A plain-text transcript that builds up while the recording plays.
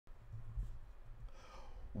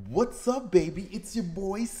What's up, baby? It's your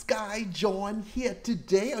boy Sky John here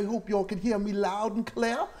today. I hope y'all can hear me loud and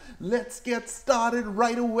clear. Let's get started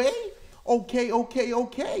right away. Okay.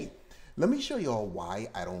 Let me show y'all why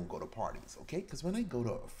I don't go to parties, okay? Because when I go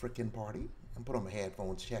to a freaking party, and put on my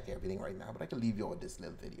headphones, check everything right now, but I can leave y'all this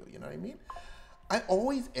little video, you know what I mean? I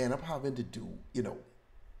always end up having to do,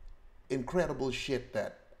 incredible shit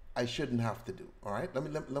that I shouldn't have to do, all right? Let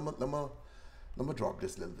me drop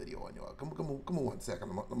this little video on y'all. Come on 1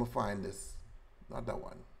 second. Let me find this. Not that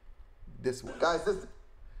one. This one. Guys,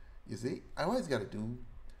 you see? I always got to do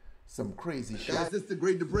some crazy shit. Guys, this is the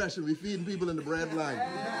Great Depression. We're feeding people in the bread line.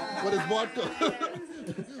 What is vodka?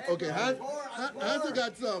 Okay, Hansel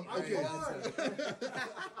got some. Okay.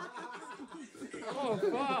 Oh,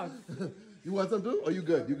 fuck. You want some too? Oh, you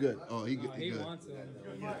good? You good? Oh, he good. He wants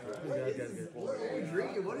it. What are you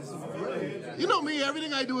drinking? What is this blue? You know me.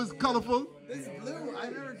 Everything I do is colorful. This blue. I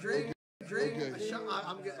never drink. Okay. A shot.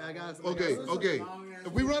 I got. Okay.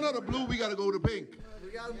 If we run out of blue, we gotta go to pink. We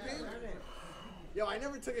got pink. Yo, I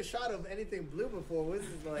never took a shot of anything blue before. What is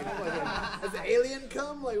this like? Oh my God. Has an alien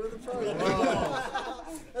come? Like, what the fuck?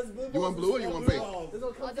 That's blue. You want blue or you want pink? This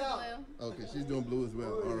one comes out. Okay, she's doing blue as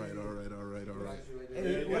well. All right.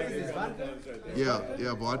 Hey, what is this, vodka?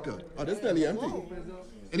 Yeah, vodka. Oh, this belly empty.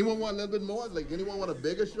 Anyone want a little bit more? Like, anyone want a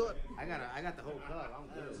bigger shot? I got the whole cup. I'm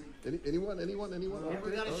good. Anyone? Everyone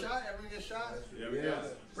got a shot? Everyone get a shot? Yeah.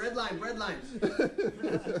 Bread line. Big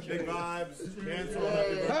vibes. Cancel.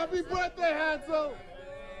 Happy birthday, Hansel!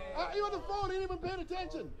 You on the phone? Ain't even paying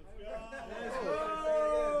attention.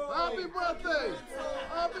 Happy birthday!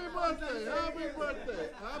 Happy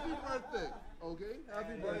birthday! Okay,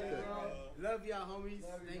 happy birthday. Love y'all, homies.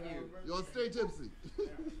 Thank you. Y'all stay tipsy.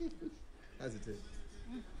 Hesitate.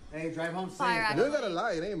 Hey, drive home safe. Fire You ain't gotta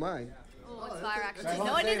lie, it ain't mine. Oh, it's fire actually.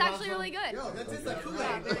 No, it is actually really good. Yo, that tastes like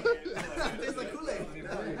Kool-Aid. That tastes like Kool-Aid.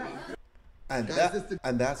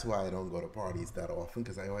 And that's why I don't go to parties that often,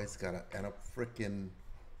 because I always gotta end up freaking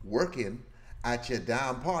working at your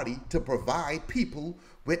damn party to provide people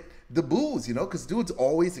with the booze, because dudes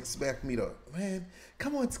always expect me to, man,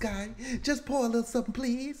 come on, Sky, just pour a little something,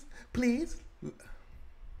 please.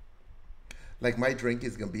 Like, my drink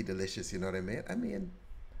is gonna be delicious, you know what I mean? I mean,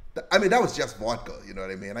 that was just vodka, you know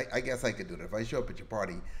what I mean? I guess I could do that. If I show up at your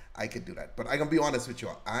party, I could do that. But I'm gonna be honest with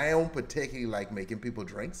you, I don't particularly like making people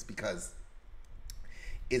drinks because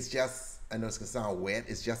it's just, I know it's gonna sound weird,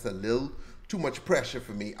 it's just a little too much pressure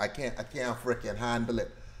for me. I can't freaking handle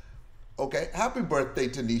it. Okay, happy birthday,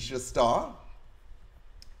 Tanisha Star.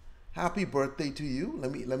 Happy birthday to you.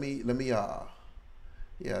 Let me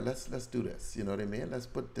yeah, let's do this. You know what I mean? Let's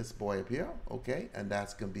put this boy up here, okay? And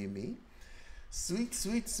that's gonna be me. Sweet.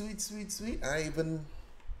 I even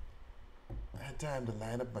had time to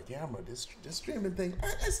line up my camera. This streaming thing,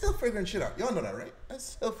 I still figuring shit out. Y'all know that, right? I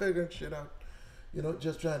still figuring shit out.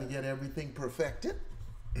 Just trying to get everything perfected.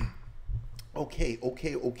 Okay.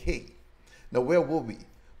 Now, where will we?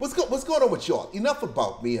 What's going on with y'all? Enough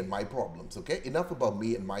about me and my problems, okay? Enough about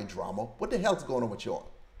me and my drama. What the hell's going on with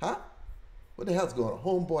y'all? Huh? What the hell's going on?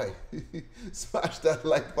 Homeboy, smash that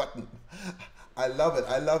like button. I love it.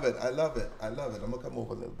 I'm going to come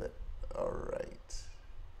over a little bit. All right.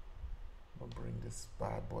 I'm going to bring this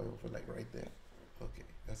bad boy over like right there. Okay,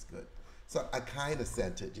 that's good. So I kind of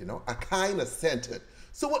scented,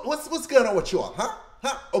 So what's going on with y'all,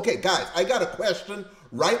 huh? Okay, guys, I got a question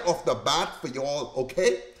right off the bat for y'all,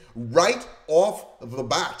 okay? Right off the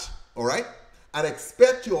bat, all right? And I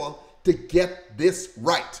expect y'all to get this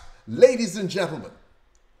right. Ladies and gentlemen,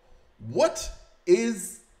 what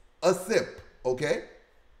is a sip, okay?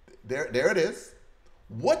 There it is.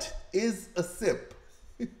 What is a sip?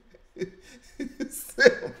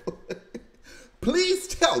 Sip. Please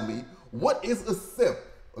tell me, what is a sip?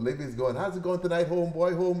 Olivia's going, how's it going tonight,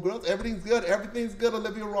 homeboy, homegirls? Everything's good,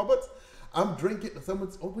 Olivia Roberts. I'm drinking,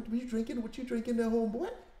 what were you drinking? What you drinking there, homeboy?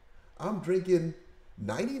 I'm drinking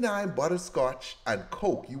 99 butterscotch and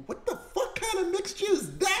Coke. What the fuck kind of mixture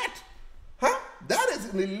is that? Huh? That is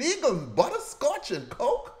an illegal butterscotch and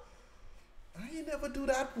Coke? I ain't never do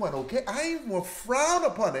that one, okay? I ain't even frown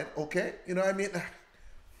upon it, okay? You know what I mean?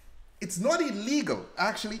 It's not illegal,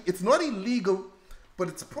 actually. It's not illegal, but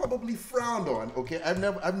it's probably frowned on, okay? I've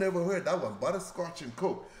never heard that one, butterscotch and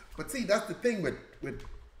Coke. But see, that's the thing with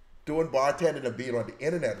doing bartending and being on the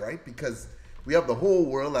internet, right? Because we have the whole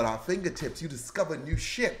world at our fingertips. You discover new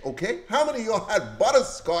shit, okay? How many of y'all had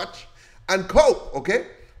butterscotch and Coke, okay?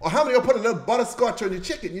 Or how many of y'all put a little butterscotch on your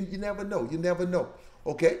chicken? You never know,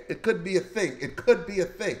 okay? It could be a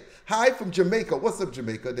thing. Hi from Jamaica. What's up,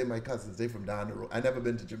 Jamaica? They're my cousins. They from down the road. I never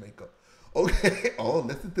been to Jamaica. Okay. Oh,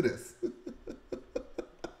 listen to this.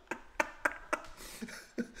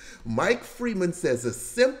 Mike Freeman says a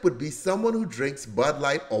simp would be someone who drinks Bud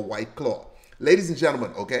Light or White Claw. Ladies and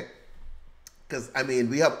gentlemen, okay? Because, I mean,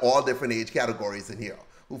 we have all different age categories in here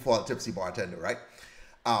who fall tipsy bartender, right?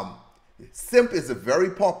 Simp is a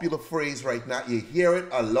very popular phrase right now. You hear it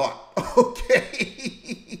a lot,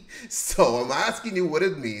 okay? So I'm asking you what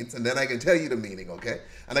it means, and then I can tell you the meaning, okay?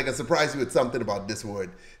 And I can surprise you with something about this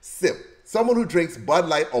word, simp. Someone who drinks Bud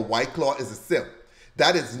Light or White Claw is a simp.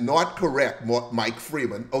 That is not correct, Mike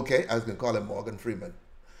Freeman, okay? I was going to call him Morgan Freeman,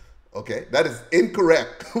 okay? That is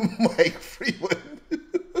incorrect, Mike Freeman.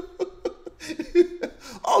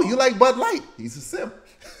 Oh, you like Bud Light? He's a simp.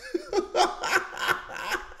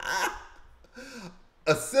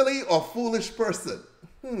 A silly or foolish person.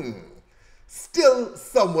 Still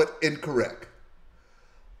somewhat incorrect.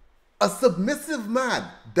 A submissive man.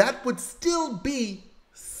 That would still be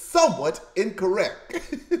somewhat incorrect.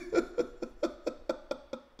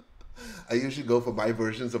 I usually go for my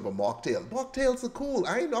versions of a mocktail. Mocktails are cool.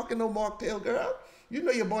 I ain't knocking no mocktail, girl. You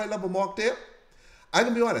know your boy love a mocktail. I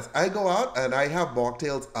can be honest. I go out and I have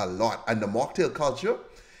mocktails a lot. And the mocktail culture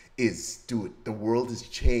is, dude, the world has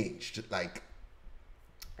changed. Like,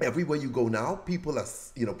 everywhere you go now, people are,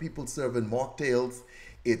 people serving mocktails.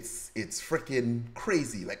 It's freaking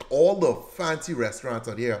crazy. Like, all the fancy restaurants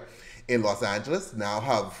out here in Los Angeles now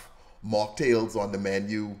have mocktails on the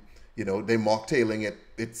menu. You know, they're mocktailing it.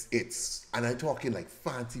 And I'm talking like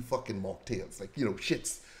fancy fucking mocktails. Like,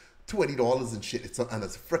 shit's $20 and shit. And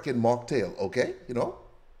it's a freaking mocktail, okay?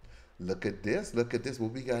 Look at this. Look at this.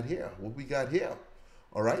 What we got here?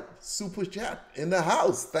 All right, Super Chat in the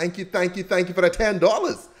house. Thank you for the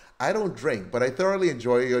 $10. I don't drink, but I thoroughly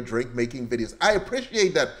enjoy your drink making videos. I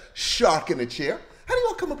appreciate that. Shark in the chair. How do you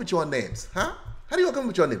all come up with your names, huh? How do you all come up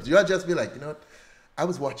with your names? Do y'all just be like, what? I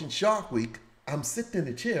was watching Shark Week. I'm sitting in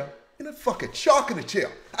the chair. Fuck it, Shark in the chair.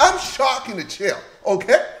 I'm Shark in the chair,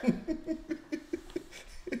 okay?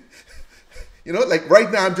 Like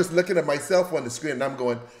right now I'm just looking at myself on the screen and I'm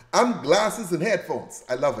going, I'm glasses and headphones.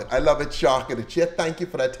 I love it, Shark in the chair. Thank you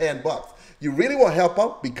for that $10. You really want to help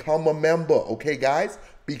out? Become a member, okay, guys?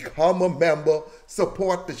 Become a member.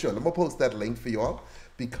 Support the show. Let me post that link for y'all.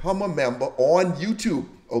 Become a member on YouTube,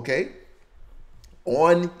 okay?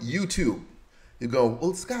 On YouTube. You go,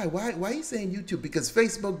 well, Sky, why are you saying YouTube? Because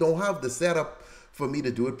Facebook don't have the setup for me to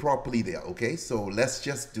do it properly there, okay? So let's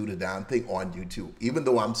just do the damn thing on YouTube. Even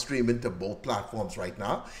though I'm streaming to both platforms right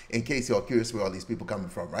now, in case you're curious where all these people coming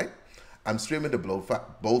from, right? I'm streaming to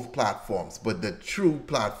both platforms, but the true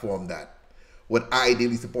platform that would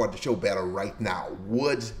ideally support the show better right now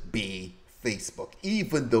would be Facebook,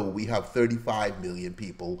 even though we have 35 million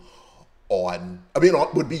people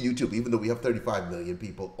would be YouTube, even though we have 35 million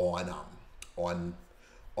people on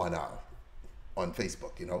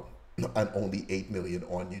Facebook, and only 8 million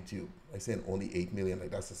on YouTube. I said only 8 million,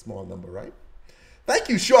 like that's a small number, right? Thank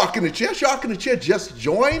you, Shark in the Chair. Shark in the Chair, just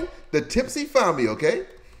join the Tipsy family, okay?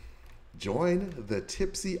 Join the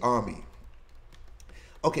Tipsy army.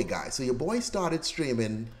 Okay, guys, so your boy started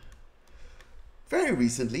streaming very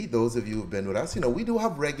recently. Those of you who've been with us, we do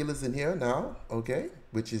have regulars in here now, okay?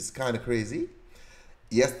 Which is kind of crazy.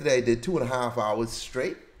 Yesterday I did 2.5 hours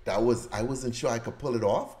straight. I wasn't sure I could pull it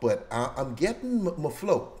off, but I'm getting my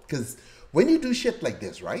flow. Because when you do shit like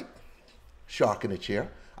this, right? Shark in the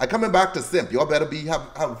Chair. I coming back to simp. Y'all better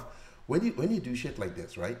when you do shit like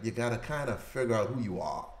this, right? You gotta kind of figure out who you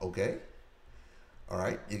are, okay? All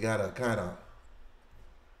right, you gotta kind of,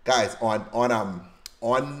 guys, on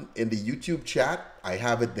in the YouTube chat, I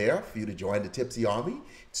have it there for you to join the Tipsy Army.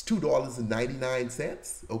 It's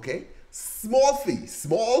 $2.99, okay? Small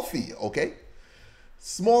fee, okay?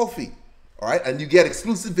 Small fee, all right? And you get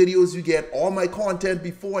exclusive videos. You get all my content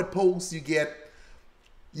before it posts. You get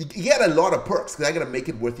a lot of perks because I got to make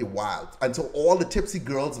it worth your while. And so all the Tipsy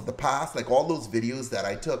girls of the past, like all those videos that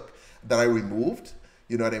I took, that I removed,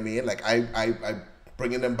 you know what I mean? Like I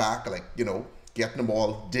bringing them back, like, getting them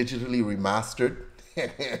all digitally remastered.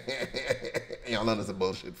 Y'all know that's a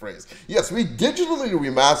bullshit phrase. Yes, we digitally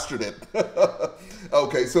remastered it.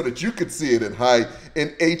 Okay, so that you could see it in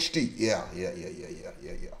HD. Yeah.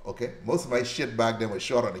 Okay, most of my shit back then was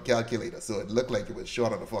shot on the calculator, so it looked like it was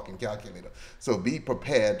shot on the fucking calculator. So be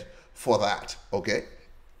prepared for that, okay?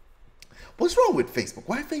 What's wrong with Facebook?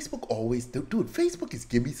 Why Facebook always, dude, Facebook is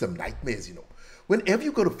giving me some nightmares, Whenever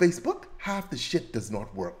you go to Facebook, half the shit does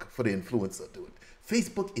not work for the influencer, dude.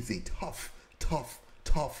 Facebook is a tough.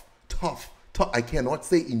 I cannot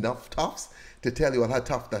say enough toughs to tell you how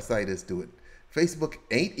tough that site is, dude. Facebook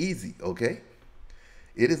ain't easy, okay?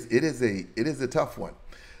 It is a tough one.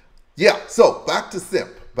 Yeah, so back to simp.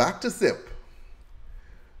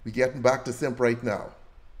 We getting back to simp right now.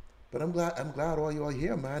 But I'm glad all you are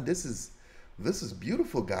here, man. This is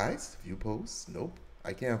beautiful, guys. View posts. Nope.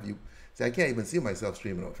 I can't view. See, I can't even see myself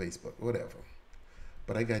streaming on Facebook. Whatever.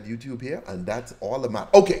 But I got YouTube here, and that's all that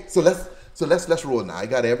matters. Okay, so let's roll now. I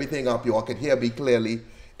got everything up. You all can hear me clearly.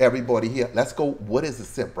 Everybody here. Let's go. What is a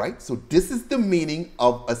simp, right? So this is the meaning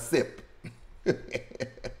of a simp.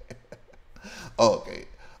 Okay.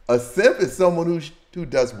 A simp is someone who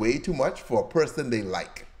does way too much for a person they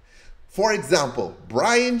like. For example,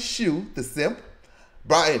 Brian Shu, the simp.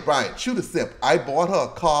 Brian Shu, the simp. I bought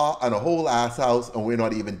her a car and a whole ass house, and we're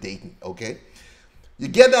not even dating, okay? You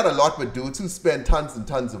get that a lot with dudes who spend tons and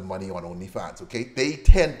tons of money on OnlyFans, okay? They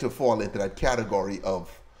tend to fall into that category of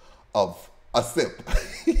a simp.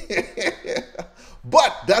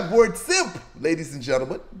 But that word simp, ladies and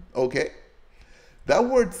gentlemen, okay? That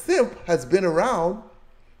word simp has been around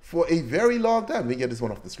for a very long time. Let me get this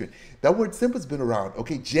one off the screen. That word simp has been around.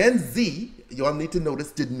 Okay, Gen Z, y'all need to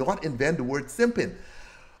notice, did not invent the word simping.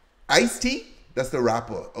 Ice-T, that's the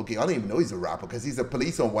rapper. Okay, I don't even know he's a rapper because he's a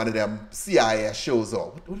police on one of them CIS shows.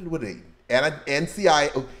 Or what are they?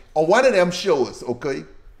 NCI, on one of them shows, okay?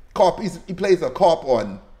 Cop, he plays a cop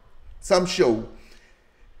on some show.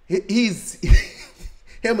 He's...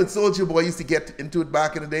 Him and Soulja Boy used to get into it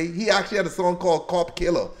back in the day. He actually had a song called Cop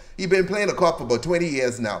Killer. He's been playing a cop for about 20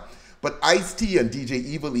 years now. But Ice-T and DJ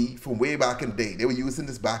Evil E from way back in the day, they were using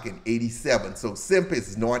this back in '87. So simp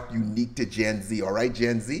is not unique to Gen Z, all right,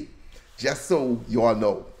 Gen Z? Just so you all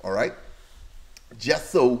know, all right?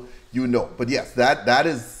 Just so you know. But yes, that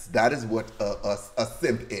is what a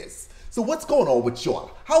simp is. So what's going on with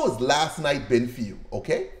y'all? How has last night been for you,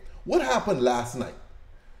 okay? What happened last night?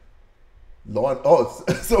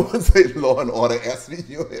 Someone say Law and Order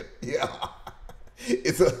SVU. Yeah.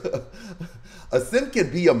 It's a simp can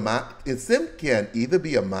be a man. A simp can either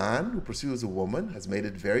be a man who pursues a woman, has made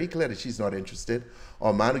it very clear that she's not interested, or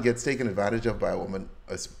a man who gets taken advantage of by a woman,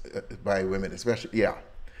 by women, especially. Yeah.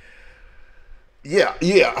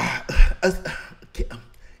 A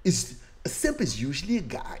simp is usually a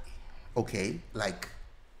guy, okay? Like,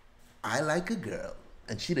 I like a girl,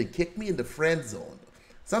 and she done kicked me in the friend zone.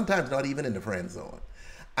 Sometimes not even in the friend zone.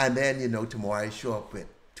 And then, tomorrow I show up with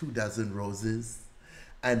 24 roses.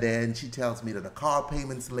 And then she tells me that the car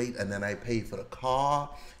payment's late, and then I pay for the car,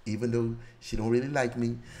 even though she don't really like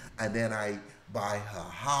me. And then I buy her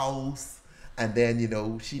house. And then,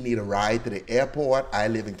 she need a ride to the airport. I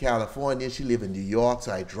live in California. She live in New York.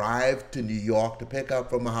 So I drive to New York to pick her up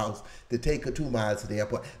from her house to take her 2 miles to the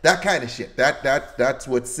airport. That kind of shit. That's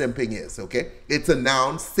what simping is, okay? It's a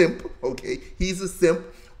noun, simp, okay? He's a simp,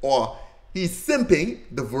 or he's simping,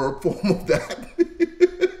 the verb form of that.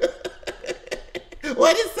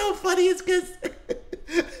 What is so funny is because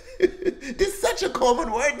this is such a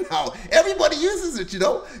common word now. Everybody uses it,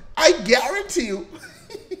 I guarantee you,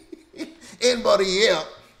 in about a year,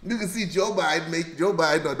 you can see Joe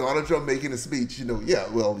Biden or Donald Trump making a speech.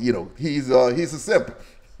 He's a simp.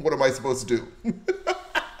 What am I supposed to do?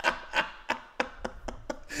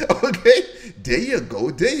 Okay, there you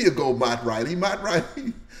go, Matt Riley.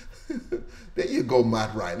 There you go,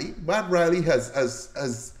 Matt Riley. Matt Riley has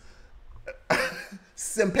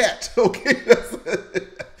simpet. Okay,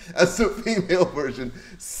 that's the female version.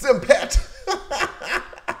 Simpet.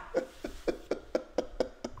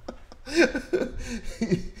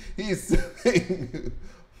 He's simping.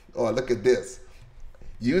 Oh, look at this.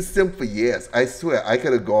 You simp for years. I swear I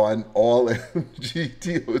could have gone all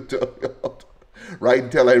MGTO right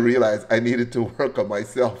until I realized I needed to work on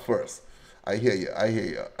myself first. I hear you.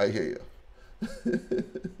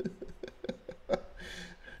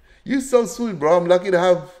 You so sweet, bro. I'm lucky to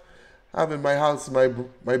have in my house my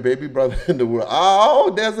baby brother in the world.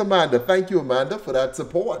 Oh, there's Amanda. Thank you, Amanda, for that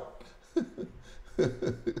support.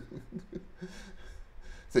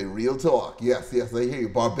 Say real talk. Yes, I hear you.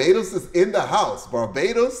 Barbados is in the house.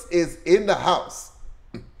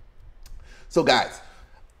 So guys,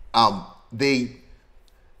 that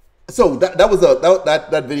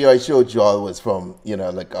video I showed y'all was from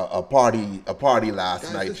like a party last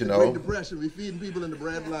Guys, night. This is the Great Depression. We feeding people in the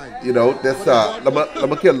bread line. This let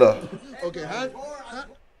me kill the. Okay,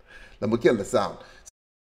 Let me kill the sound.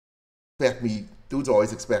 Dudes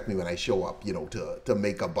always expect me when I show up, to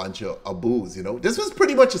make a bunch of booze, This was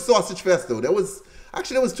pretty much a sausage fest, though. There was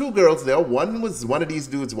 2 girls there. One was one of these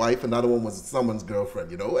dudes' wife, another one was someone's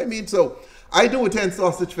girlfriend, So I do attend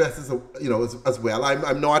sausage fests, as well.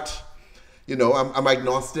 I'm not, I'm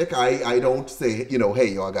agnostic. I don't say, hey,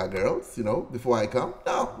 y'all got girls, before I come.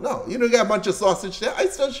 No. You got a bunch of sausage there. I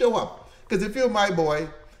still show up. Because if you're my boy,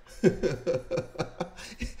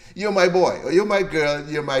 you're my boy. Or you're my girl,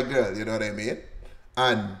 you know what I mean?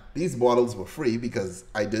 And these bottles were free because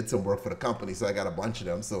I did some work for the company, so I got a bunch of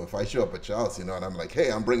them. So if I show up at your house, you know, and I'm like,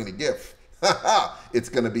 hey, I'm bringing a gift, it's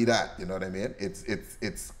gonna be that. You know what I mean?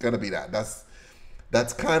 It's gonna be that.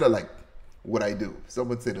 That's kind of like what I do.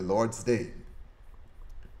 Someone say the Lord's Day.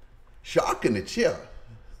 Shark in the chair.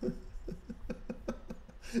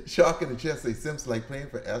 Shark in the chair say Sims like playing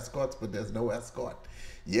for escorts, but there's no escort.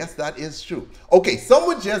 Yes, that is true. Okay,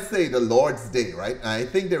 someone just say the Lord's Day, right? And I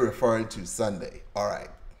think they're referring to Sunday. All right.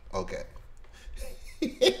 Okay.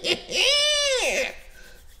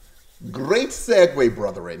 Great segue,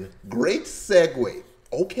 brethren. Great segue.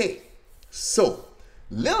 Okay. So,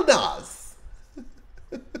 Lil Nas.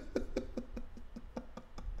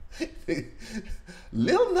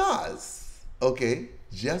 Lil Nas, okay,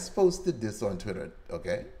 just posted this on Twitter,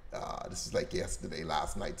 okay? This is like yesterday,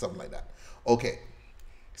 last night, something like that. Okay.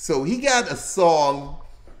 So he got a song.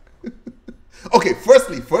 Okay,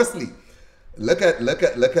 firstly, look at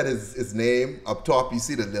his name up top. You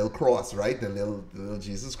see the little cross, right? The little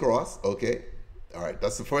Jesus cross. Okay, all right.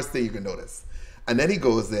 That's the first thing you can notice. And then he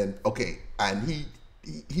goes in. Okay, and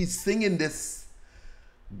he's singing this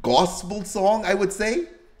gospel song, I would say.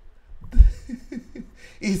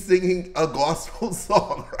 He's singing a gospel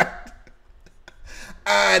song, right?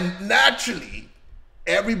 And naturally,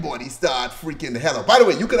 everybody start freaking the hell out. By the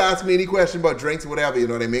way, you could ask me any question about drinks, whatever, you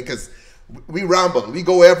know what I mean? Because we ramble, we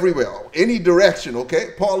go everywhere, any direction, okay?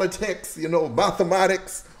 Politics, you know,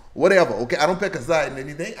 mathematics, whatever, okay? I don't pick a side in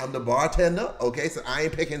anything. I'm the bartender, okay? So I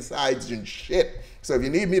ain't picking sides and shit. So if you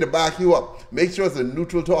need me to back you up, make sure it's a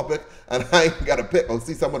neutral topic and I ain't got to pick. Oh,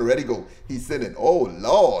 see someone already go, he's sinning. Oh,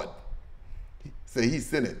 Lord. Say he's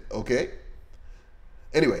sinning, okay?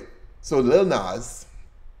 Anyway, so Lil Nas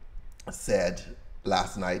said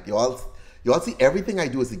last night, y'all see everything I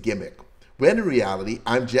do is a gimmick. When in reality,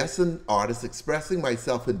 I'm just an artist expressing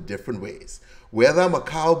myself in different ways. Whether I'm a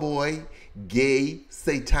cowboy, gay,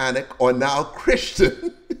 satanic, or now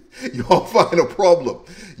Christian, y'all find a problem.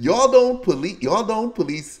 Y'all don't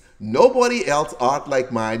police nobody else art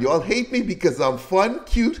like mine. Y'all hate me because I'm fun,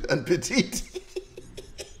 cute, and petite.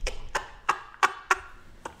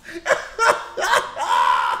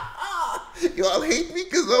 Y'all hate me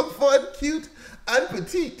because I'm fun, cute, and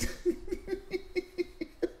petite.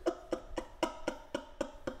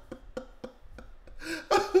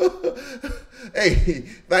 Hey,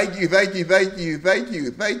 thank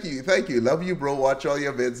you. Love you, bro. Watch all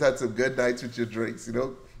your vids. Had some good nights with your drinks, you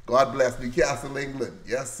know. God bless Newcastle, England.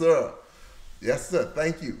 Yes, sir. Yes, sir.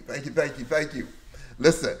 Thank you.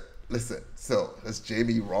 Listen. So, that's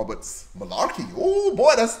Jamie Roberts Malarkey. Oh,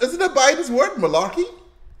 boy, isn't that Biden's word, Malarkey?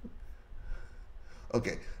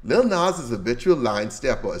 Okay, Lil Nas is a habitual line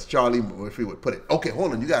stepper, as Charlie Murphy would put it. Okay,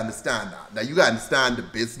 hold on, you gotta understand now. Now you gotta understand the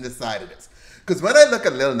business side of this. Because when I look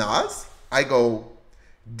at Lil Nas, I go,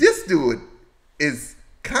 this dude is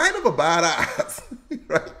kind of a badass,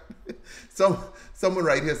 right? Someone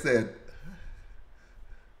right here said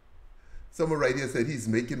he's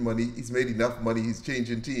making money, he's made enough money, he's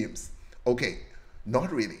changing teams. Okay, not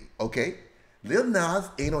really, okay? Lil Nas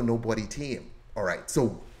ain't on nobody team, all right?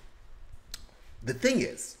 So, the thing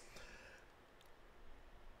is,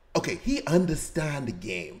 okay, he understands the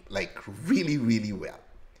game like really, really well.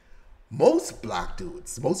 Most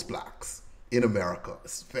blacks in America,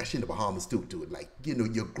 especially in the Bahamas too, dude, like, you know,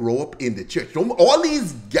 you grow up in the church. All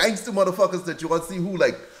these gangster motherfuckers that you all see who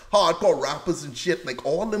like hardcore rappers and shit, like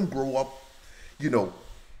all of them grow up, you know,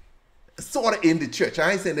 sort of in the church.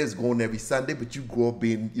 I ain't saying there's going every Sunday, but you grow up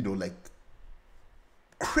being, you know, like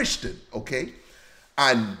Christian, okay?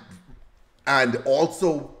 And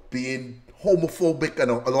also being homophobic and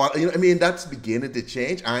a lot, you know, I mean, that's beginning to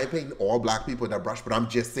change. I ain't painting all black people in that brush, but I'm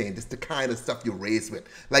just saying this is the kind of stuff you're raised with.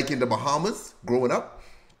 Like in the Bahamas, growing up,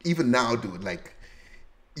 even now, dude, like,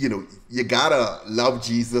 you know, you gotta love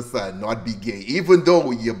Jesus and not be gay, even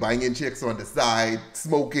though you're banging chicks on the side,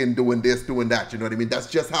 smoking, doing this, doing that, you know what I mean? That's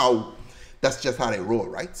just how they roll,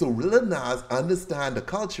 right? So Lil Nas understand the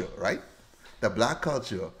culture, right? The black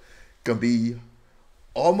culture can be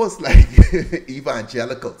almost like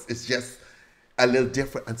evangelicals. It's just a little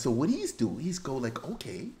different. And so what he's go like,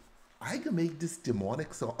 okay, I can make this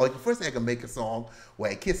demonic song. Or first I can make a song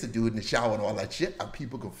where I kiss a dude in the shower and all that shit, and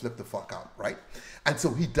people can flip the fuck out, right? And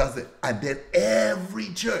so he does it. And then every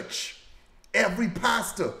church, every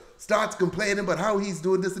pastor starts complaining about how he's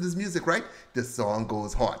doing this in his music, right? The song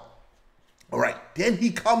goes hard. All right, then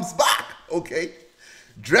he comes back, okay,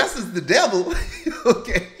 dresses the devil,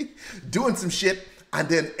 okay, doing some shit. And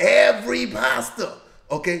then every pastor,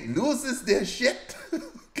 okay, loses their shit.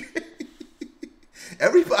 Okay?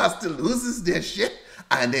 Every pastor loses their shit,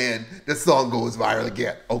 and then the song goes viral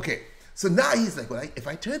again. Okay, So now he's like, well, if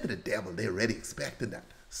I turn to the devil, they're already expecting that.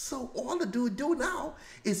 So all the dude do now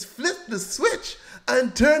is flip the switch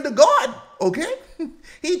and turn to God, okay?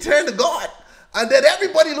 He turned to God. And then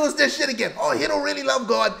everybody lose their shit again. Oh, he don't really love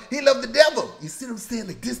God. He love the devil. You see what I'm saying?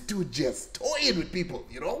 Like, this dude just toying with people,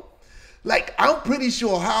 you know? Like, I'm pretty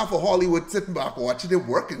sure half of Hollywood sitting back watching him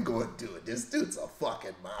work and going, dude, this dude's a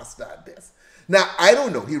fucking master at this. Now, I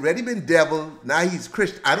don't know. He already been devil. Now he's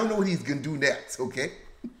Christian. I don't know what he's going to do next, okay?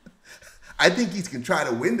 I think he's going to try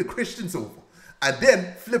to win the Christians over. And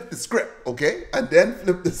then flip the script, okay? And then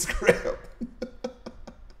flip the script.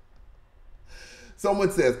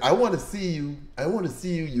 Someone says, I want to see you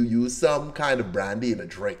use some kind of brandy in a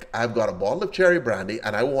drink. I've got a bottle of cherry brandy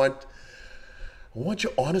and I want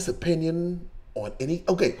your honest opinion on any.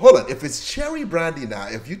 Okay, hold on. If it's cherry brandy now,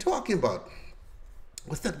 if you're talking about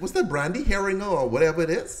what's that brandy, herring or whatever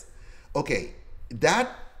it is? Okay,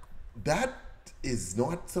 that is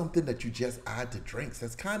not something that you just add to drinks.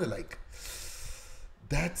 That's kind of like,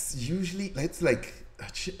 that's usually, it's like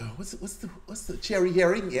what's the cherry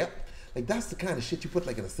herring? Yeah. Like, that's the kind of shit you put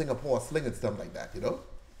like in a Singapore sling and stuff like that, you know?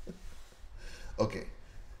 Okay.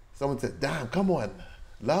 Someone said, damn, come on.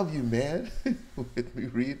 Love you, man. Let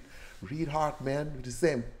me read heart, man. The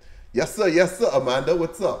same. Yes, sir, Amanda.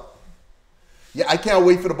 What's up? Yeah, I can't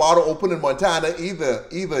wait for the bar to open in Montana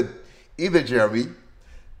either, Jeremy.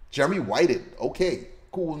 Jeremy Whited. Okay.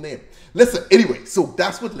 Cool name. Listen, anyway, so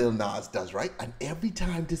that's what Lil Nas does, right? And every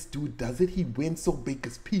time this dude does it, he wins so big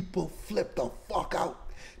because people flip the fuck out.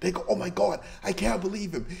 They go, oh my God, I can't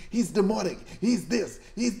believe him. He's demonic. He's this,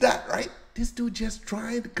 he's that, right? This dude just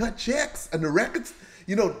trying to cut checks. And the records,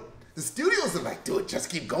 you know, the studios are like, dude, just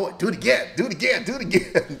keep going. Do it again, do it again, do it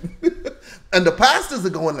again. And the pastors are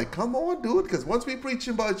going like, come on, dude, because once we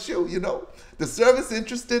preaching about you, you know, the service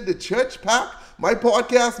interested, the church packed, my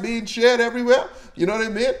podcast being shared everywhere. You know what I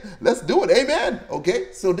mean? Let's do it. Amen.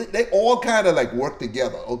 Okay? So they all kind of like work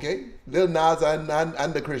together, okay? Lil Nas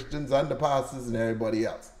and the Christians and the pastors and everybody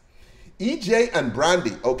else. EJ and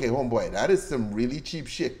Brandy. Okay, homeboy, that is some really cheap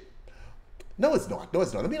shit. No, it's not. No,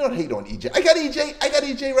 it's not. Let me not hate on EJ. I got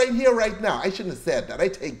EJ right here, right now. I shouldn't have said that. I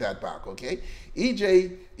take that back, okay?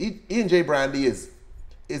 EJ Brandy is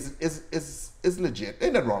legit.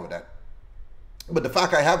 Ain't nothing wrong with that. But the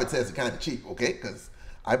fact I have it says it's kind of cheap, okay? Because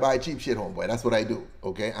I buy cheap shit, homeboy. That's what I do,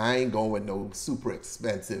 okay? I ain't going with no super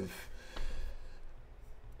expensive.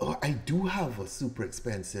 Oh, I do have a super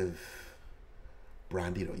expensive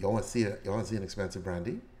brandy though. Y'all want to see it? Y'all want to see an expensive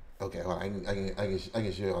brandy? Okay, well, I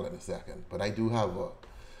can show y'all in a second. But I do have a.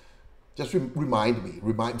 Just remind me,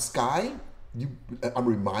 Sky. I'm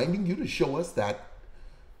reminding you to show us that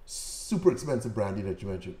super expensive brandy that you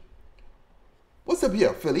mentioned. What's up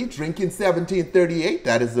here, Philly? Drinking 1738.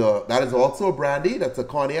 That is also a brandy. That's a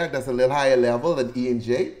cognac. That's a little higher level than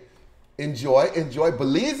E&J. Enjoy.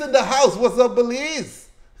 Belize in the house. What's up, Belize?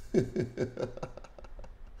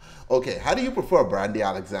 Okay, how do you prefer Brandy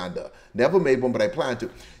Alexander? Never made one, but I plan to.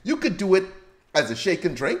 You could do it as a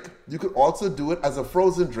shaken drink. You could also do it as a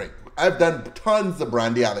frozen drink. I've done tons of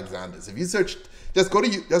Brandy Alexanders. If you search, just go to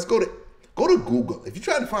Google. If you're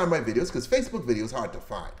trying to find my videos, because Facebook videos hard to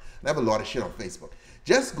find. I have a lot of shit on Facebook.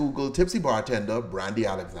 Just Google Tipsy Bartender Brandy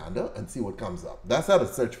Alexander and see what comes up. That's how to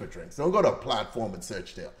search for drinks. Don't go to a platform and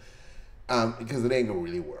search there, because it ain't gonna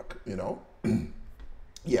really work, you know.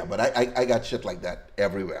 Yeah, but I got shit like that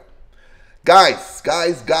everywhere. Guys.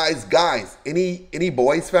 Any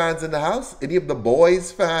boys fans in the house? Any of the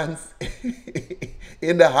boys fans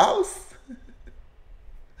in the house?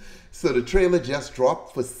 So the trailer just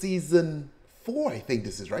dropped for season 4. I think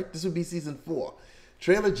this is right. This would be season 4.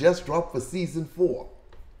 Trailer just dropped for season 4.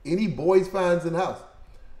 Any boys fans in the house?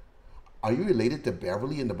 Are you related to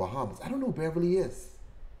Beverly in the Bahamas? I don't know who Beverly is.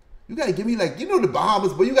 You gotta give me like, you know the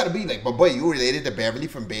Bahamas, but you gotta be like, but boy, you related to Beverly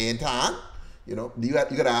from Banton? You know, you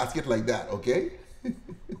gotta ask it like that, okay?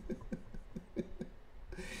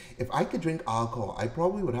 If I could drink alcohol, I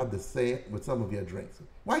probably would have the same with some of your drinks.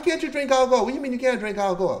 Why can't you drink alcohol? What do you mean you can't drink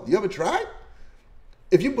alcohol? You ever tried?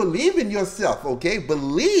 If you believe in yourself, okay,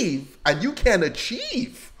 believe and you can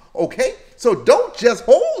achieve, okay? So don't just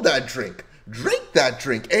hold that drink. Drink that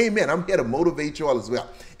drink. Amen. I'm here to motivate you all as well.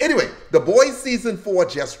 Anyway, The Boys season 4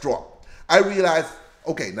 just dropped. I realized,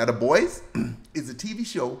 okay, now The Boys is a TV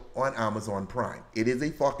show on Amazon Prime. It is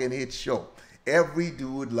a fucking hit show. Every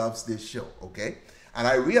dude loves this show, okay? And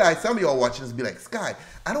I realized some of y'all watching this be like, Sky,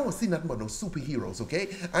 I don't want to see nothing but no superheroes, okay?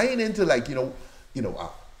 I ain't into like,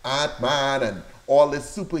 Ant-Man and all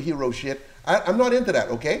this superhero shit. I'm not into that,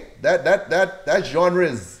 okay? That genre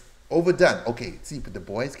is overdone. Okay, see, but The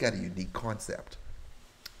Boys got a unique concept.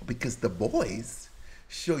 Because The Boys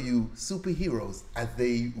show you superheroes as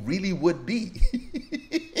they really would be.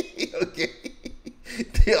 Okay?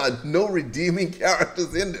 There are no redeeming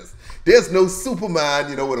characters in this. There's no Superman,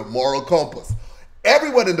 you know, with a moral compass.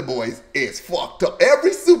 Everyone in The Boys is fucked up.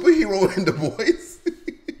 Every superhero in The Boys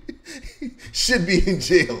should be in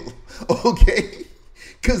jail. Okay?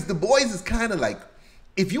 Because The Boys is kind of like,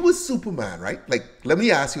 if you were Superman, right? Like, let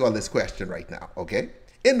me ask you all this question right now, okay?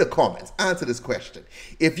 In the comments, answer this question.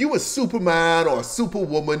 If you were Superman or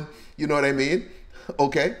Superwoman, you know what I mean?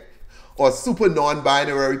 Okay? Or super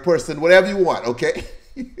non-binary person, whatever you want, okay?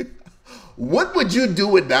 What would you do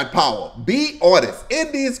with that power? Be honest.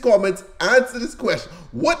 In these comments, answer this question.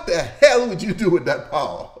 What the hell would you do with that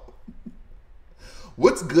power?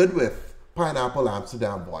 What's good with pineapple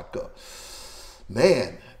Amsterdam vodka?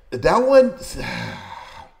 Man, that one,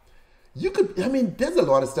 you could, I mean, there's a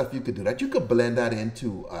lot of stuff you could do that. You could blend that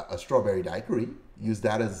into a strawberry daiquiri. Use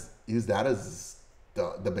that as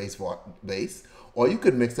the base. Or you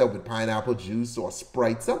could mix up with pineapple juice or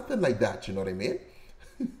Sprite, something like that, you know what I mean?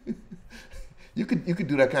 You could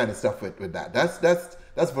do that kind of stuff with that.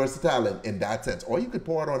 That's versatile in that sense. Or you could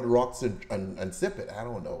pour it on the rocks and sip it. I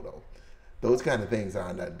don't know though. Those kind of things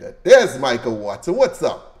aren't that good. There's Michael Watson. What's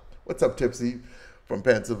up? What's up, Tipsy from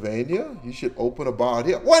Pennsylvania? You should open a bar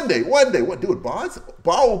here. One day. What, dude? Bar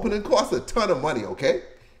opening costs a ton of money, okay?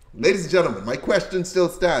 Ladies and gentlemen, my question still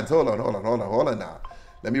stands. Hold on now.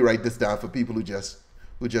 Let me write this down for people who just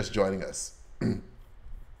joining us.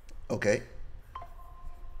 Okay.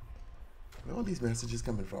 Where are all these messages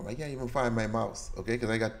coming from? I can't even find my mouse, okay? Because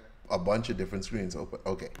I got a bunch of different screens open.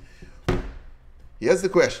 Okay. Here's the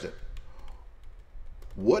question.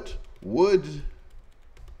 What would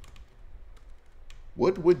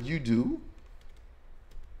you do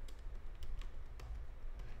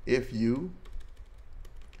if you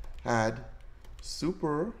had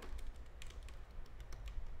Superman's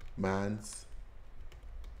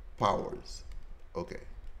powers? Okay.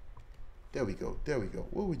 There we go.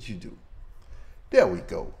 What would you do? There we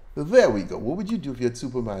go. What would you do if you had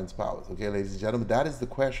Superman's powers? Okay, ladies and gentlemen, that is the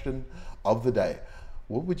question of the day.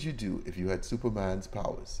 What would you do if you had Superman's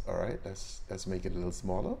powers? All right, let's make it a little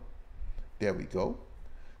smaller. There we go.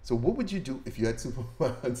 So what would you do if you had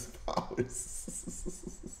Superman's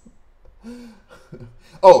powers?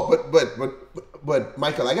 Oh, but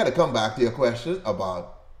Michael, I got to come back to your question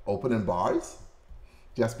about opening bars,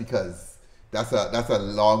 just because that's a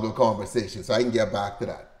longer conversation, so I can get back to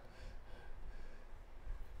that.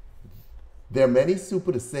 There are many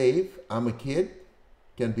super to save. I'm a kid.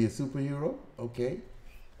 Can be a superhero. Okay.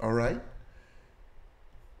 All right.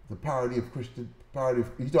 The parody of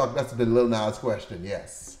you talk, that's the Lil Nas question.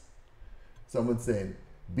 Yes. Someone saying,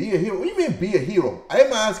 be a hero. What do you mean be a hero?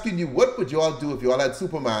 I'm asking you, what would you all do if you all had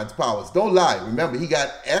Superman's powers? Don't lie. Remember, he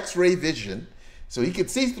got X-ray vision, so he could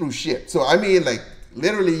see through shit. So, I mean, like,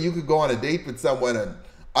 literally, you could go on a date with someone and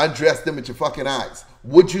undress them with your fucking eyes.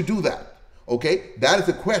 Would you do that? Okay? That is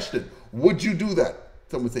a question. Would you do that?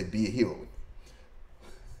 Someone say, be a hero.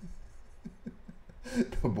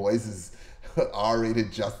 The Boys is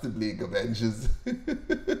R-rated Justice League Avengers.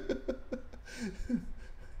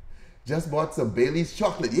 Just bought some Bailey's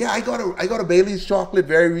chocolate. Yeah, I got a Bailey's chocolate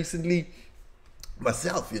very recently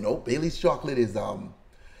myself, you know. Bailey's chocolate is, I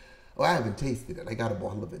haven't tasted it. I got a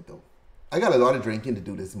bottle of it, though. I got a lot of drinking to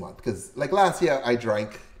do this month because, like, last year I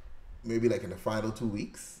drank maybe like in the final 2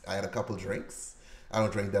 weeks. I had a couple drinks. I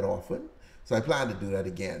don't drink that often. So I plan to do that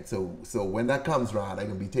again. So when that comes around, I'm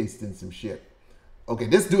going to be tasting some shit. Okay,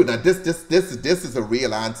 this is a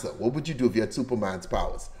real answer. What would you do if you had Superman's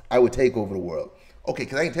powers? I would take over the world. Okay,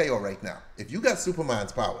 because I can tell you all right now, if you got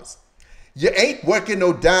Superman's powers, you ain't working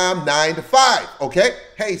no damn 9 to 5, okay?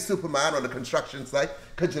 Hey, Superman on the construction site,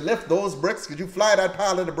 could you lift those bricks? Could you fly that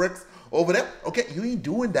pile of the bricks over there? Okay, you ain't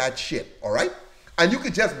doing that shit, all right? And you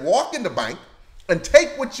could just walk in the bank and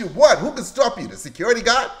take what you want. Who can stop you? The security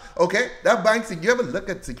guard? Okay, that bank, you ever look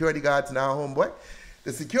at security guards now, homeboy?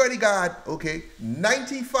 The security guard, okay,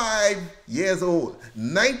 95 years old.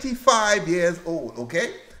 95 years old,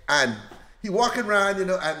 okay? And he walking around, you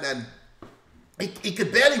know, and he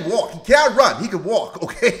could barely walk. He can't run. He could walk,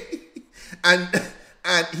 okay? And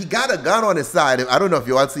he got a gun on his side. I don't know if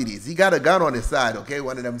you all see these. He got a gun on his side, okay?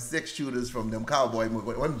 One of them 6 shooters from them cowboy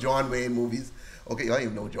movies, one of them John Wayne movies. Okay, y'all don't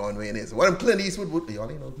even know who John Wayne is. One of them Clint Eastwood. Y'all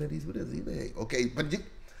ain't know who Clint Eastwood is either. Okay, but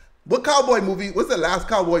what cowboy movie? What's the last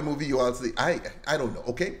cowboy movie you all see? I don't know.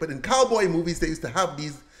 Okay, but in cowboy movies they used to have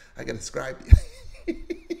these. I gotta describe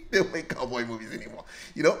it. They don't make cowboy movies anymore,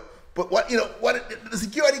 you know. But the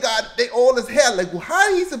security guard, they old as hell. Like, well, how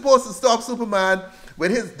are he supposed to stop Superman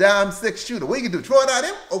with his damn 6 shooter? What you can do? Throw it at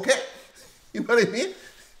him? Okay, you know what I mean?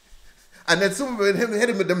 And then Superman hit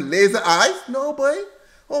him with them laser eyes. No, boy.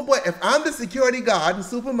 Oh, boy, if I'm the security guard and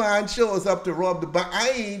Superman shows up to rob the bank,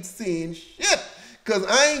 I ain't seen shit. Because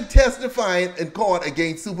I ain't testifying in court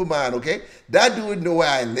against Superman, okay? That dude know where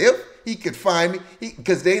I live. He could find me.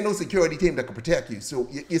 Because there ain't no security team that can protect you. So,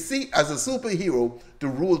 you see, as a superhero, the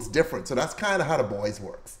rule's different. So that's kind of how the boys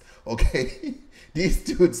works, okay? These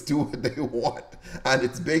dudes do what they want. And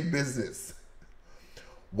it's big business.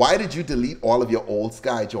 Why did you delete all of your old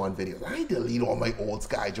Sky John videos? I delete all my old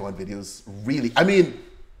Sky John videos, really. I mean,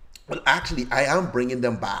 well, actually, I am bringing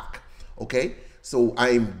them back, okay? So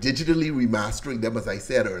I'm digitally remastering them, as I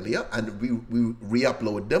said earlier, and we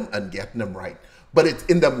re-upload them and getting them right. But it's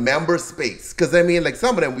in the member space, because I mean, like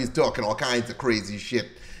some of them we was talking all kinds of crazy shit,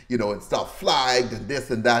 you know, and stuff flagged and this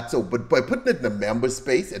and that. So, but by putting it in the member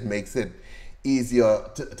space, it makes it easier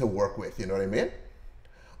to work with, you know what I mean?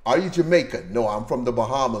 Are you Jamaican? No, I'm from the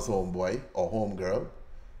Bahamas, homeboy, or homegirl.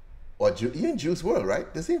 Or you in Juice WRLD,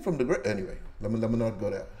 right? This ain't from the... Anyway, let me not go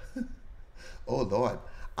there. Oh, Lord.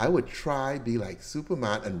 I would try be like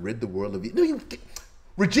Superman and rid the world of evil. No,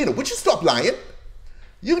 Regina, would you stop lying?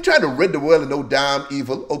 You try to rid the world of no damn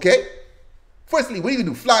evil, okay? Firstly, what you can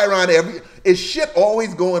do? Fly around is shit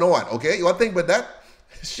always going on, okay? You want to think about that?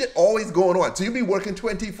 Shit always going on. So you be working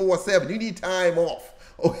 24/7. You need time off,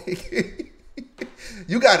 okay?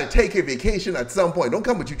 You got to take a vacation at some point. Don't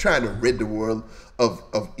come with you trying to rid the world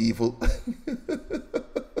of evil.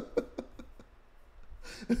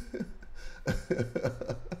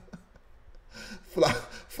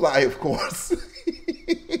 Fly, of course.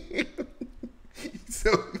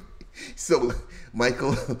 so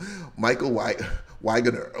Michael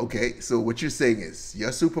Wagner, okay? So what you're saying is your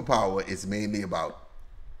superpower is mainly about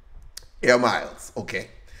air miles, okay?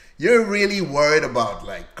 You're really worried about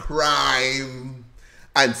like crime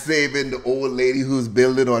and saving the old lady who's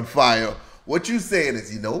building on fire. What you saying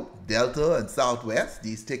is, you know, Delta and Southwest,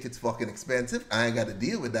 these tickets fucking expensive. I ain't got to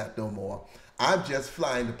deal with that no more. I'm just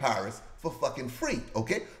flying to Paris for fucking free,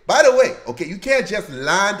 okay? By the way, okay, you can't just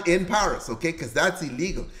land in Paris, okay? Because that's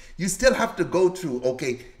illegal. You still have to go through,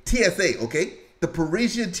 okay, TSA, okay? The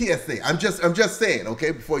Parisian TSA. I'm just saying,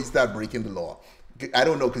 okay, before you start breaking the law. I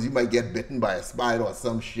don't know, because you might get bitten by a spider or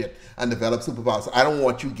some shit and develop superpowers. So I don't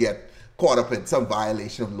want you to get caught up in some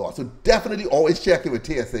violation of law. So definitely always check in with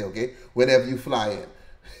TSA, okay? Whenever you fly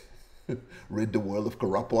in. Rid the world of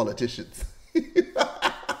corrupt politicians.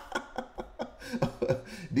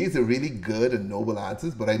 These are really good and noble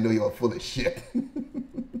answers, but I know you're full of shit.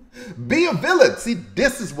 Be a villain. See,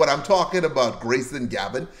 this is what I'm talking about, Grayson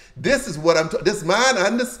Gavin. This is what I'm talking. This man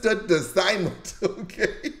understood the assignment,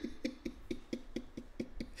 okay?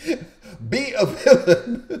 Be a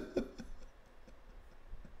villain.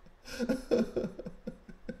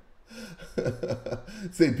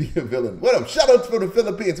 Say be a villain. What up? Shout out for the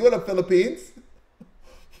Philippines. What up, Philippines?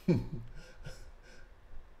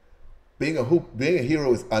 Being a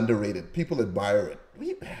hero is underrated. People admire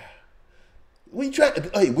it.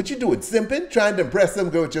 Hey, what you doing? Simping? Trying to impress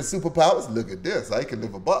some girl with your superpowers? Look at this. I can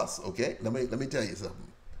live a bus. Okay? Let me tell you something.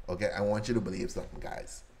 Okay? I want you to believe something,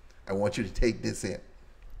 guys. I want you to take this in.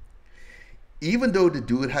 Even though the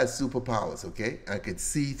dude has superpowers, okay? I could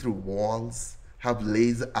see through walls, have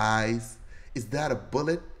laser eyes. Is that a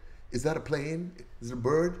bullet? Is that a plane? Is it a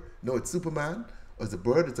bird? No, it's Superman. Or is it a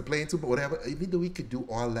bird? It's a plane, super, whatever. Even though he could do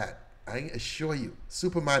all that, I assure you,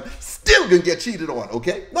 Superman still gonna get cheated on,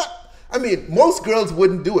 okay? I mean, most girls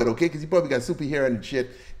wouldn't do it, okay? Because you probably got super hearing and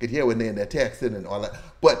shit. Could hear when they're in their texting and all that.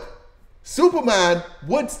 But Superman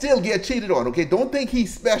would still get cheated on, okay? Don't think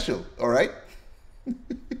he's special, all right?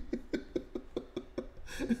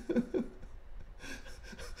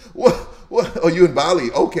 What? Oh, you in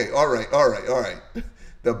Bali? Okay, all right.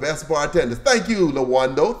 The best bartenders. Thank you,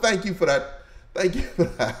 Lawando. Thank you for that. Thank you for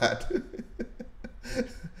that.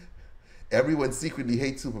 Everyone secretly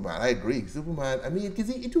hates Superman. I agree. Superman, I mean,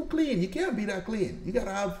 because he's too clean. You can't be that clean. You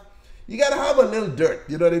gotta have a little dirt.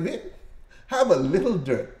 You know what I mean? Have a little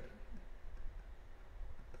dirt.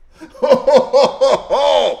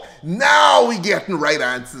 Now we getting right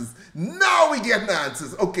answers. Now we getting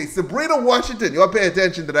answers. Okay, Sabrina Washington, you all pay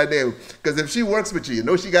attention to that name, because if she works with you, you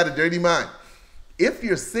know she got a dirty mind. If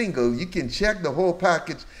you're single, you can check the whole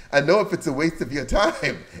package and know if it's a waste of your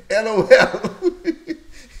time. LOL.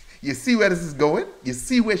 You see where this is going? You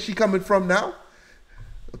see where she coming from now?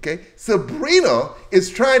 Okay, Sabrina is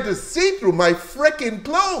trying to see through my freaking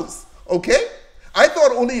clothes. Okay, I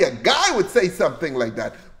thought only a guy would say something like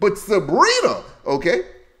that, but Sabrina, okay,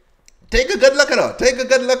 take a good look at her. Take a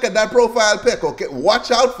good look at that profile pic, okay?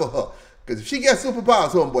 Watch out for her. Because if she gets superpowers,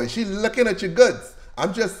 homeboy, she's looking at your goods.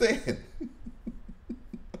 I'm just saying.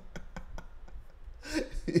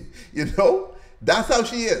 You know, that's how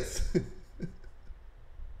she is.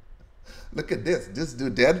 Look at this. This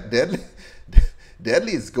dude,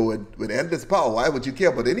 Deadly is going with endless power. Why would you care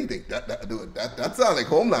about anything? That sounds like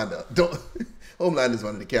Homelander. Homelander is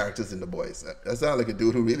one of the characters in The Boys. That sounds like a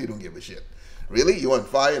dude who really don't give a shit. Really? You on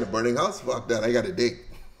fire in a burning house? Fuck that. I got a date.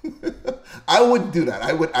 I wouldn't do that.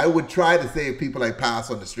 I would try to save people I pass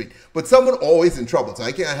on the street. But someone always in trouble, so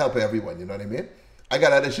I can't help everyone. You know what I mean? I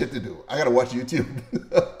got other shit to do. I got to watch YouTube.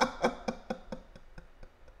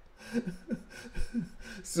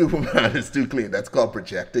 Superman is too clean. That's called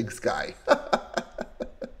projecting Sky.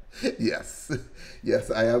 Yes. Yes,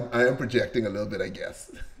 I am projecting a little bit, I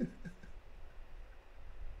guess.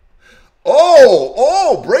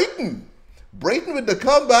 Oh, Brayton. Brayton with the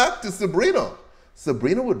comeback to Sabrina.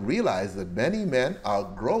 Sabrina would realize that many men are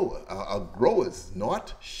growers,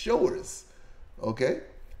 not showers. Okay?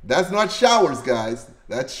 That's not showers, guys.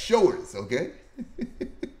 That's showers, okay?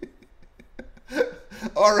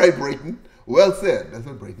 All right, Brayton. Well said. That's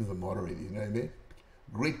what Brayton's a moderator, you know what I mean?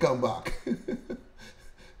 Great comeback.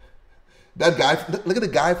 That guy, look at the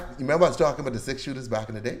guy. You remember I was talking about the 6 shooters back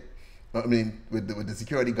in the day? I mean, with the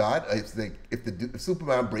security guard, if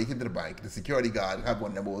Superman break into the bank, the security guard have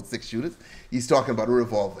one of them old 6 shooters. He's talking about a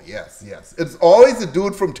revolver. Yes, yes. It's always a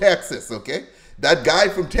dude from Texas, okay? That guy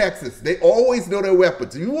from Texas. They always know their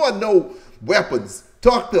weapons. If you want to know weapons,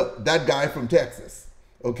 talk to that guy from Texas,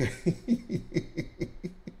 okay?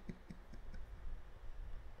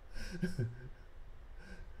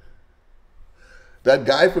 That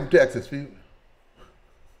guy from Texas.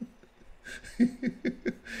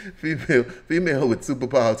 Female with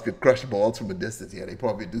superpowers could crush balls from a distance. Yeah, they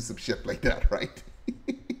probably do some shit like that, right?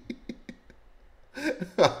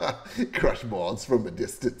 Crush balls from a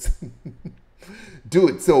distance.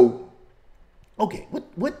 Dude, so, okay,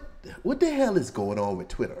 what the hell is going on with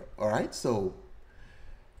Twitter? All right, so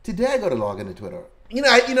today I got to log into Twitter. You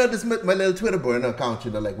know, this my little Twitter burner account,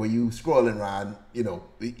 you know, like where you scrolling around, you know,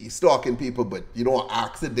 you stalking people, but you don't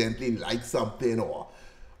accidentally like something or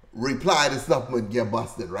reply to something and get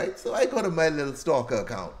busted, right? So I go to my little stalker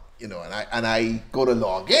account, you know, and I go to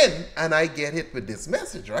log in and I get hit with this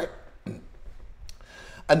message, right?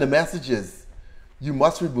 And the message is, you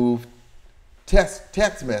must remove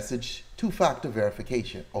text message 2-factor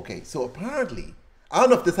verification. Okay, so apparently, I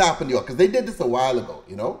don't know if this happened to you, because they did this a while ago,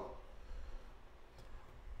 you know?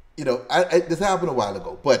 This happened a while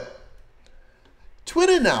ago, but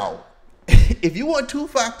Twitter now, if you want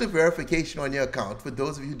 2-factor verification on your account, for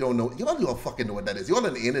those of you who don't know, y'all don't fucking know what that is. You're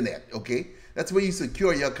on the internet, okay? That's where you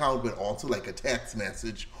secure your account with also like a text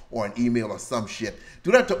message or an email or some shit.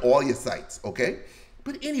 Do that to all your sites, okay?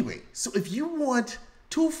 But anyway, so if you want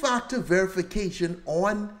 2-factor verification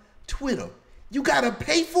on Twitter, you gotta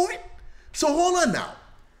pay for it? So hold on now.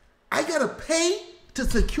 I gotta pay to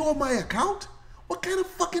secure my account? What kind of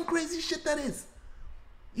fucking crazy shit that is?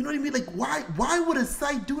 You know what I mean? Like, why would a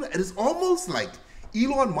site do that? It is almost like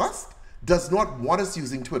Elon Musk does not want us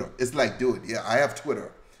using Twitter. It's like, dude, yeah, I have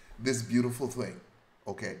Twitter, this beautiful thing,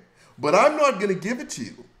 okay? But I'm not gonna give it to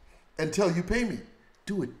you until you pay me.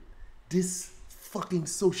 Dude, this fucking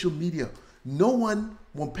social media, no one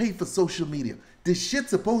will pay for social media. This shit's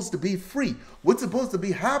supposed to be free. What's supposed to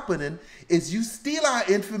be happening is you steal our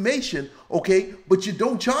information, okay, but you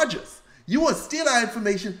don't charge us. You want to steal our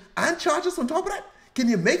information and charge us on top of that? Can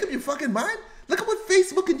you make up your fucking mind? Look at what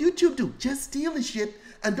Facebook and YouTube do. Just steal the shit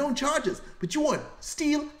and don't charge us. But you want to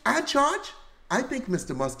steal and charge? I think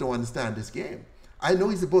Mr. Musk don't understand this game. I know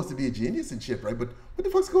he's supposed to be a genius and shit, right? But what the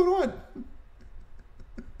fuck's going on?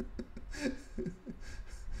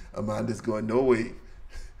 Amanda's going, no way.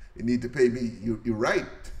 You need to pay me. You're right.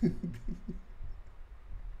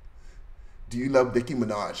 Do you love Nicki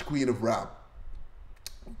Minaj, queen of rap?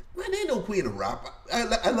 Man, ain't no queen of rap.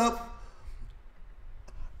 I love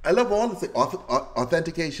all the things.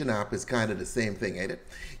 Authentication app is kind of the same thing, ain't it?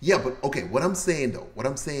 Yeah, but okay, what I'm saying though,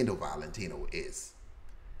 Valentino, is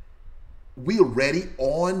we're already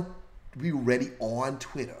on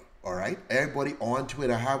Twitter, all right? Everybody on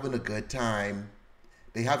Twitter having a good time.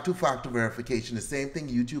 They have 2-factor verification. The same thing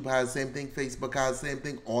YouTube has, same thing Facebook has, same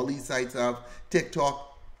thing all these sites have,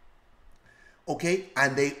 TikTok. Okay,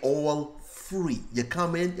 and they all free. You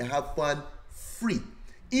come in, you have fun, free.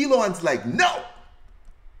 Elon's like, no,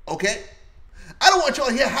 okay? I don't want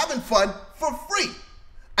y'all here having fun for free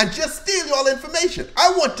and just steal y'all information.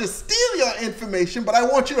 I want to steal your information, but I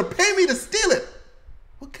want you to pay me to steal it.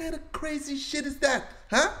 What kind of crazy shit is that?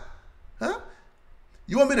 Huh?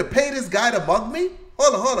 You want me to pay this guy to mug me?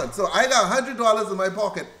 Hold on. So I got $100 in my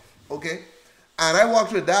pocket, okay? And I walked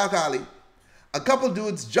through a dark alley. A couple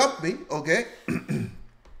dudes jumped me, okay?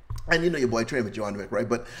 And you know your boy trained with John Wick, right?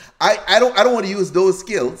 But I don't want to use those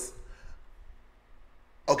skills.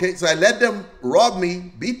 Okay, so I let them rob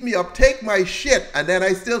me, beat me up, take my shit, and then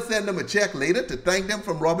I still send them a check later to thank them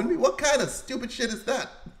for robbing me. What kind of stupid shit is that?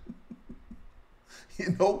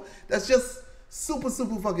 You know, that's just super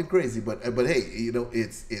fucking crazy. But hey, you know,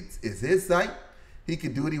 it's his site. He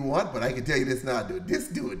can do what he want, but I can tell you this now, dude. This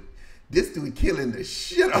dude killing the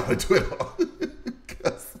shit out of Twitter.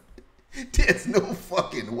 Because there's no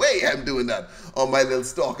fucking way I'm doing that on my little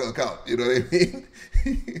stalker account. You know what I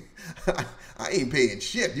mean? I ain't paying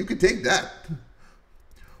shit. You can take that.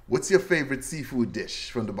 What's your favorite seafood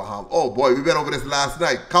dish from the Bahamas? Oh boy, we went over this last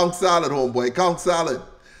night. Conch salad, homeboy. Conch salad.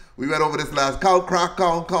 We went over this last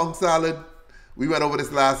conch salad. We went over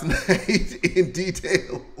this last night in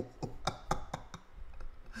detail.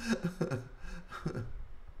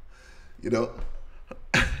 You know.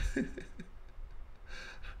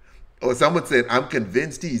 Oh, someone said, I'm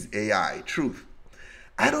convinced he's AI. Truth.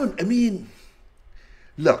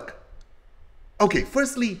 Look. Okay,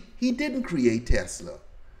 firstly, he didn't create Tesla.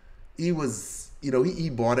 He was, you know, he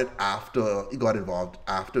bought it after, he got involved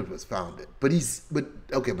after it was founded. But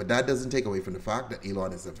that doesn't take away from the fact that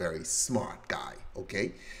Elon is a very smart guy,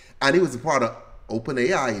 okay? And he was a part of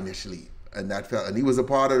OpenAI initially, and he was a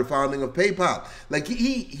part of the founding of PayPal. Like,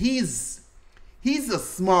 he's a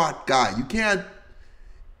smart guy. You can't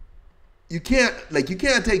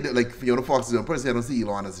take that, like Fiona Fox is on person. I don't see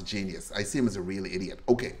Elon as a genius. I see him as a real idiot.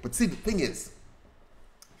 Okay, but see, the thing is,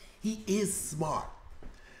 he is smart.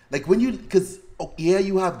 Like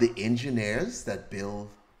you have the engineers that build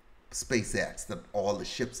SpaceX, that all the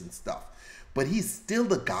ships and stuff, but he's still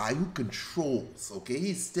the guy who controls. Okay,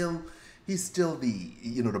 he's still the,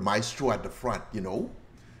 you know, the maestro at the front. You know,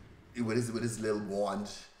 with his little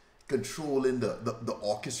wand, controlling the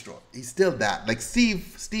orchestra. He's still that. Like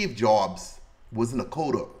Steve Jobs wasn't a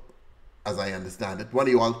coder, as I understand it. One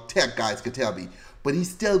of you all tech guys could tell me. But he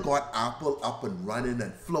still got Apple up and running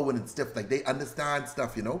and flowing and stuff. Like, they understand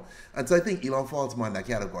stuff, you know? And so I think Elon falls more in that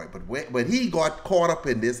category. But he got caught up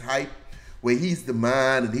in this hype where he's the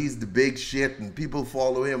man and he's the big shit and people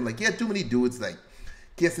follow him. Like, he had too many dudes, like,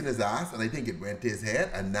 kissing his ass. And I think it went to his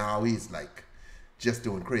head. And now he's, like, just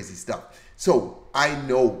doing crazy stuff. So I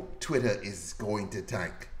know Twitter is going to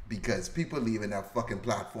tank, because people leaving that fucking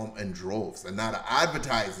platform in droves. And now the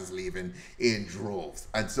advertisers leaving in droves.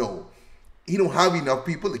 And so he don't have enough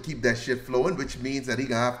people to keep that shit flowing, which means that he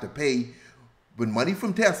gonna have to pay with money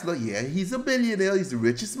from Tesla. Yeah, he's a billionaire. He's the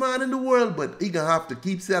richest man in the world, but he gonna have to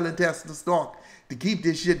keep selling Tesla stock to keep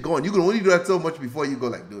this shit going. You can only do that so much before you go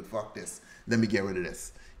like, dude, fuck this. Let me get rid of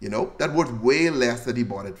this. You know, that worth way less than he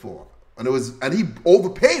bought it for. And he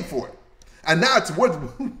overpaid for it. And now it's worth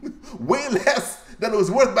way less than it was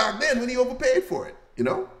worth back then when he overpaid for it. You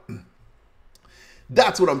know?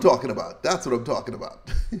 That's what I'm talking about. That's what I'm talking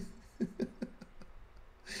about.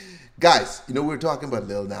 Guys, you know, we're talking about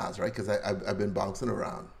Lil Nas, right? Because I've been bouncing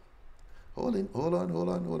around. Hold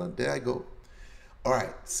on. There I go. All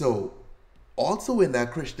right. So also in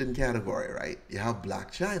that Christian category, right, you have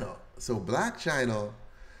Black China. So Black China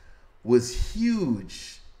was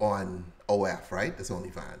huge on OF, right? That's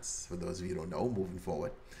OnlyFans, for those of you who don't know, moving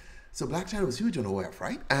forward. So Black China was huge on OF,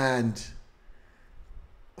 right? And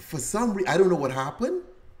for some reason, I don't know what happened,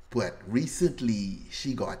 but recently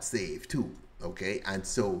she got saved too, okay? And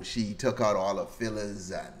so she took out all her fillers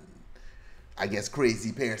and I guess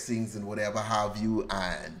crazy piercings and whatever have you,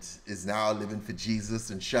 and is now living for Jesus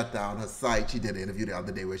and shut down her site. She did an interview the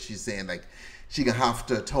other day where she's saying like she gonna have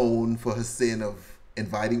to atone for her sin of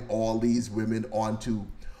inviting all these women onto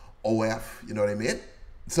OF, you know what I mean?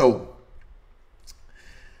 So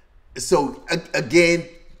again,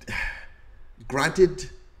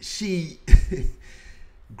 granted,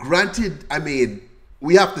 I mean,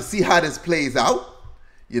 we have to see how this plays out,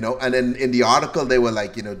 you know, and then in the article, they were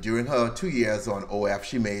like, you know, during her 2 years on OF,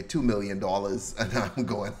 she made $2 million, and I'm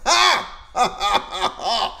going,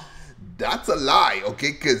 that's a lie,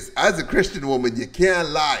 okay? Because as a Christian woman, you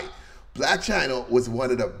can't lie. Black China was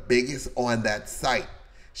one of the biggest on that site.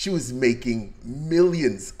 She was making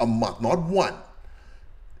millions a month, not one.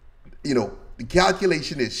 You know, the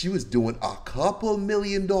calculation is she was doing a couple $1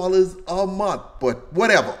 million a month, but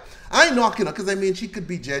whatever. I ain't knocking her, because I mean, she could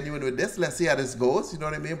be genuine with this. Let's see how this goes, you know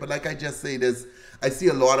what I mean? But like I just say this, I see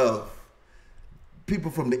a lot of people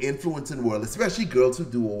from the influencing world, especially girls who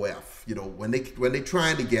do OF, you know, when they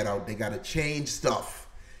trying to get out, they got to change stuff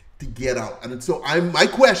to get out. And so my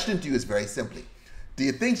question to you is very simply, do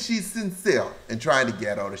you think she's sincere in trying to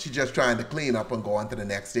get out, or is she just trying to clean up and go on to the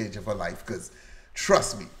next stage of her life? Because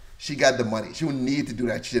trust me, she got the money. She don't need to do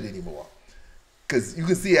that shit anymore. Because you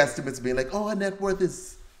can see estimates being like, oh, her net worth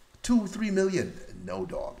is 2-3 million. No,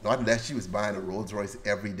 dog. Not unless she was buying a Rolls Royce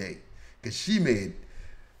every day. Because she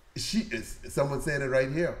is, someone's saying it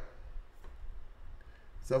right here.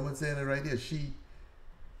 Someone's saying it right here.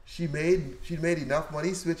 She made enough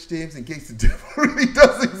money, switch teams in case the devil really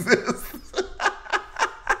does exist.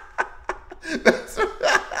 That's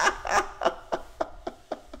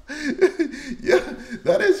yeah,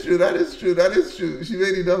 that is true. That is true. That is true. She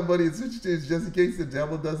made enough money in switch teams just in case the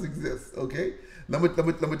devil does exist. Okay, let me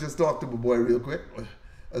just talk to my boy real quick.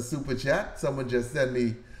 A super chat. Someone just sent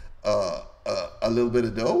me a little bit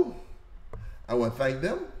of dough. I want to thank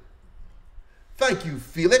them. Thank you,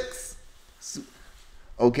 Felix.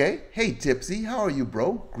 Okay. Hey, Tipsy. How are you,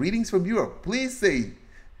 bro? Greetings from Europe. Please say,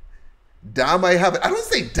 damn, I have it. I don't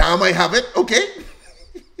say, damn, I have it. Okay.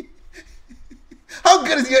 How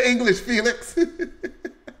good is your English, Felix?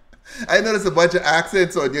 I noticed a bunch of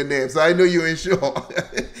accents on your name, so I know you ain't sure.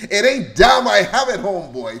 It ain't damn, I have it,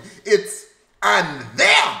 homeboy. It's and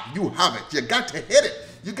there you have it. You got to hit it.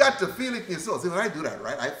 You got to feel it in your soul. See, when I do that,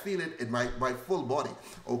 right, I feel it in my full body,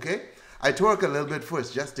 okay? I twerk a little bit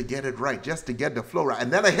first just to get it right, just to get the flow right.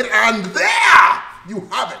 And then I hit it, and there you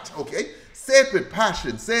have it, okay? Say it with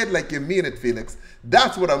passion. Say it like you mean it, Felix.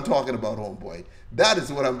 That's what I'm talking about, homeboy. That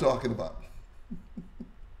is what I'm talking about.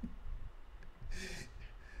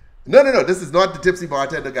 No. This is not the Tipsy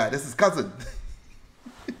Bartender guy. This is cousin.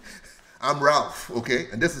 I'm Ralph, okay?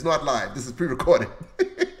 And this is not live. This is pre-recorded.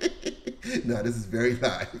 No, this is very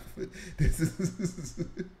live. This is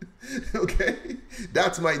okay.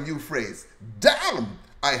 That's my new phrase. Damn,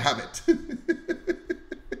 I have it.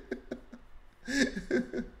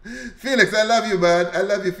 Felix, I love you, man. I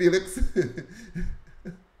love you, Felix.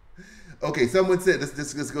 Okay, someone said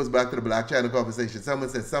this goes back to the Black China conversation. Someone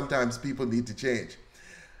said sometimes people need to change.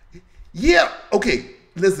 Yeah. Okay.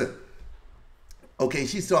 Listen. Okay,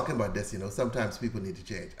 she's talking about this. You know, sometimes people need to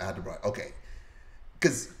change. I had to write. Okay,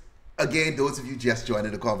 because. Again, those of you just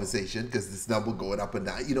joining the conversation, because this number going up and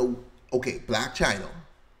down, you know, okay, Black China,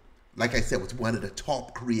 like I said, was one of the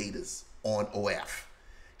top creators on OF.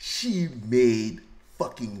 She made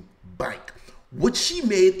fucking bank. What she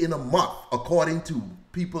made in a month, according to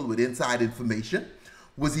people with inside information,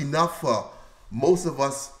 was enough for most of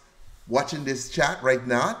us watching this chat right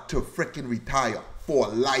now to freaking retire for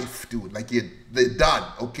life, dude. Like they're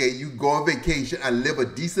done, okay? You go on vacation and live a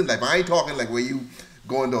decent life. I ain't talking like where you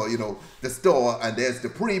going to, you know, the store and there's the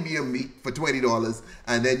premium meat for $20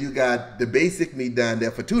 and then you got the basic meat down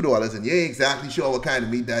there for $2 and you ain't exactly sure what kind of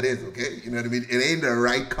meat that is, okay? You know what I mean? It ain't the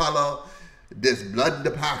right color. There's blood in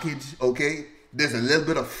the package, okay? There's a little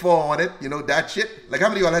bit of fur on it, you know, that shit. Like, how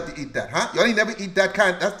many of y'all had to eat that, huh? Y'all ain't never eat that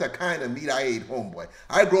kind. That's the kind of meat I ate, homeboy.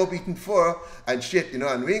 I grew up eating fur and shit, you know,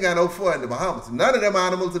 and we ain't got no fur in the Bahamas. None of them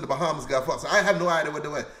animals in the Bahamas got fur, so I have no idea what they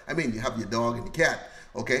were. I mean, you have your dog and your cat,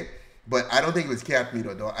 okay? But I don't think it was cat meat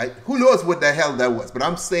or dog. Who knows what the hell that was? But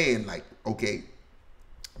I'm saying, like, okay,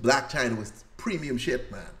 Black China was premium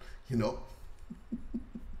shit, man. You know?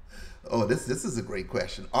 Oh, this is a great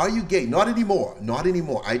question. Are you gay? Not anymore. Not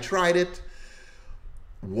anymore. I tried it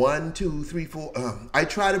 1, 2, 3, 4. I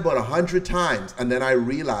tried it about 100 times, and then I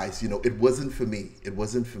realized, you know, it wasn't for me. It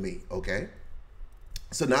wasn't for me, okay?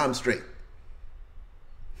 So now I'm straight.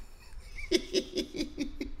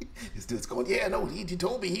 This dude's going, yeah, no, he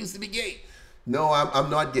told me he used to be gay. No, I'm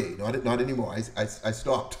not gay. Not anymore. I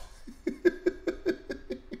stopped.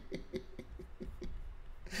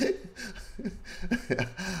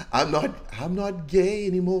 I'm not gay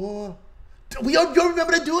anymore. You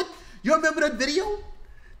remember that dude? You remember that video?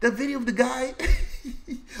 That video of the guy?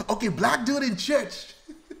 Okay, black dude in church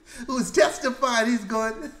who's testifying. He's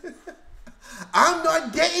going, I'm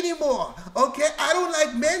not gay anymore. Okay, I don't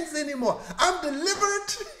like men's anymore. I'm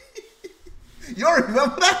delivered. You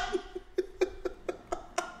remember that?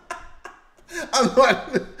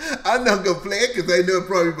 I'm not gonna play it because I know it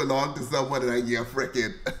probably belonged to someone and I get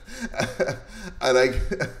freaking and I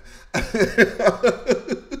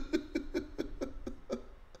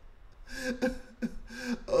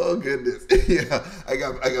oh goodness. Yeah, I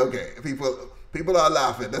got okay. People are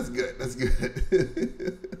laughing. That's good. That's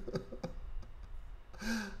good.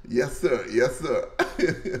 Yes, sir. Yes, sir.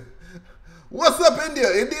 What's up,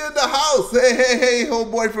 India? India in the house. Hey,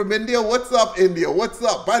 homeboy from India. What's up, India? What's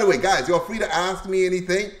up? By the way, guys, you're free to ask me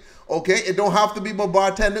anything. Okay? It don't have to be my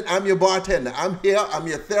bartender. I'm your bartender. I'm here. I'm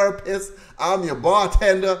your therapist. I'm your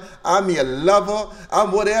bartender. I'm your lover.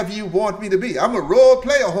 I'm whatever you want me to be. I'm a role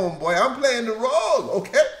player, homeboy. I'm playing the role.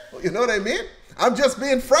 Okay? You know what I mean? I'm just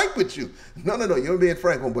being frank with you. No. You ain't being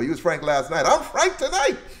frank, homeboy. You was frank last night. I'm frank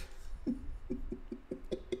tonight.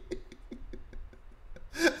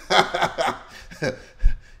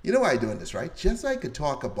 You know why I'm doing this, right? Just so I could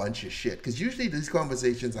talk a bunch of shit. Because usually these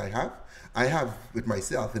conversations I have with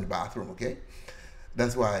myself in the bathroom, okay?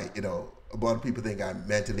 That's why, you know, a lot of people think I'm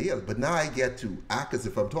mentally ill. But now I get to act as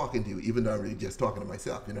if I'm talking to you, even though I'm really just talking to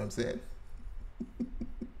myself. You know what I'm saying?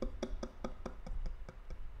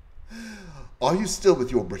 Are you still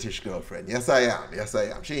with your British girlfriend? Yes, I am. Yes, I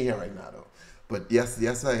am. She ain't here right now, though. But yes,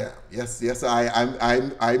 I am. Yes,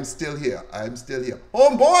 I'm still here. I'm still here.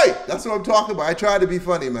 Homeboy! That's what I'm talking about. I try to be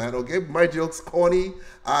funny, man, okay? My joke's corny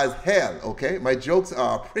as hell, okay? My jokes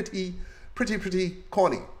are pretty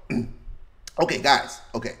corny. Okay, guys,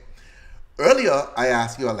 okay. Earlier, I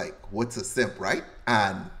asked you, like, what's a simp, right?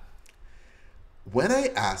 And when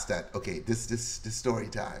I asked that, okay, this story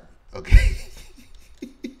time, okay?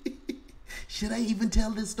 Should I even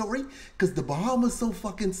tell this story? Because the Bahamas so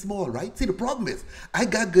fucking small, right? See, the problem is, I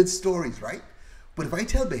got good stories, right? But if I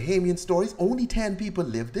tell Bahamian stories, only 10 people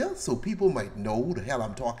live there, so people might know who the hell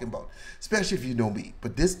I'm talking about, especially if you know me.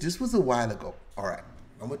 But this was a while ago. All right,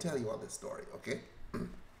 I'm going to tell you all this story, okay?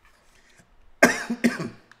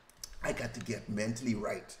 I got to get mentally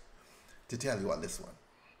right to tell you all this one.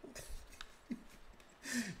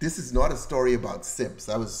 This is not a story about simps.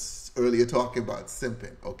 I was earlier talking about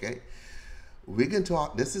simping, okay? We can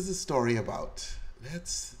talk. This is a story about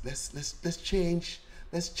let's change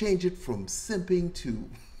it from simping to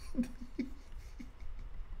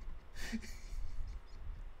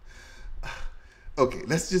okay,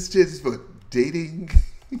 let's just change this for dating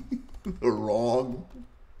the wrong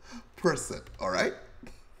person, all right?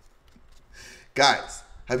 Guys,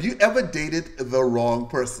 have you ever dated the wrong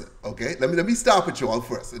person? Okay, let me stop at you all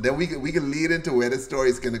first, and then we can lead into where the story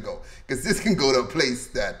is gonna go, because this can go to a place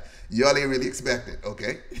that y'all ain't really expected.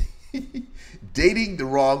 Okay, dating the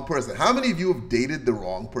wrong person. How many of you have dated the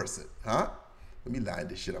wrong person? Huh? Let me line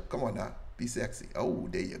this shit up. Come on now, be sexy. Oh,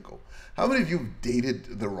 there you go. How many of you have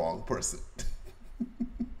dated the wrong person?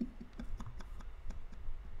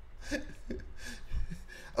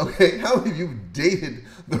 Okay, how many of you dated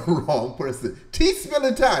the wrong person? Tea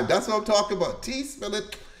spilling time. That's what I'm talking about. Tea spilling.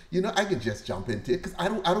 You know, I can just jump into it because I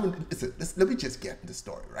don't. Listen, let me just get in the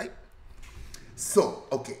story, right? So,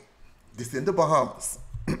 okay, this is in the Bahamas.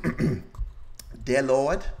 Dear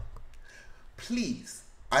Lord, please,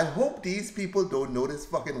 I hope these people don't know this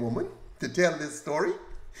fucking woman to tell this story,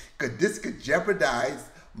 because this could jeopardize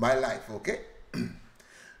my life, okay?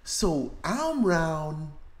 So I'm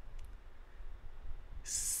around.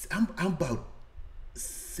 I'm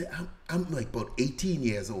like about 18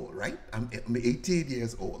 years old, right? I'm 18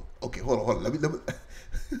 years old. Okay, hold on. Let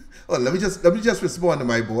me just respond to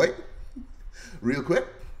my boy real quick,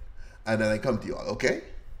 and then I come to y'all, okay?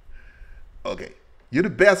 Okay. You're the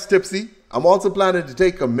best, Tipsy. I'm also planning to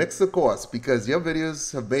take a mixer course because your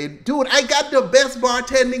videos have made... Dude, I got the best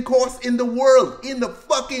bartending course in the world. In the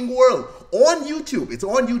fucking world. On YouTube. It's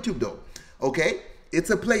on YouTube, though. Okay? It's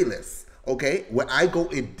a playlist. Okay, where I go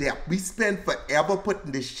in depth. We spend forever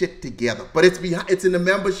putting this shit together, but it's in the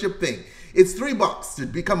membership thing. It's $3 to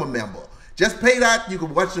become a member. Just pay that. You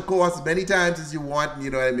can watch the course as many times as you want.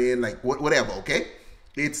 You know what I mean? Like whatever. Okay,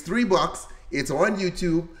 it's $3. It's on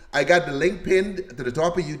YouTube. I got the link pinned to the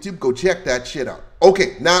top of YouTube. Go check that shit out.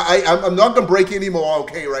 Okay, now I'm not gonna break any more.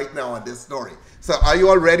 Okay, right now on this story. So are you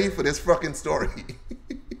all ready for this fucking story?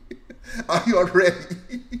 Are you all ready?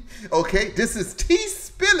 Okay, this is tea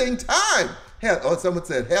spilling time. Hell, oh, someone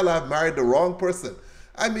said, hell, I've married the wrong person.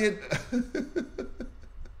 I mean,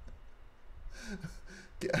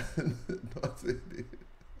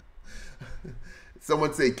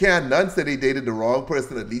 someone say, none said they dated the wrong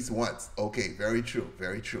person at least once. Okay, very true,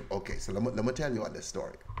 very true. Okay, so let me tell you on this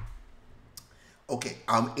story. Okay,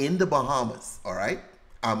 I'm in the Bahamas, all right?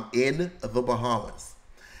 I'm in the Bahamas.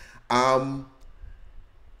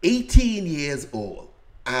 18 years old,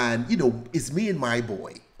 and you know, it's me and my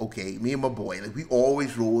boy, okay? Me and my boy, like we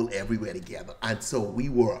always roll everywhere together. And so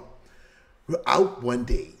we're out one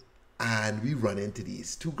day and we run into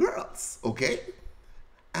these two girls, okay?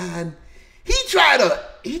 And he tried to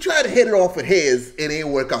hit it off with his, it ain't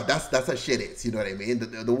work out. That's how shit is, you know what I mean?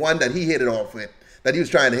 The one that he hit it off with, that he was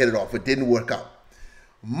trying to hit it off with, didn't work out.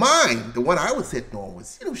 Mine, the one I was hitting on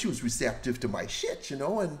was, you know, she was receptive to my shit, you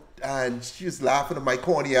know, and she was laughing at my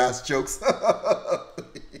corny ass jokes.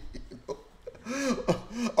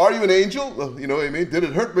 Are you an angel? You know what I mean? Did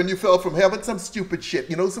it hurt when you fell from heaven? Some stupid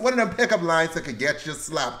shit, you know? So one of them pickup lines that could get you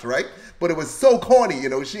slapped, right? But it was so corny, you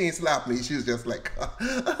know, she ain't slapped me. She was just like,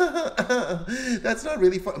 that's not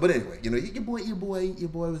really fun. But anyway, you know, your boy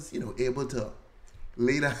was, you know, able to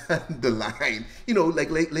lay down the line, you know,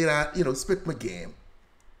 like lay down, you know, spit my game.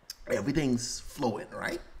 Everything's flowing,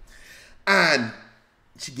 right? And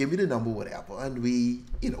she gave me the number, whatever, and we,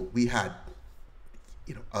 we had,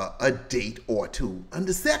 a date or two. And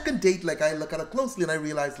the second date, like, I look at her closely and I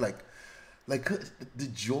realized, like the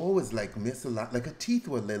jaw was like misaligned, like her teeth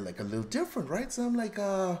were a little different, right? So I'm like,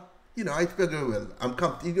 I figured, well, I'm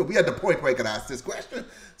comfortable. We at the point where I could ask this question.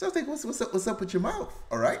 So I was like, what's up with your mouth?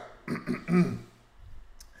 All right.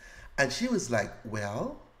 And she was like,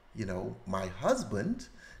 well, my husband,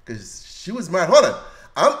 because she was married. Hold on.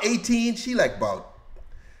 I'm 18. She's about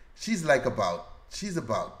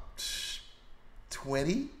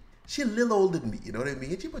 20. She's a little older than me. You know what I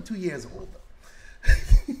mean? She's about 2 years older.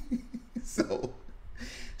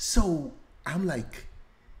 So I'm like,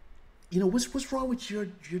 what's wrong with your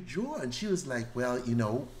jaw? And she was like, well,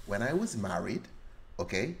 when I was married,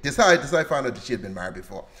 okay, this is how I found out that she had been married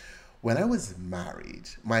before. When I was married,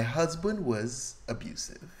 my husband was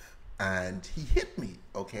abusive and he hit me,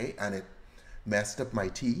 okay, and it messed up my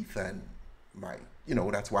teeth and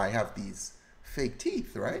that's why I have these fake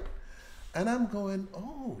teeth, right? And I'm going,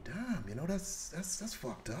 oh damn, that's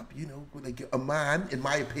fucked up. Like a man, in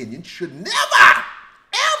my opinion, should never,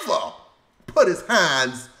 ever put his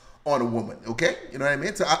hands on a woman, okay? You know what I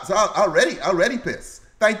mean? So I'll already pissed.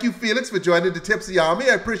 Thank you, Felix, for joining the Tipsy Army.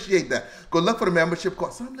 I appreciate that. Go look for the membership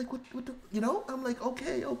course. So I'm like, what I'm like,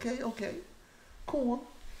 okay, cool.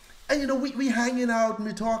 And we hanging out and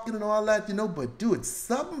we talking and all that, but dude,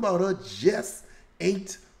 something about her just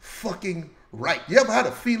ain't fucking right. You ever had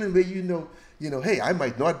a feeling where hey, I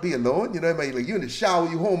might not be alone, I might, like, you in the shower,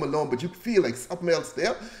 you home alone, but you feel like something else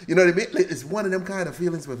there, you know what I mean? Like, it's one of them kind of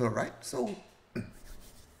feelings with her, right? So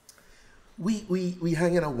we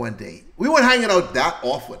hanging out one day. We weren't hanging out that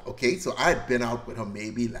often, okay? So I had been out with her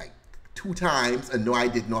maybe like 2 times, and no, I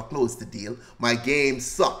did not close the deal. My game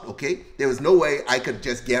sucked, okay? There was no way I could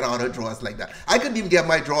just get out her drawers like that. I couldn't even get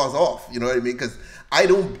my drawers off, you know what I mean? Because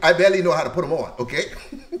I barely know how to put them on, okay?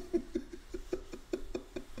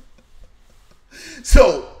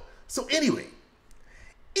 So anyway,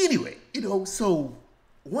 so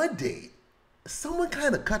one day, someone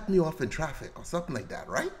kind of cut me off in traffic or something like that,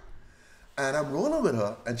 right? And I'm rolling with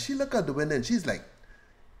her, and she looked out the window, and she's like,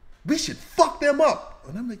 we should fuck them up.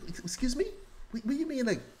 And I'm like, excuse me? What do you mean?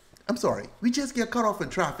 Like, I'm sorry, we just get cut off in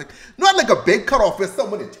traffic. Not like a big cut off where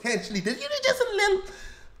someone intentionally did, just a little,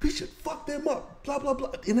 we should fuck them up, blah, blah,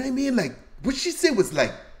 blah. You know what I mean? Like, what she said was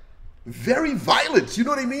like, very violent, you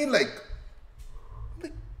know what I mean? Like,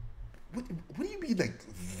 what do you mean, like,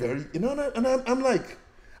 very, and I'm like,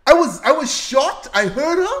 I was shocked. I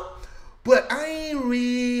heard her, but I ain't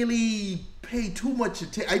really pay too much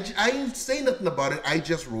attention. I ain't say nothing about it. I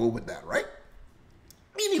just roll with that, right?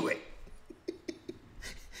 Anyway,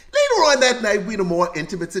 later on that night, we had a more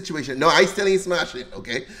intimate situation. No, I still ain't smashing,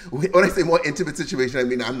 okay? When I say more intimate situation, I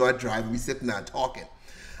mean I'm not driving. We sitting there talking.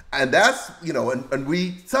 And that's, and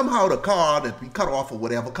we, somehow the car that we cut off or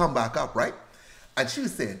whatever come back up, right? And she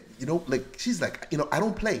was saying, she's like, I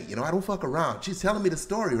don't play, I don't fuck around. She's telling me the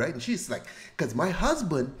story, right? And she's like, because my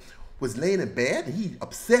husband was laying in bed and he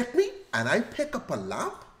upset me, and I pick up a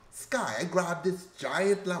lamp, Sky, I grabbed this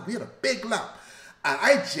giant lamp, we had a big lamp, and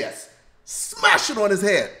I just smash it on his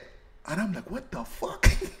head. And I'm like, what the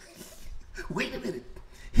fuck? Wait a minute.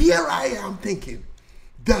 Here I am thinking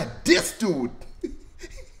that this dude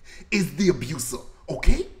is the abuser,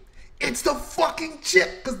 okay? It's the fucking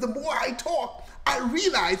chick, because the more I talk, I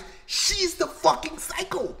realize she's the fucking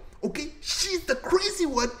psycho, okay? She's the crazy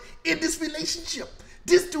one in this relationship.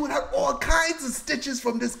 This dude had all kinds of stitches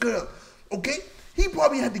from this girl, okay? He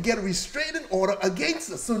probably had to get a restraining order against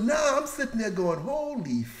her. So now I'm sitting there going,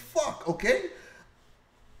 holy fuck, okay?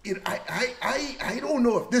 I don't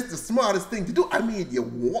know if this is the smartest thing to do. I mean,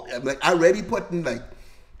 I already put in like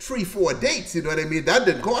 3-4 dates, you know what I mean? That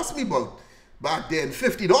didn't cost me about back then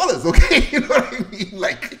 $50, okay? You know what I mean?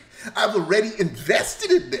 Like, I've already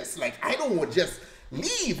invested in this. Like, I don't want to just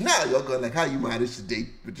leave now. You're going like, how you manage to date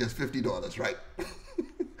with just $50, right?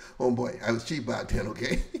 Homeboy, I was cheap back then,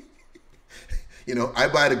 okay? I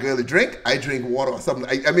buy the girl a drink, I drink water or something.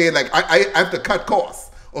 I mean, like, I have to cut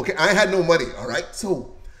costs, okay? I had no money, all right?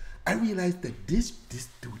 So I realized that this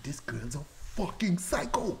girl's a fucking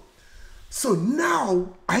psycho. So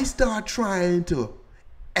now I start trying to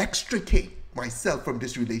extricate myself from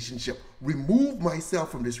this relationship, remove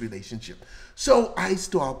myself from this relationship. So I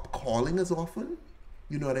stopped calling as often,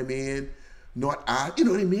 you know what I mean? Not I, you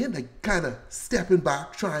know what I mean? Like, kind of stepping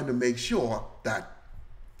back, trying to make sure that,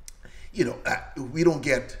 we don't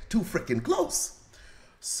get too freaking close.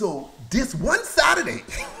 So this one Saturday,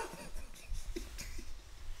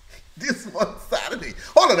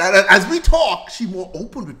 hold on, as we talk, she more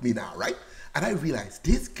open with me now, right? And I realized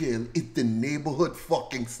this girl is the neighborhood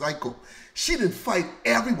fucking psycho. She didn't fight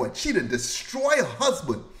everyone. She didn't destroy her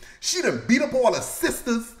husband. She didn't beat up all her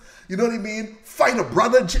sisters. You know what I mean? Fight a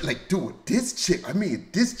brother. Like, dude, this chick,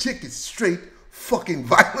 this chick is straight fucking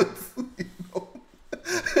violence. You know?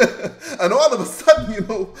 And all of a sudden, you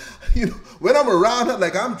know, when I'm around her,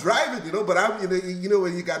 like I'm driving, you know, but I'm, you know,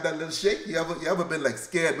 when you got that little shake, you ever been like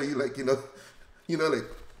scared when you like, you know, like,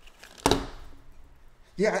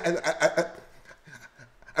 yeah,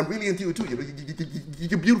 I'm really into you too. You know,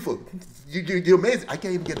 you're beautiful. You're amazing. I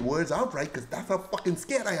can't even get words out right because that's how fucking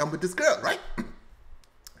scared I am with this girl, right?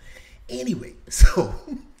 Anyway, so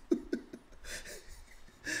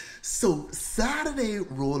Saturday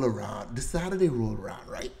roll around,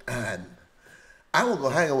 right? And I will go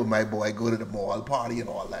hang out with my boy, go to the mall, party and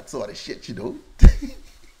all that sort of shit, you know?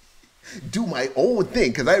 Do my own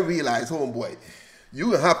thing, because I realize, homeboy,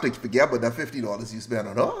 you have to forget about that $50 you spent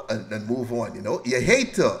on her and move on, you know? You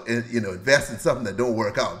hate to, you know, invest in something that don't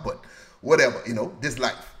work out, but whatever, you know, this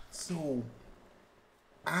life. So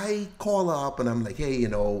I call her up and I'm like, hey, you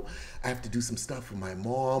know, I have to do some stuff for my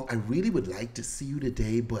mom. I really would like to see you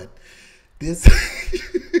today, but this,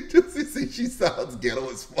 she sounds ghetto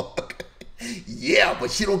as fuck. Yeah, but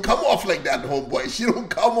she don't come off like that, homeboy. She don't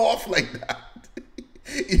come off like that.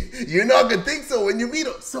 You're not gonna think so when you meet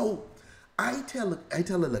her. So I tell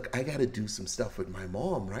her, look, I gotta do some stuff with my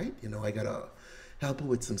mom, right? You know, I gotta help her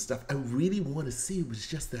with some stuff. I really want to see you. It's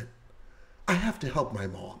just that I have to help my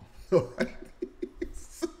mom. All right?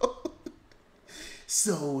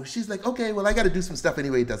 So she's like, okay, well, I got to do some stuff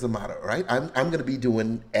anyway. It doesn't matter, right? I'm going to be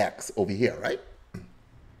doing X over here, right?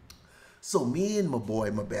 So me and my boy,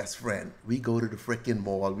 my best friend, we go to the freaking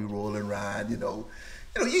mall. We roll around, you know,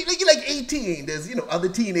 you're like 18. There's, you know, other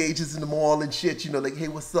teenagers in the mall and shit, you know, like, hey,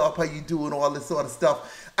 what's up? How you doing? All this sort of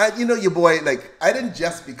stuff. And, you know, your boy, like, I didn't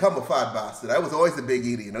just become a fat bastard. I was always a big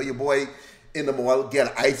eater, you know, your boy in the mall, get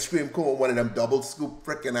an ice cream cone, one of them double scoop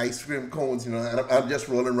freaking ice cream cones, you know, and I'm just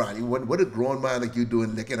rolling around. What a grown man like you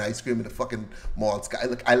doing licking ice cream in the fucking mall sky?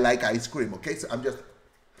 Look, I like ice cream, okay? So I'm just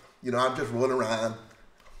rolling around,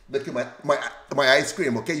 licking my ice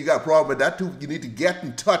cream, okay? You got a problem with that too? You need to get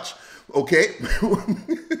in touch, okay?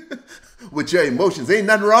 With your emotions. Ain't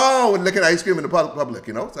nothing wrong with licking ice cream in the public,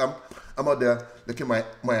 you know? So I'm out there licking my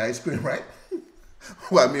ice cream, right?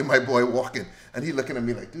 Well, me and my boy walking, and he looking at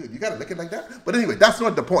me like, dude, you gotta lick it like that? But anyway, that's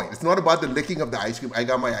not the point. It's not about the licking of the ice cream. I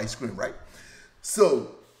got my ice cream, right?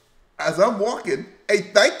 So, as I'm walking,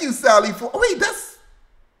 hey, thank you, Sally, for, oh wait,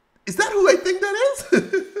 is that who I think that is?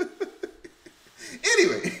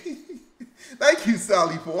 Anyway, thank you,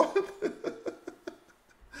 Sally Forth.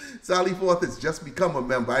 Sally Forth has just become a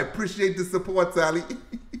member. I appreciate the support, Sally.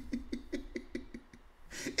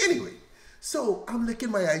 Anyway, so I'm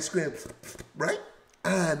licking my ice cream, right?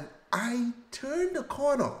 And I turn the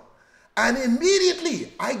corner, and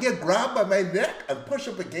immediately I get grabbed by my neck and pushed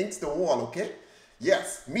up against the wall, okay?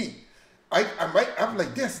 Yes, me. I'm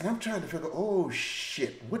like this, and I'm trying to figure, oh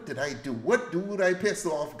shit, what did I do? What dude I pissed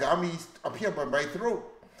off got me up here by my throat?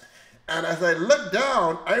 And as I look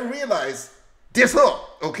down, I realize this her,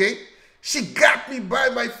 okay? She got me by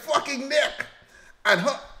my fucking neck. And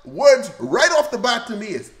her words right off the bat to me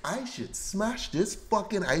is, I should smash this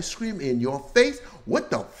fucking ice cream in your face. What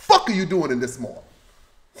the fuck are you doing in this mall?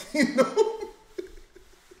 You know?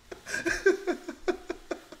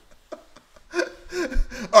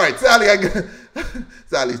 All right, Sally,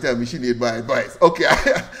 Sally's telling me she needs my advice. Okay,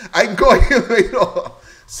 I can call you later.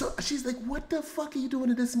 So she's like, what the fuck are you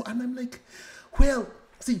doing in this mall? And I'm like, well,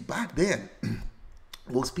 see, back then,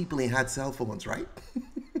 most people ain't had cell phones, right?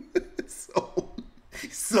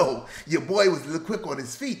 So your boy was a little quick on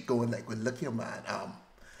his feet, going like, well, look here, man.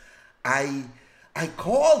 I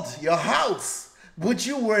called your house, but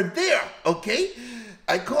you weren't there, okay?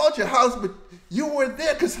 I called your house, but you weren't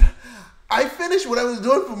there because I finished what I was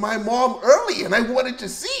doing for my mom early, and I wanted to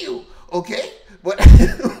see you, okay? But,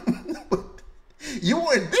 but you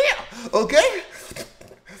weren't there, okay?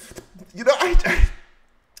 You know,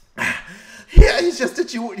 yeah, it's just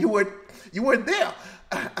that you weren't there.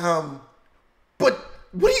 But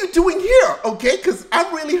what are you doing here, okay? Because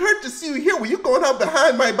I'm really hurt to see you here. Were you going out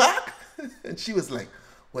behind my back? And she was like,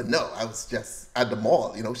 well, no, I was just at the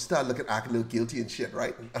mall. You know, she started acting a little guilty and shit,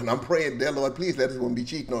 right? And I'm praying, dear Lord, please let this woman be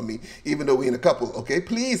cheating on me, even though we're in a couple, okay?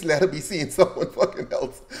 Please let her be seeing someone fucking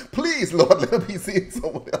else. Please, Lord, let her be seeing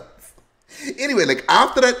someone else. Anyway, like,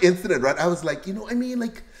 after that incident, right, I was like, you know, I mean,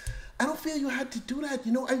 like, I don't feel you had to do that,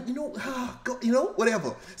 you know,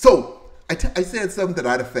 whatever. So I said something to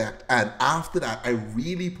that effect, and after that, I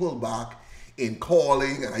really pulled back in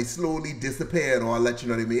calling, and I slowly disappear and all that, you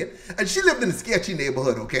know what I mean? And she lived in a sketchy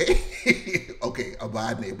neighborhood, okay? Okay, a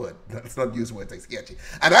bad neighborhood. Let's not use words like sketchy.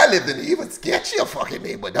 And I lived in an even sketchier fucking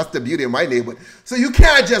neighborhood. That's the beauty of my neighborhood. So you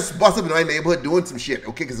can't just bust up in my neighborhood doing some shit,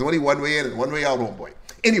 okay? Because there's only one way in and one way out, homeboy.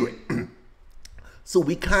 Anyway, so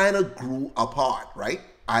we kind of grew apart, right?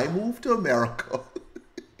 I moved to America.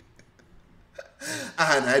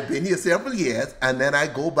 And I'd been here several years, and then I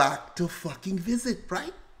go back to fucking visit,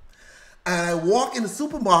 right? And I walk in the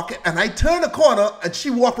supermarket, and I turn a corner, and she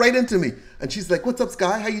walked right into me. And she's like, "What's up,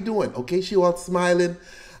 Sky? How you doing?" Okay, she all smiling.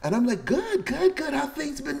 And I'm like, good. How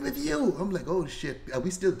things been with you? I'm like, oh, shit. Are we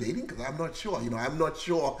still dating? Because I'm not sure. You know, I'm not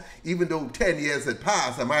sure. Even though 10 years had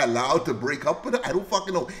passed, am I allowed to break up with her? I don't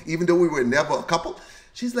fucking know. Even though we were never a couple.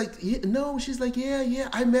 She's like, no. She's like, yeah.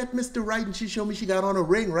 I met Mr. Right, and she showed me she got on a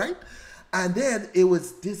ring, right? And then it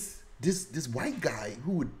was this white guy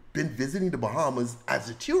who had been visiting the Bahamas as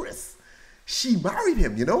a tourist. She married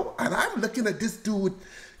him, you know? And I'm looking at this dude,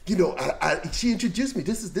 you know, she introduced me.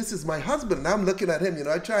 This is my husband. And I'm looking at him, you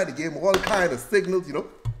know, I tried to give him all kind of signals, you know?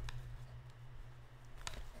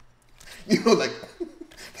 You know, like,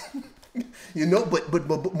 you know, but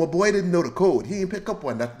my boy didn't know the code. He didn't pick up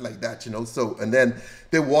on that like that, you know? So, and then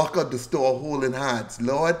they walk out the store holding hands.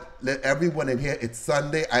 Lord, let everyone in here, it's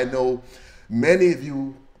Sunday. I know many of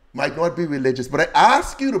you might not be religious, but I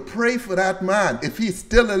ask you to pray for that man if he's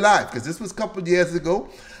still alive, because this was a couple of years ago,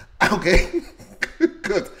 okay?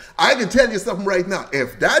 Because I can tell you something right now.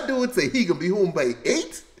 If that dude say he can be home by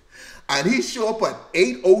 8 and he show up at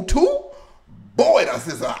 8:02, boy, that's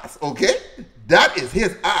his ass, okay? That is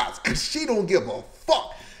his ass, because she don't give a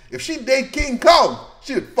fuck. If she date King Kong,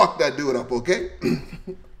 she'd fuck that dude up, okay?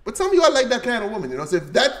 But some of you are like that kind of woman, you know? So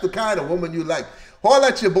if that's the kind of woman you like, holler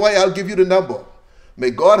at your boy, I'll give you the number. May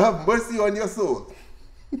God have mercy on your soul.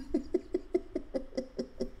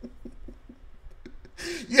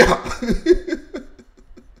 Yeah.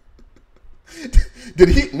 Did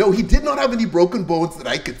he? No, he did not have any broken bones that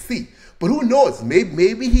I could see. But who knows?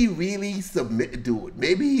 Maybe he really submitted to it.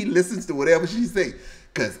 Maybe he listens to whatever she say.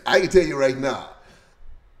 Because I can tell you right now,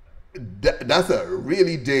 that's a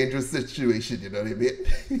really dangerous situation. You know what I mean?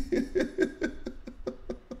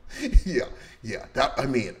 Yeah. I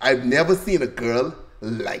mean, I've never seen a girl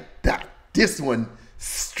like that. This one,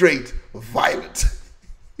 straight violent.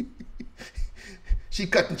 She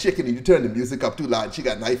cutting chicken and you turn the music up too loud. She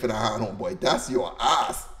got a knife in her hand, homeboy. That's your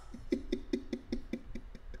ass.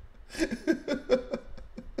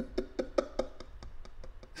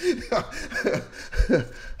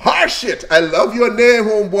 Harshit, I love your name,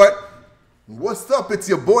 homeboy. What's up? It's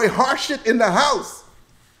your boy Harshit in the house.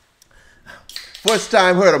 First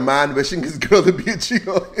time heard a man wishing his girl to be a cheat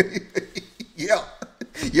on him.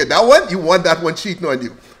 Yeah, that one, you want that one cheating on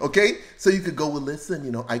you, okay? So you could go, well, listen,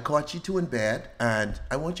 you know, I caught you two in bed, and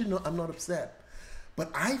I want you to know I'm not upset.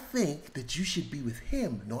 But I think that you should be with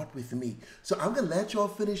him, not with me. So I'm going to let y'all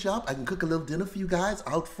finish up. I can cook a little dinner for you guys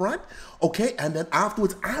out front, okay? And then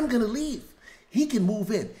afterwards, I'm going to leave. He can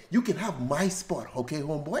move in. You can have my spot, okay,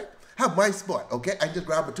 homeboy? Have my spot, okay? I just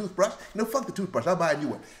grab a toothbrush. You know, fuck the toothbrush. I'll buy a new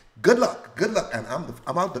one. Good luck, and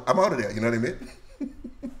I'm out of there. You know what I mean?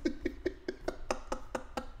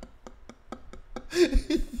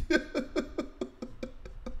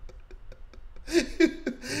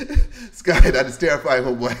 Sky, that is terrifying,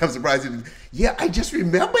 homeboy. I'm surprised you didn't. Yeah, I just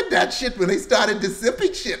remembered that shit when they started the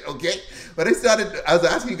sipping shit, okay? When they started, I was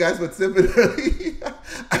asking you guys what sipping earlier.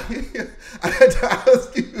 I had to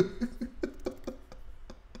ask you.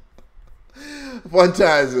 Fun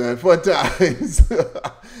times, man. Fun times.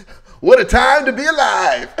 What a time to be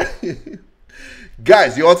alive.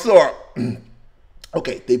 Guys, you all saw.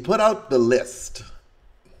 Okay, they put out the list.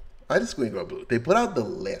 I just screen grab blue. They put out the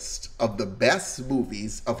list of the best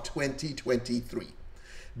movies of 2023.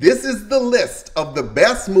 This is the list of the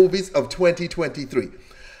best movies of 2023.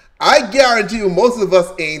 I guarantee you most of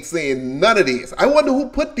us ain't saying none of these. I wonder who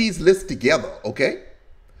put these lists together, okay?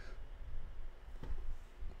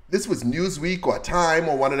 This was Newsweek or Time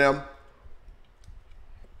or one of them.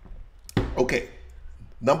 Okay,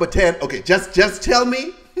 number 10. Okay, just tell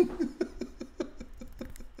me.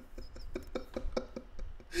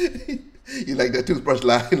 You like that toothbrush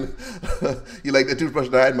line? You like that toothbrush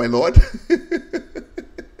line, my lord?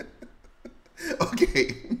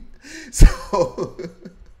 Okay, so,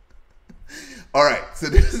 all right, so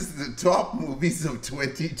this is the top movies of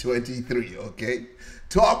 2023, okay?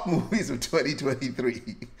 Top movies of 2023.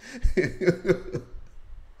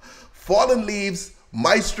 Fallen Leaves,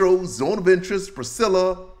 Maestro, Zone of Interest,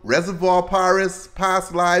 Priscilla, Reservoir Paris,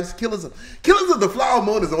 Past Lives, Killers of the Flower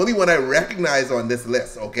Moon is the only one I recognize on this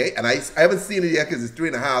list, okay? And I haven't seen it yet because it's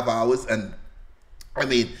 3.5 hours, and I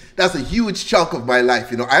mean, that's a huge chunk of my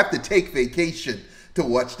life. You know, I have to take vacation to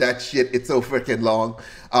watch that shit. It's so freaking long.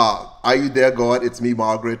 Are You There, God? It's Me,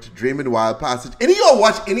 Margaret. Dreaming Wild Passage. Any of y'all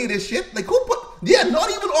watch any of this shit? Like, who put... Yeah, not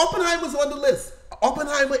even Oppenheimer's on the list.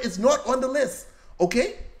 Oppenheimer is not on the list.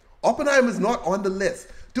 Okay? Oppenheimer's not on the list.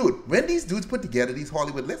 Dude, when these dudes put together these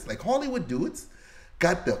Hollywood lists, like Hollywood dudes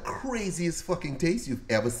got the craziest fucking taste you've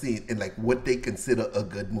ever seen in like what they consider a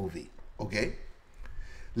good movie. Okay?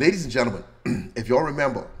 Ladies and gentlemen, if y'all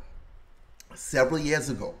remember, several years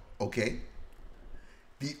ago, okay,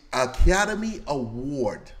 the Academy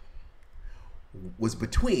Award was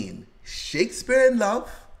between Shakespeare in Love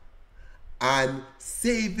and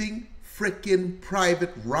Saving Frickin'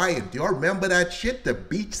 Private Ryan. Do y'all remember that shit? The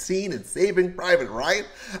beach scene in Saving Private Ryan?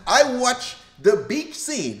 I watched the beach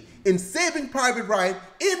scene in Saving Private Ryan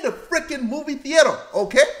in the frickin' movie theater,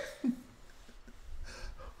 okay?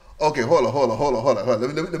 Okay, hold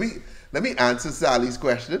on. Let me answer Sally's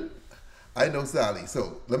question. I know Sally,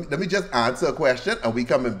 so let me just answer a question, and we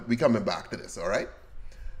coming back to this. All right?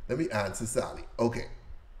 Let me answer Sally. Okay,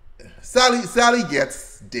 Sally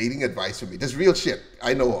gets dating advice from me. This real shit.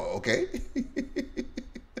 I know her. Okay.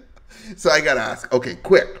 So I gotta ask. Okay,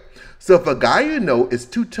 quick. So if a guy you know is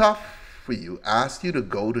too tough for you, asks you to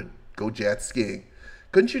go jet skiing,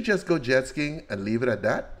 couldn't you just go jet skiing and leave it at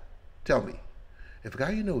that? Tell me. If a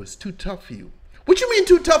guy you know is too tough for you, what you mean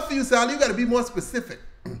too tough for you, Sally? You gotta be more specific.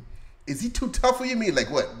 Is he too tough for you? Mean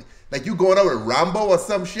like what? Like you going out with Rambo or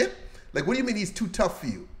some shit? Like what do you mean he's too tough for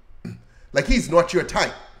you? Like he's not your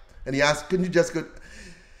type. And he asked, couldn't you just go?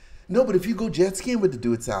 No, but if you go jet skiing with the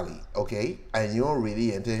dude, Sally, okay, and you're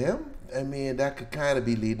really into him, I mean, that could kind of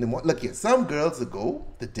be leading him on. Look here, some girls will go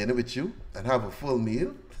to dinner with you and have a full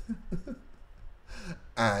meal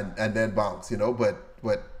and then bounce, you know, but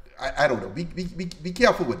I don't know. Be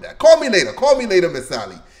careful with that. Call me later, Miss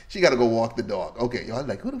Sally. She got to go walk the dog. Okay, y'all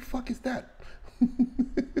like, who the fuck is that?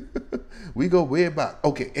 We go way back.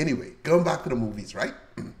 Okay, anyway, going back to the movies, right?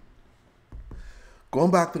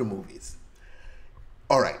 Going back to the movies.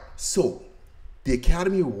 All right, so the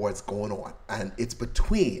Academy Awards going on, and it's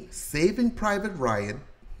between Saving Private Ryan.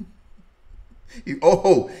 He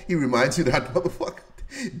reminds you of that motherfucker.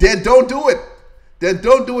 Then don't do it. Then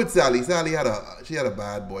don't do it, Sally. Sally had a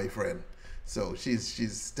bad boyfriend. So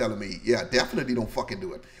she's telling me, yeah, definitely don't fucking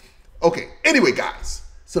do it. Okay, anyway, guys.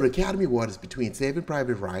 So the Academy Award is between Saving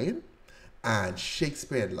Private Ryan and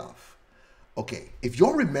Shakespeare in Love. Okay, if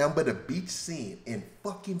y'all remember the beach scene in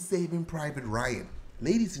fucking Saving Private Ryan,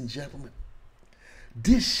 ladies and gentlemen,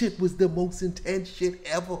 this shit was the most intense shit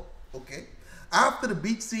ever, okay? After the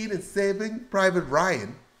beach scene in Saving Private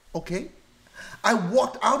Ryan, okay, I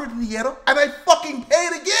walked out of the theater and I fucking paid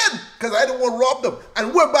again because I didn't want to rob them.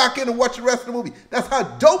 And went back in and watched the rest of the movie. That's how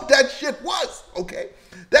dope that shit was, okay?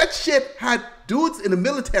 That shit had dudes in the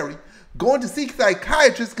military going to see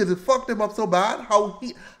psychiatrists because it fucked them up so bad, how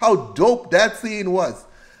dope that scene was.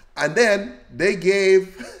 And then they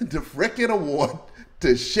gave the freaking award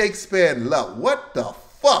to Shakespeare in Love. What the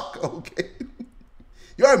fuck, okay?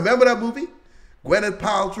 Y'all remember that movie? Gwyneth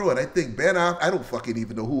Paltrow and I think Ben Affleck. I don't fucking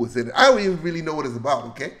even know who was in it. I don't even really know what it's about,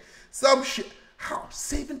 okay? Some shit. How?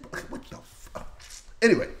 Saving? What the fuck?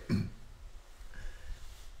 Anyway.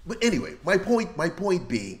 But anyway, my point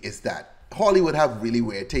being is that Hollywood have really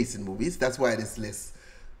weird taste in movies. That's why this list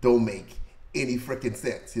don't make any freaking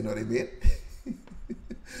sense. You know what I mean?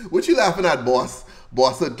 What you laughing at, boss?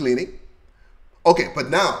 Boss Hood Cleaning? Okay, but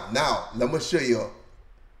now, let me show you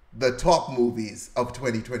the top movies of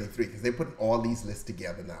 2023, because they're putting all these lists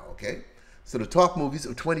together now, okay? So the top movies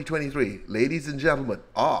of 2023, ladies and gentlemen,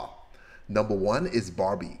 are number 1 is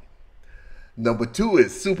Barbie. Number 2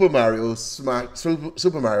 is Super Mario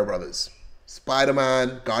Brothers.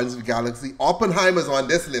 Spider-Man, Guardians of the Galaxy. Oppenheimer's on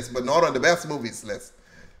this list, but not on the best movies list.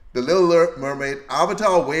 The Little Mermaid,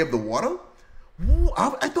 Avatar, Way of the Water. Ooh,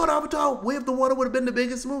 I thought Avatar, Way of the Water would have been the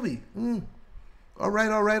biggest movie. All right.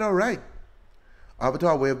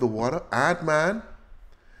 Avatar, Way of the Water, Ant-Man,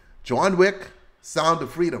 John Wick, Sound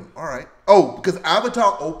of Freedom. All right. Oh, because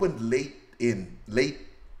Avatar opened late in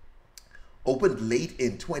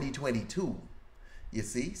 2022. You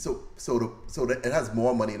see, so that it has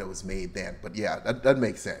more money that was made then. But yeah, that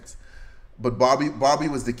makes sense. But Barbie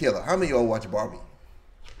was the killer. How many of y'all watch Barbie?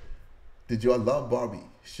 Did y'all love Barbie?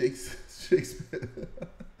 Shakespeare.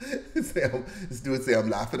 This dude say I'm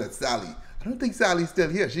laughing at Sally. I don't think Sally's still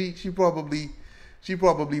here. She probably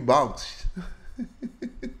bounced.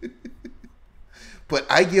 But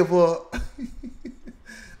I give her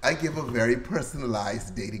very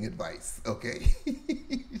personalized dating advice, okay?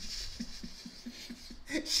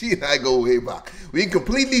 She and I go way back. We in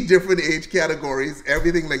completely different age categories,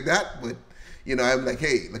 everything like that, but You know, I'm like,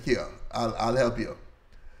 hey, look here, I'll help you.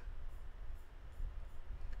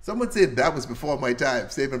 Someone said that was before my time.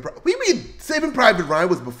 What do you mean Saving Private Ryan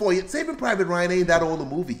was before you? Saving Private Ryan ain't that old a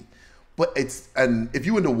movie. But and if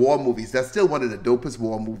you into war movies, that's still one of the dopest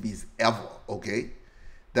war movies ever, okay?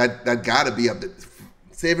 That gotta be up there.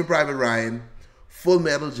 Saving Private Ryan, Full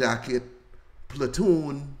Metal Jacket,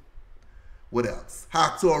 Platoon, what else?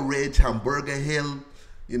 Hacksaw Ridge, Hamburger Hill.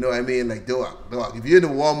 You know what I mean? Like, dog, if you're into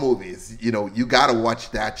war movies, you know, you gotta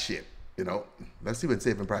watch that shit, you know? Let's see when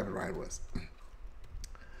Saving Private Ryan was.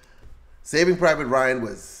 Saving Private Ryan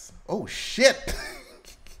was, oh shit.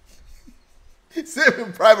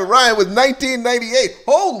 Saving Private Ryan was 1998.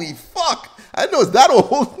 Holy fuck. I didn't know it's that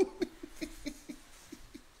old.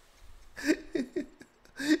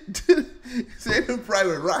 Saving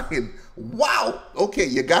Private Ryan. Wow. Okay,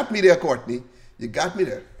 you got me there, Courtney. You got me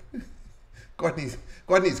there.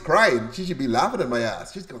 Courtney's crying. She should be laughing at my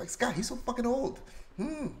ass. She's going like, Sky, he's so fucking old.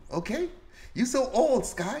 Okay. You so old,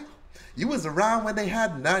 Sky. You was around when they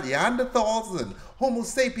had Neanderthals and Homo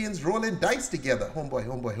sapiens rolling dice together.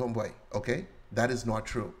 Homeboy. Okay? That is not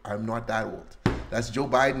true. I'm not that old. That's Joe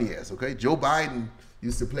Biden years, okay? Joe Biden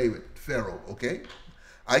used to play with Pharaoh, okay?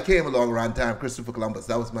 I came along around time, Christopher Columbus.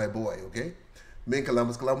 That was my boy, okay? Me and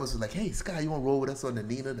Columbus was like, hey, Sky, you want to roll with us on the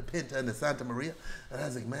Nina, the Pinta, and the Santa Maria? And I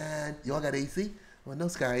was like, man, y'all got AC? Well, no,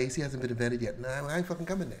 Sky, AC hasn't been invented yet. Nah, I ain't fucking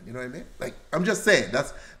coming then. You know what I mean? Like, I'm just saying,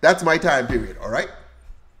 that's my time period, all right?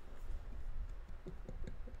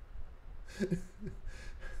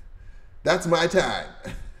 That's my time.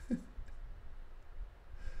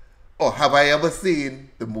 Oh, have I ever seen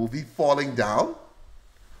the movie Falling Down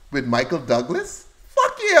with Michael Douglas?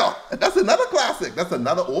 Fuck yeah. That's another classic. That's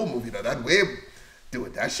another old movie. That way,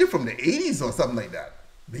 dude, that shit from the 80s or something like that.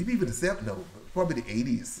 Maybe even the 70s. No, probably the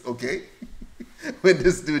 80s, okay? When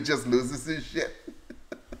this dude just loses his shit.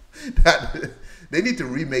 They need to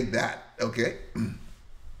remake that, okay?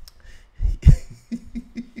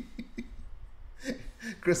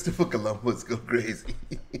 Christopher Columbus go crazy.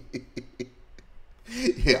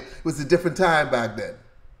 Yeah, it was a different time back then.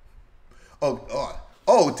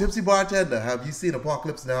 Oh, Tipsy Bartender, have you seen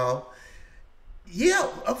Apocalypse Now? Yeah,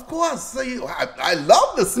 of course. So I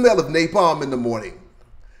love the smell of napalm in the morning.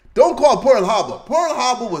 Don't call Pearl Harbor. Pearl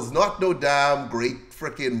Harbor was not no damn great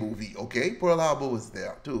freaking movie, okay? Pearl Harbor was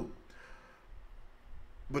there too.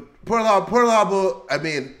 But Pearl Harbor, I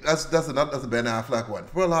mean, that's a Ben Affleck one.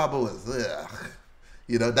 Pearl Harbor was, ugh.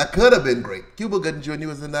 You know, that could have been great. Cuba Gooding Jr.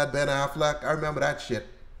 was in that, Ben Affleck. I remember that shit.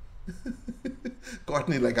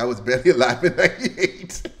 Courtney, like I was barely alive in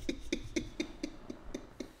 98.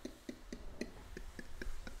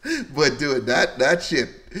 But dude, that shit,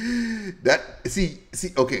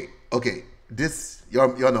 okay. This,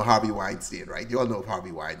 y'all know Harvey Weinstein, right? Y'all know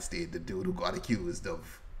Harvey Weinstein, the dude who got accused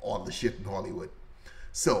of all the shit in Hollywood.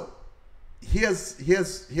 So, here's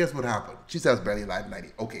what happened. She says barely alive in 90.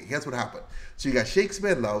 Okay, here's what happened. So you got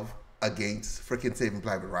Shakespeare in Love against freaking Saving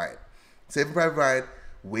Private Ryan. Saving Private Ryan,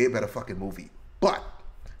 way better fucking movie. But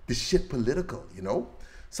the shit political, you know?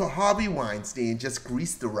 So Harvey Weinstein just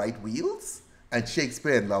greased the right wheels and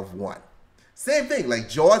Shakespeare in Love won. Same thing, like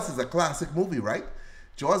Jaws is a classic movie, right?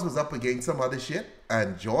 Jaws was up against some other shit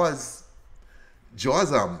and Jaws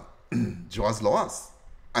lost.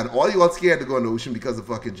 And all y'all scared to go in the ocean because of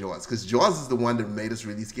fucking Jaws. Because Jaws is the one that made us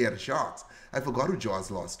really scared of sharks. I forgot who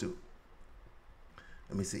Jaws lost to.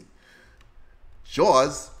 Let me see.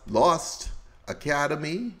 Jaws lost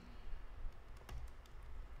Academy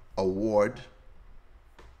Award.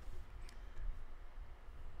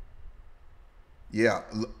 Yeah.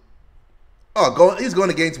 Oh, he's going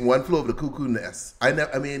against One Flew Over the Cuckoo Nest. I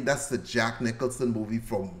mean, that's the Jack Nicholson movie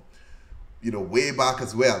from, you know, way back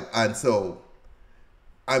as well. And so,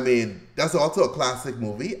 I mean, that's also a classic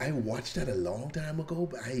movie. I watched that a long time ago,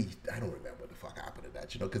 but I don't remember what the fuck happened to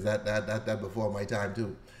that, you know, because that before my time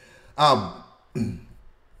too.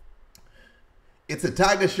 It's a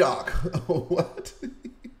tiger shark. What?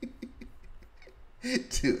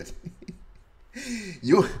 Dude.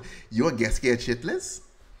 You'll get scared shitless.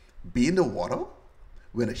 Be in the water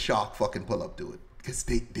when a shark fucking pull up, dude. Because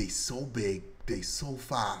they so big, they so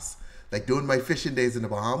fast. Like during my fishing days in the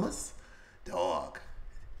Bahamas, dog.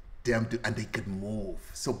 Them dude, and they could move.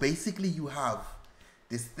 So basically you have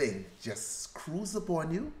this thing just cruise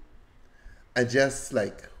upon you and just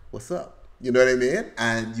like, what's up? You know what I mean?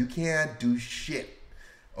 And you can't do shit.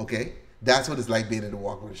 Okay? That's what it's like being in the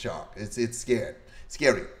water with a shark. It's scary.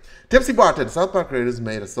 Tipsy Bartender, South Park Raiders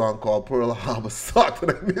made a song called Pearl Harbor Sucked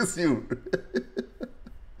and I Miss You.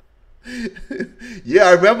 Yeah,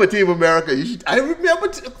 I remember Team America.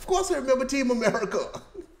 Of course I remember Team America.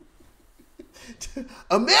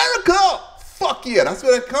 America! fuck yeah, that's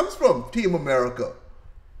where that comes from, Team America.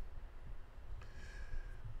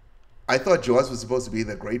 I thought Jaws was supposed to be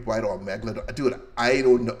the Great White or Megalodon. Dude, I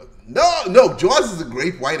don't know. No, Jaws is a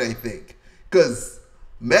Great White, I think. Because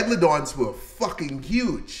Megalodons were fucking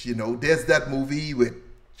huge, you know. There's that movie with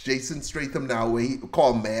Jason Statham now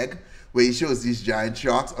called Meg, where he shows these giant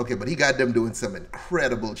sharks. Okay, but he got them doing some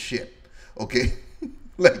incredible shit, okay?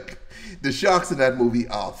 Like, the sharks in that movie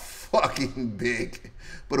are fucking big.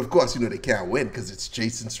 But of course, you know, they can't win because it's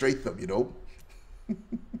Jason Statham, you know?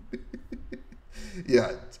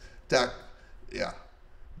 Yeah. Yeah.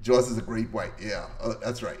 Jaws is a Great White. Yeah,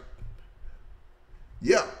 that's right.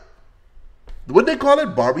 Yeah. What they call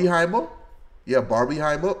it? Barbieheimer? Yeah,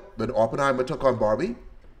 Barbieheimer. When Oppenheimer took on Barbie.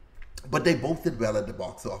 But they both did well at the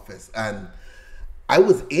box office. And I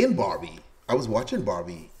was in Barbie. I was watching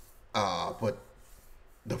Barbie. But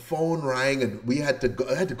the phone rang and I had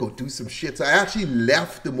to go do some shit. So I actually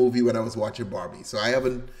left the movie when I was watching Barbie. So I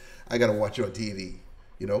got to watch it on TV,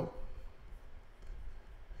 you know?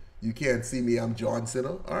 You can't see me, I'm John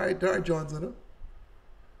Cena. All right, John Cena.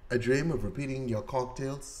 I dream of repeating your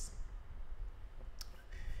cocktails.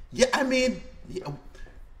 Yeah, I mean,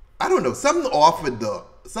 I don't know. Something off with the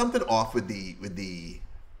emojis,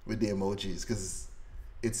 because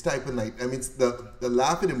it's typing like, I mean, the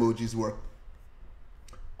laughing emojis work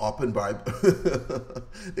open by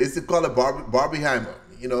they used to call it Barbieheimer,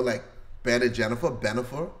 you know, like Ben and Jennifer,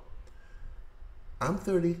 Benifer. I'm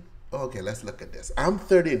 30. Okay, let's look at this. I'm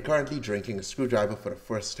 30 and currently drinking a screwdriver for the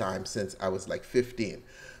first time since I was like 15.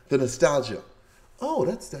 The nostalgia. Oh,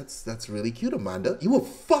 that's really cute, Amanda. You were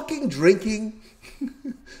fucking drinking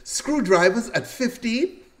screwdrivers at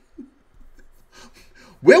 15?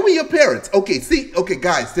 Where were your parents? Okay,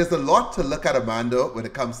 guys, there's a lot to look at, Amanda, when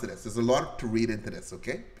it comes to this. There's a lot to read into this,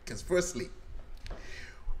 okay? Because firstly,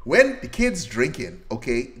 when the kids drinking,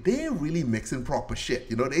 okay, they ain't really mixing proper shit.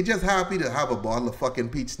 You know, they just happy to have a bottle of fucking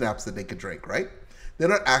peach snaps that they could drink, right? They're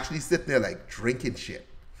not actually sitting there like drinking shit,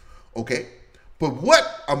 okay? But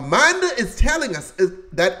what Amanda is telling us is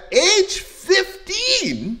that age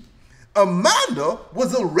 15, Amanda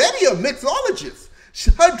was already a mixologist.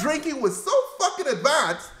 Her drinking was so fucking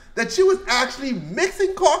advanced that she was actually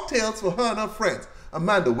mixing cocktails for her and her friends.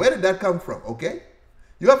 Amanda, where did that come from, okay?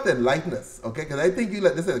 You have to enlighten us, okay? Because I think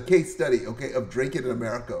this is a case study, okay, of drinking in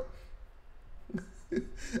America.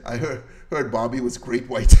 I heard Bobby was Great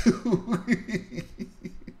White too.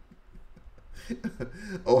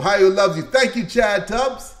 Ohio loves you. Thank you, Chad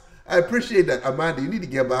Tubbs. I appreciate that. Amanda, you need to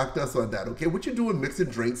get back to us on that, okay? What you doing mixing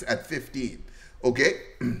drinks at 15, okay?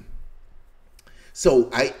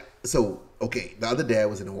 Okay, the other day I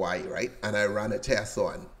was in Hawaii, right? And I ran a test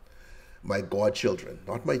on my godchildren,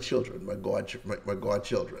 not my children, my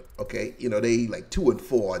godchildren, okay? You know, they like 2 and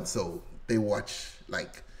 4, and so they watch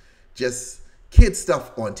like just kid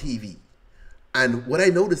stuff on TV. And what I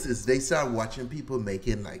noticed is they start watching people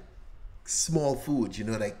making like small foods, you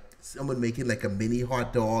know, like someone making like a mini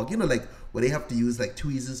hot dog, you know, like where they have to use like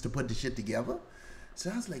tweezers to put the shit together.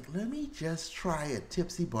 So I was like, let me just try a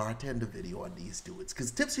Tipsy Bartender video on these dudes,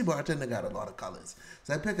 because Tipsy Bartender got a lot of colors.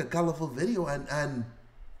 So I picked a colorful video and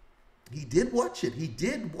he did watch it. He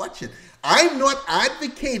did watch it. I'm not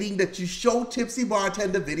advocating that you show Tipsy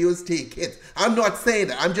Bartender videos to your kids. I'm not saying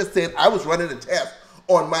that. I'm just saying I was running a test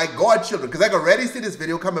on my godchildren, because I can already see this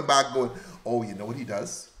video coming back going, oh, you know what he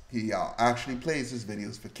does? He actually plays his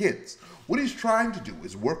videos for kids. What he's trying to do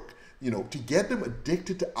is work, you know, to get them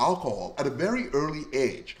addicted to alcohol at a very early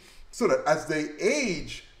age, so that as they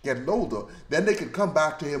age, get older, then they can come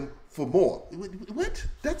back to him for more. What?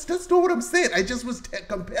 That's not what I'm saying. I just was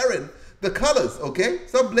comparing the colors, okay?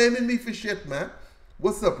 Stop blaming me for shit, man.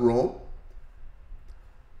 What's up, Rome?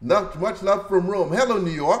 Not much love from Rome. Hello,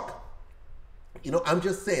 New York. You know, I'm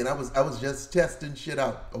just saying, I was just testing shit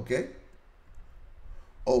out, okay?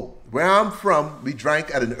 Oh, where I'm from, we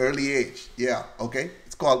drank at an early age. Yeah, okay?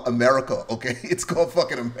 It's called America, okay? It's called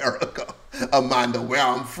fucking America. Amanda, where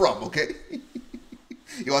I'm from, okay?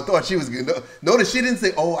 You all thought she was going to... Notice she didn't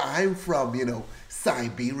say, oh, I'm from, you know,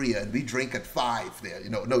 Siberia and we drink at 5 there. You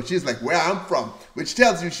know, no, she's like, where I'm from, which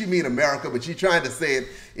tells you she mean America, but she's trying to say it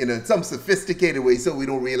in some sophisticated way so we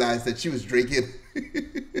don't realize that she was drinking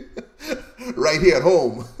right here at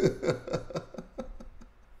home.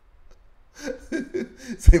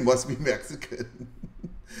 So it must be Mexican.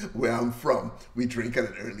 Where I'm from, we drink at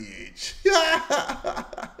an early age.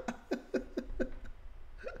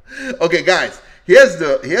 Okay, guys, here's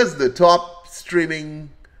the top streaming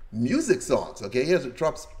music songs. Okay, here's the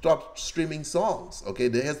top streaming songs. Okay,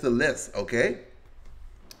 there's the list. Okay,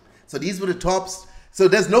 so these were the tops. So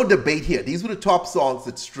there's no debate here. These were the top songs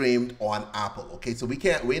that streamed on Apple. Okay, so we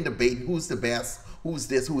ain't debating who's the best, who's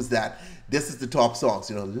this, who's that. This is the top songs.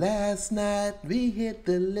 You know, last night we hit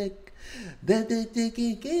the lick.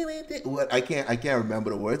 What I can't remember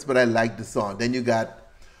the words, but I like the song. Then you got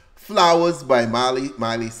Flowers by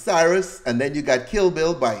Miley Cyrus, and then you got Kill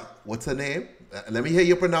Bill by what's her name? Let me hear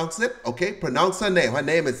you pronounce it. Okay, pronounce her name. Her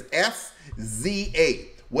name is SZA.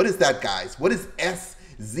 What is that, guys? What is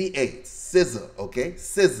SZA? Scissor, okay?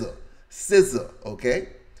 Scissor, okay?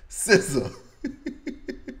 Scissor.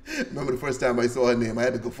 Remember the first time I saw her name, I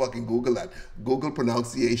had to go fucking Google that. Google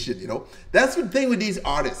pronunciation, you know? That's the thing with these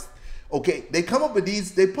artists. Okay, they come up with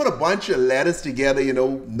these, they put a bunch of letters together, you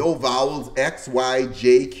know, no vowels, X, Y,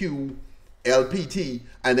 J, Q, L, P, T,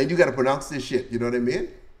 and then you got to pronounce this shit, you know what I mean?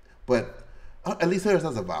 But at least hers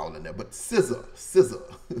has a vowel in there, but scissor.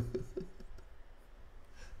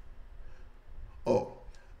 Oh,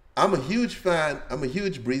 I'm a huge fan, I'm a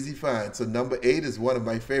huge Breezy fan, so number 8 is one of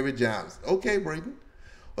my favorite jams. Okay, Braden.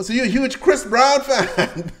 Oh, so you're a huge Chris Brown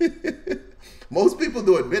fan. Most people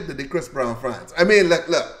do admit that they're Chris Brown fans. I mean,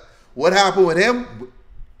 look. What happened with him,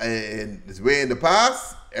 and it's way in the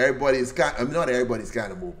past, not everybody's kind of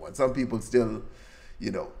moved on. Some people still,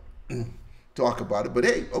 you know, talk about it. But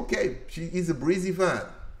hey, okay, he's a Breezy fan.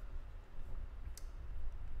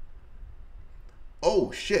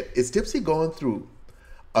 Oh, shit. Is Tipsy going through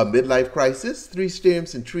a midlife crisis? 3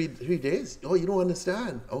 streams in 3 days? Oh, you don't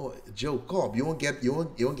understand. Oh, Joe Cobb, you won't get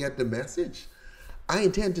the message. I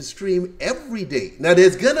intend to stream every day. Now,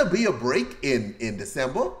 there's going to be a break in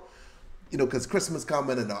December. You know, because Christmas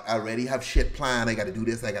coming and I already have shit planned. I got to do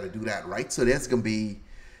this, I got to do that, right? So there's gonna be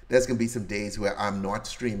some days where I'm not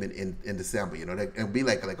streaming in December. You know, it'll be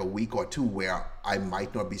like a week or two where I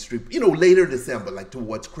might not be streaming. You know, later December, like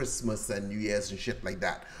towards Christmas and New Year's and shit like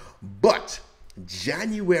that. But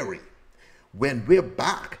January, when we're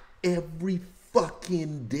back every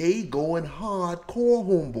fucking day going hardcore,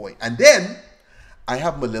 homeboy. And then I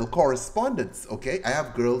have my little correspondence. Okay, I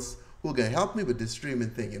have girls who are gonna help me with this streaming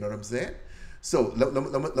thing, you know what I'm saying? So let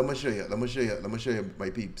me show you my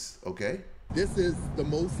peeps, okay? This is the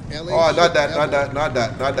most LA. Oh, not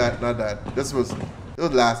that. This was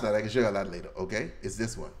last night. I can show you that later, okay? It's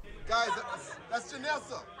this one. Guys, that's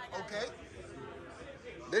Janessa, okay?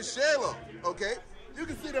 There's Shayla, okay? You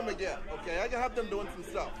can see them again, okay? I can have them doing some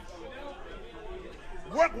stuff.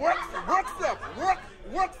 Work stuff,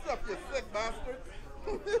 you sick bastards.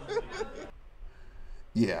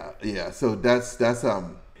 Yeah. So that's guys,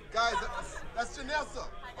 that's Janessa,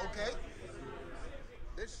 okay?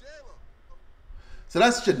 There's Shayla. So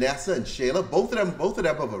that's Janessa and Shayla. Both of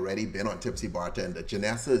them have already been on Tipsy Bartender.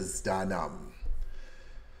 Janessa's done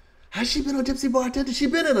has she been on Tipsy Bartender?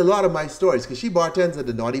 She's been in a lot of my stories because she bartends at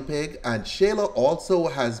the Naughty Pig, and Shayla also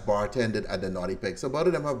has bartended at the Naughty Pig. So both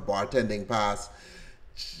of them have bartending past.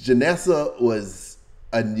 Janessa was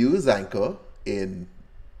a news anchor in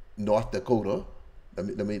North Dakota.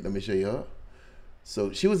 Let me show you her.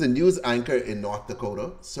 So she was a news anchor in North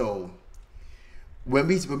Dakota. So when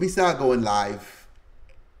we start going live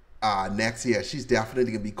next year, she's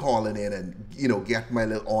definitely gonna be calling in and, you know, get my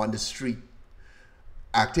little on the street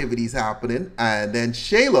activities happening. And then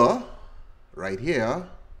Shayla, right here,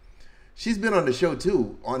 she's been on the show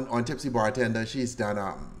too on Tipsy Bartender. She's done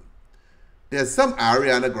there's some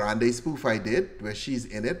Ariana Grande spoof I did where she's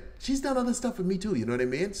in it. She's done other stuff with me too. You know what I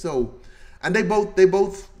mean? So. And they both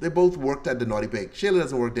worked at the Naughty Pig. Shayla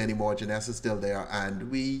doesn't work there anymore. Janessa's you there,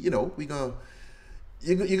 and you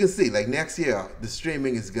can see like next year the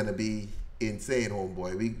streaming is gonna be insane,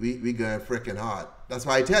 homeboy. We going freaking hard. That's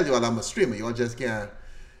why I tell you all I'm a streamer. You just can't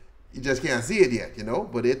see it yet, you know.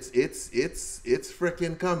 But it's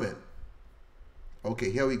freaking coming. Okay,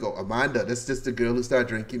 here we go. Amanda, that's just the girl who started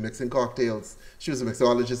drinking, mixing cocktails. She was a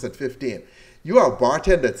mixologist at 15. You are a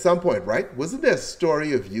bartender at some point, right? Wasn't there a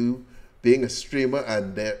story of you being a streamer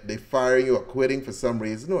and they firing you or quitting for some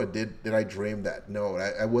reason, or did I dream that? No,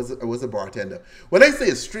 I was a bartender. When I say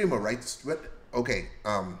a streamer, right? Okay,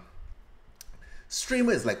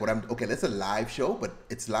 streamer is like that's a live show, but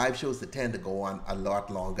it's live shows that tend to go on a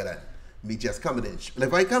lot longer than me just coming in.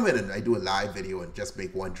 If I come in and I do a live video and just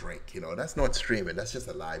make one drink, you know, that's not streaming. That's just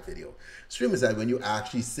a live video. Streaming is like when you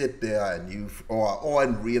actually sit there and or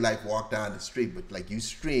in real life walk down the street, but like you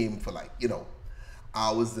stream for like, you know,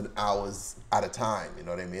 hours and hours at a time, you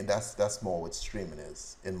know what I mean? That's more what streaming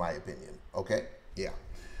is, in my opinion. Okay? Yeah.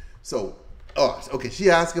 So, okay, she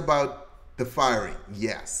asked about the firing.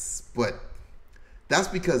 Yes, but that's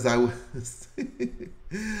because I was an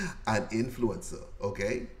influencer,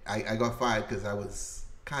 okay? I got fired because I was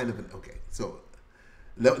kind of okay, so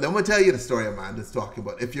let me tell you the story Amanda's talking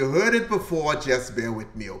about. If you heard it before, just bear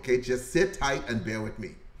with me, okay? Just sit tight and bear with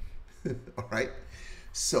me. All right?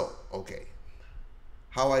 So, okay.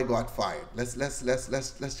 How I got fired. Let's just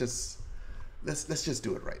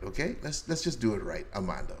do it right, okay? Let's just do it right,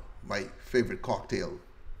 Amanda. My favorite cocktail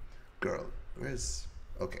girl. Where's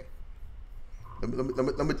okay.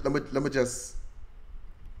 Let me just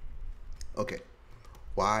okay.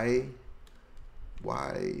 Why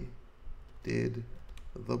did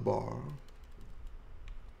the bar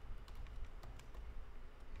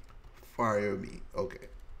fire me? Okay.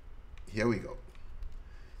 Here we go.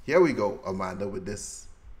 Here we go, Amanda, with this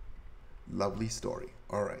lovely story.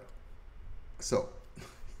 All right. So,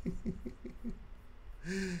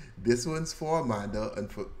 this one's for Amanda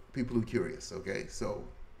and for people who are curious, okay? So,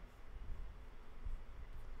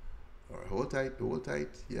 all right, hold tight.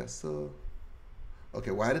 Yes, sir.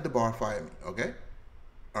 Okay, why did the bar fire me? Okay?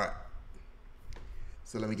 All right.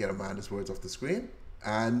 So let me get Amanda's words off the screen.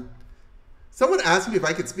 And someone asked me if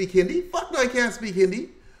I could speak Hindi. Fuck no, I can't speak Hindi.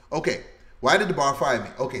 Okay, why did the bar fire me?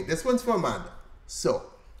 Okay, this one's for Amanda. So,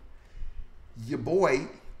 your boy,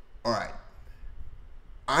 all right,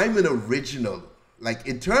 I'm an original. Like,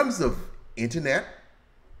 in terms of internet,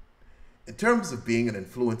 in terms of being an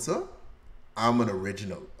influencer, I'm an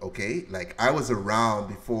original, okay? Like, I was around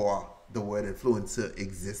before the word influencer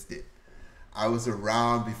existed. I was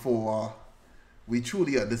around before we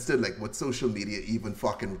truly understood like what social media even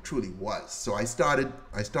fucking truly was. So I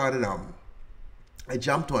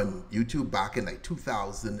jumped on YouTube back in like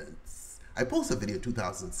 2000. I posted a video in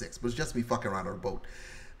 2006, but it's just me fucking around on a boat.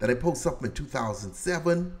 Then I posted something in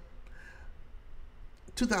 2007.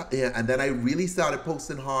 And then I really started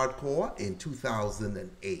posting hardcore in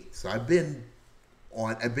 2008. So I've been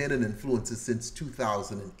an influencer since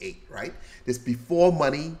 2008, right? This before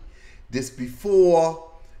money, this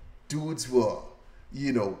before dudes were,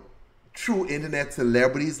 you know, true internet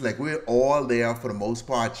celebrities. Like, we're all there for the most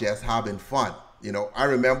part just having fun. You know, I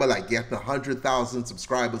remember like getting 100,000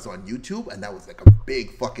 subscribers on YouTube, and that was like a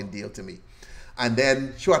big fucking deal to me. And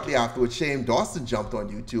then shortly afterwards, Shane Dawson jumped on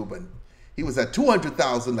YouTube, and he was at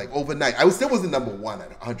 200,000 like overnight. I still wasn't number one at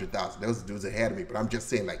 100,000. There was dudes ahead of me, but I'm just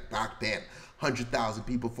saying like back then, 100,000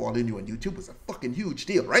 people following you on YouTube was a fucking huge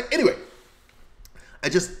deal, right? Anyway, I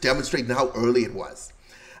just demonstrating how early it was.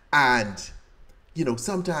 And, you know,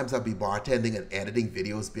 sometimes I'll be bartending and editing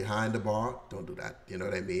videos behind the bar. Don't do that, you know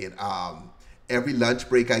what I mean? Every lunch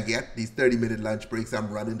break I get, these 30-minute lunch breaks, I'm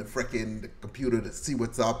running the computer to see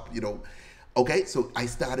what's up, you know. Okay, so I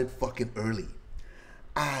started fucking early.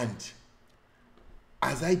 And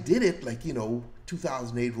as I did it, like, you know,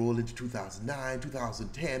 2008 rolled into 2009,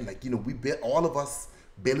 2010, like, you know, all of us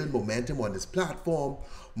building momentum on this platform.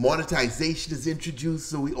 Monetization is introduced,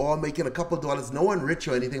 so we all making a couple dollars. No one rich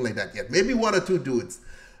or anything like that yet. Maybe one or two dudes.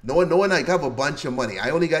 No one like have a bunch of money. I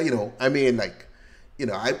only got, you know, I mean, like, you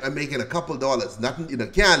know, I'm making a couple dollars. Nothing, you know,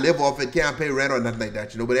 can't live off it, can't pay rent or nothing like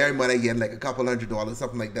that, you know, but every month I get like a couple $100,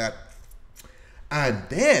 something like that. And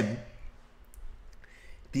then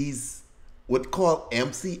these what called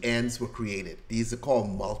MCNs were created. These are called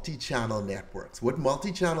multi-channel networks. What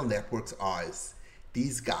multi-channel networks are is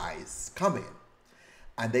these guys come in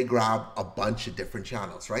and they grab a bunch of different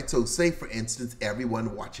channels, right? So say, for instance,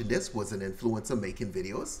 everyone watching this was an influencer making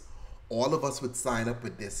videos. All of us would sign up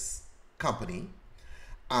with this company,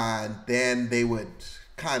 and then they would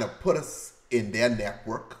kind of put us in their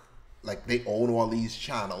network. Like, they own all these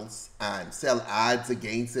channels and sell ads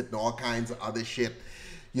against it and all kinds of other shit,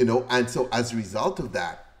 you know. And so as a result of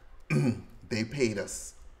that, they paid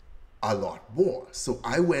us a lot more. So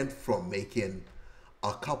I went from making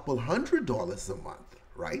a couple $100 a month,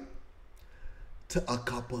 right, to a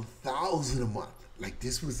couple thousand a month. Like,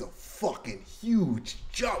 this was a fucking huge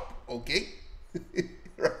jump, okay?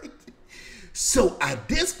 Right? So at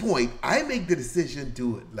this point, I make the decision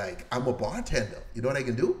to, like, I'm a bartender. You know what I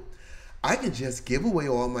can do? I can just give away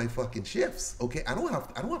all my fucking shifts, okay? I don't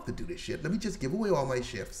have to do this shit. Let me just give away all my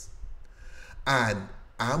shifts, and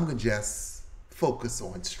I'm gonna just focus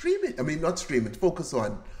on streaming. I mean, not streaming. Focus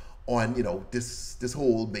on you know, this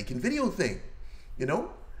whole making video thing, you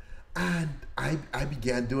know. And I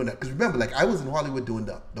began doing that, because remember, like, I was in Hollywood doing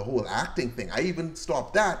the whole acting thing. I even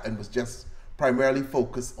stopped that and was just primarily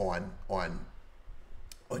focused on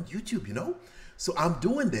YouTube, you know. So I'm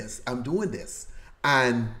doing this.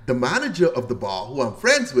 And the manager of the bar, who I'm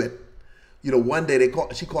friends with, you know, one day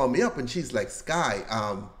she called me up and she's like, Sky,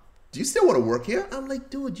 do you still want to work here? I'm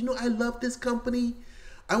like, dude, you know, I love this company.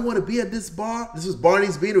 I want to be at this bar. This was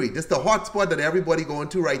Barney's Beanery. This is the hot spot that everybody going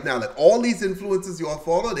to right now. Like, all these influencers you all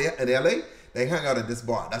follow there in LA, they hang out at this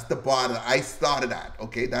bar. That's the bar that I started at,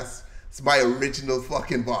 okay? That's It's my original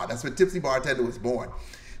fucking bar. That's when Tipsy Bartender was born.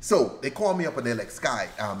 So they call me up and they're like, Sky,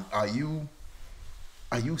 are you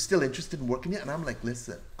still interested in working here? And I'm like,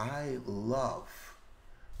 listen, I love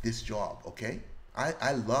this job, okay?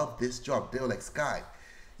 I love this job. They were like, Sky,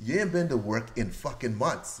 you ain't been to work in fucking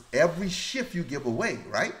months. Every shift you give away,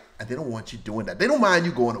 right? And they don't want you doing that. They don't mind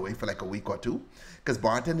you going away for like a week or two because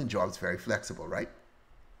bartending job is very flexible, right?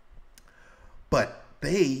 But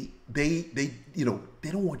they you know,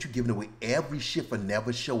 they don't want you giving away every shift and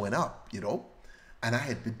never showing up, you know? And I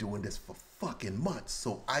had been doing this for fucking months.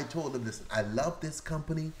 So I told them, listen, I love this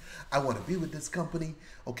company. I want to be with this company.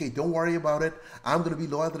 Okay, don't worry about it. I'm going to be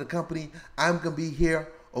loyal to the company. I'm going to be here,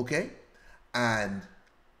 okay? And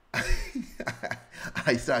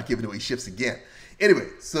I started giving away shifts again. Anyway,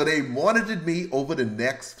 so they monitored me over the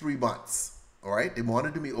next 3 months, all right? They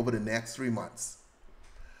monitored me over the next 3 months.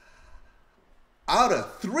 Out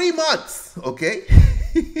of 3 months, okay,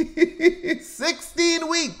 16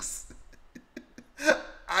 weeks,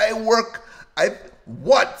 I once,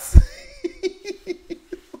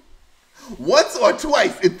 once or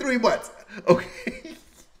twice in 3 months, okay,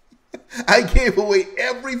 I gave away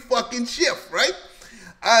every fucking shift, right?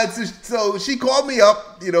 So she called me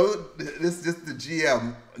up, you know, this is the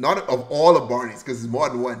GM, not of all of Barney's, because it's more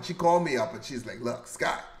than one. She called me up and she's like, look,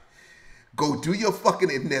 Sky, go do your fucking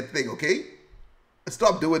internet thing, okay?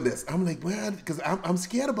 Stop doing this. I'm like, well, because I'm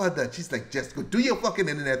scared about that. She's like, just go do your fucking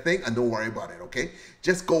internet thing and don't worry about it, okay?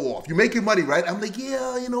 Just go off. You're making money, right? I'm like,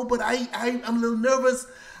 yeah, you know, but I'm a little nervous.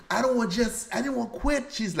 I didn't want to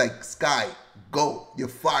quit. She's like, Sky, go. You're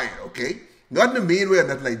fired, okay? Not in a mean way or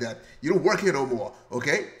nothing like that. You don't work here no more,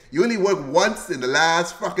 okay? You only work once in the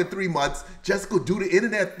last fucking 3 months. Just go do the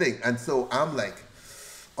internet thing. And so I'm like,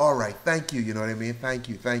 all right, thank you. You know what I mean? Thank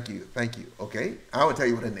you, okay? I won't tell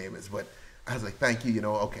you what her name is, but I was like, thank you, you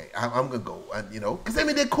know, okay, I'm going to go. And, you know, because, I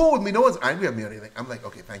mean, they're cool with me. No one's angry at me or anything. I'm like,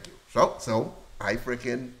 okay, thank you. So I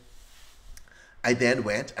then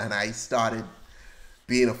went and I started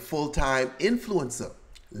being a full-time influencer.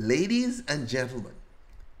 Ladies and gentlemen,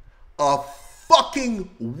 a fucking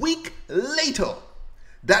week later,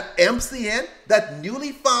 that MCN, that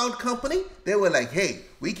newly found company, they were like, hey,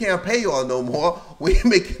 we can't pay y'all no more. We ain't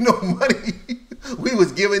making no money. We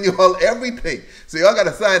was giving y'all everything. So y'all got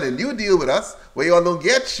to sign a new deal with us where y'all don't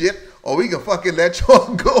get shit or we can fucking let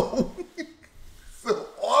y'all go. So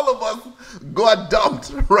all of us got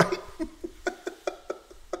dumped, right?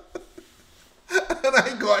 And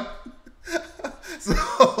I got...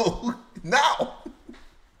 So now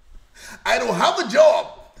I don't have a job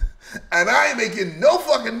and I ain't making no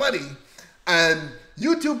fucking money and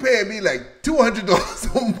you two paying me like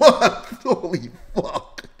 $200 a month. Holy fuck.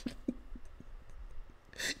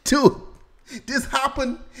 Dude, this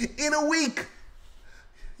happened in a week.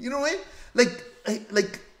 You know what I mean?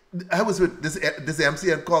 Like I was with this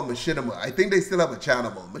MCN called Machinima. I think they still have a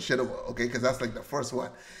channel, Machinima, okay? Because that's like the first one.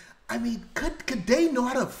 I mean, could they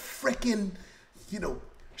not have freaking, you know,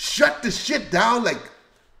 shut the shit down like,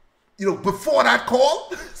 you know, before that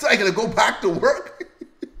call so I can go back to work?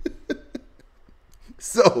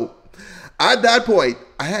 So at that point,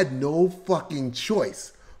 I had no fucking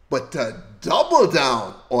choice but to double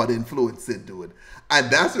down on influencing, dude.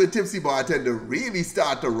 And that's when Tipsy Bartender really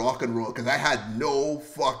started to rock and roll because I had no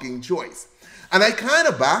fucking choice. And I kind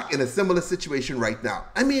of back in a similar situation right now.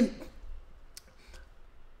 I mean,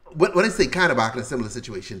 when I say kind of back in a similar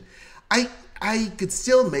situation, I could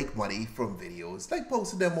still make money from videos, like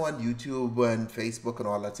posting them on YouTube and Facebook and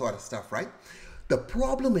all that sort of stuff, right? The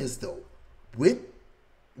problem is, though, with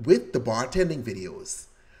the bartending videos,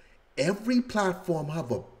 every platform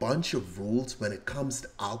have a bunch of rules when it comes to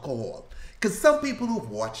alcohol. Because some people who've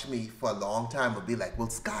watched me for a long time will be like, well,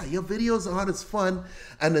 Sky, your videos aren't as fun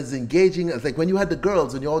and as engaging as like when you had the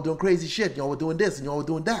girls and you all doing crazy shit, y'all were doing this and y'all were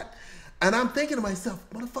doing that. And I'm thinking to myself,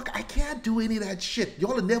 motherfucker, I can't do any of that shit.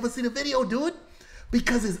 Y'all have never seen a video, dude,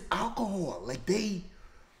 because it's alcohol. Like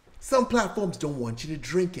some platforms don't want you to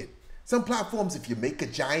drink it. Some platforms, if you make a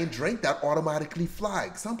giant drink, that automatically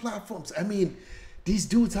flags. Some platforms, I mean, these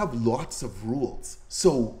dudes have lots of rules.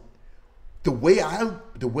 So the way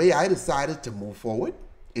I decided to move forward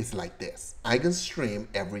is like this. I can stream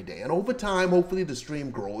every day. And over time, hopefully the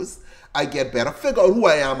stream grows. I get better. Figure out who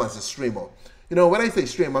I am as a streamer. You know, when I say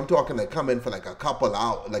stream, I'm talking like come in for like a couple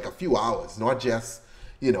hours, like a few hours, not just,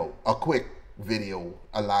 you know, a quick video,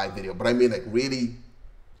 a live video. But I mean like really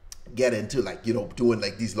get into like, you know, doing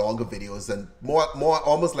like these longer videos and more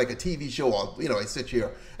almost like a TV show. Or, you know, I sit here.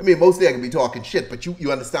 I mean, mostly I can be talking shit, but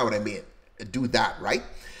you understand what I mean. Do that, right?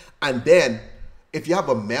 And then if you have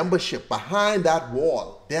a membership behind that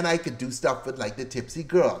wall, then I could do stuff with like the Tipsy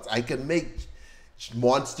Girls. I can make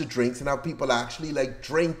monster drinks and have people actually like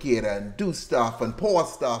drink it and do stuff and pour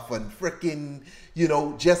stuff and freaking, you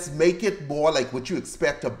know, just make it more like what you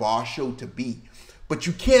expect a bar show to be. But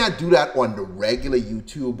you can't do that on the regular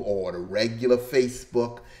YouTube or the regular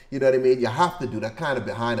Facebook. You know what I mean? You have to do that kind of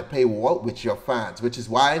behind a paywall with your fans, which is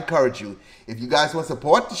why I encourage you, if you guys want to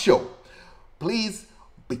support the show, please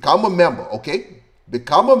become a member, okay?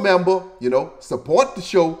 Become a member, you know, support the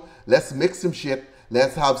show. Let's mix some shit.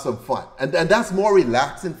 Let's have some fun. And that's more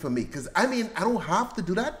relaxing for me. Because, I mean, I don't have to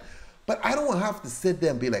do that. But I don't have to sit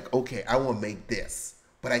there and be like, okay, I want to make this.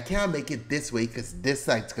 But I can't make it this way because this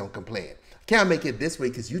site's going to complain. Can't make it this way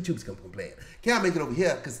because YouTube's going to complain. Can't make it over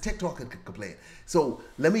here because TikTok can complain. So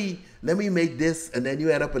let me make this, and then you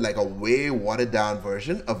end up with like a way watered down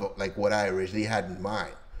version of like what I originally had in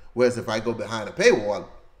mind. Whereas if I go behind a paywall,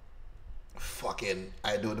 fucking,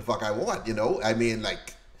 I do what the fuck I want, you know? I mean,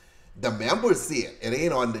 like, the members see it. It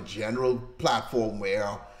ain't on the general platform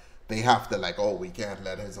where they have to like, oh, we can't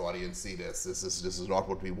let his audience see this. This is not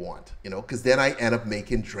what we want, you know? Because then I end up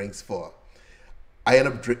making drinks for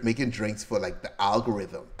making drinks for like the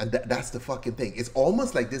algorithm, and that's the fucking thing. It's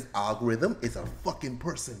almost like this algorithm is a fucking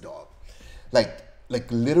person, dog.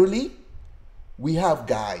 Like literally, we have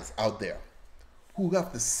guys out there who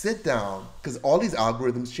have to sit down, because all these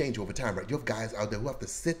algorithms change over time, right? You have guys out there who have to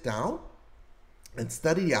sit down and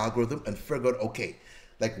study the algorithm and figure out, okay,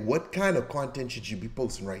 like what kind of content should you be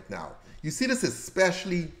posting right now? You see this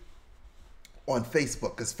especially on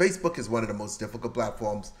Facebook, because Facebook is one of the most difficult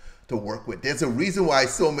platforms to work with. There's a reason why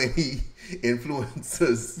so many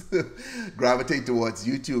influencers gravitate towards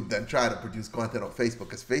YouTube than try to produce content on Facebook,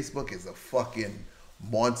 because Facebook is a fucking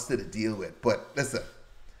monster to deal with. But listen,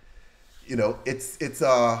 you know, it's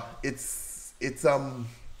tough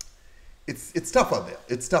out there.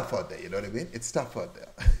 It's tough out there. You know what I mean? It's tough out there.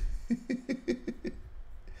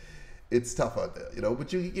 It's tough out there. You know,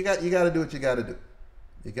 but you got to do what you got to do.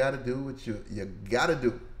 You got to do what you got to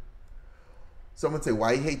do. Someone say,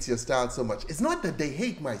 why he hates your style so much? It's not that they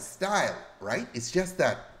hate my style, right? It's just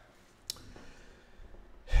that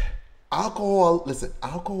alcohol, listen,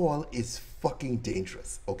 alcohol is fucking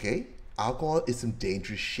dangerous, okay? Alcohol is some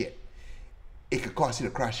dangerous shit. It could cause you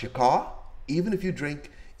to crash your car, even if you drink,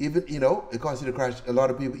 even, you know, it causes you to crash. A lot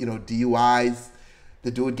of people, you know, DUIs, the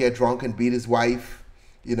dude get drunk and beat his wife,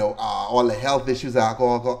 you know, all the health issues,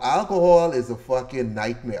 alcohol is a fucking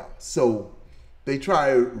nightmare. So they try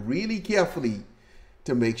really carefully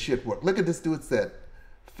to make shit work. Look at this dude said,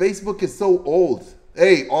 Facebook is so old.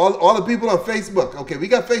 Hey, all the people on Facebook, okay, we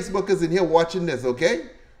got Facebookers in here watching this, okay?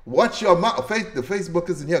 Watch your mouth. The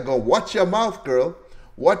Facebookers in here go, watch your mouth, girl.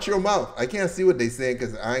 Watch your mouth. I can't see what they saying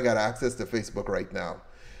because I ain't got access to Facebook right now.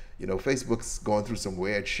 You know, Facebook's going through some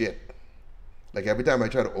weird shit. Like every time I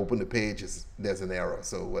try to open the page, there's an error.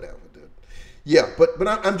 So whatever, dude. Yeah, but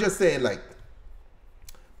I'm just saying, like,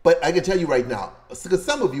 but I can tell you right now, because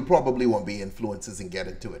some of you probably won't be influencers and get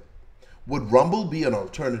into it. Would Rumble be an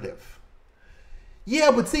alternative?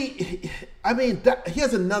 Yeah, but see, I mean,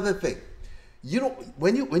 here's another thing. You don't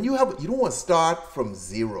you don't want to start from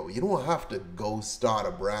zero. You don't have to go start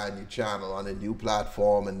a brand new channel on a new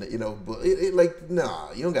platform, and you know, like,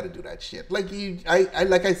 nah, you don't got to do that shit. Like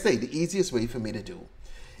like I say, the easiest way for me to do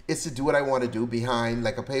is to do what I want to do behind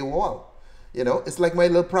like a paywall. You know, it's like my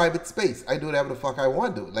little private space. I do whatever the fuck I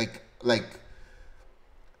want to do. Like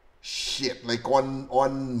shit. Like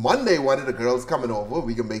on Monday, one of the girls coming over,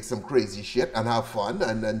 we can make some crazy shit and have fun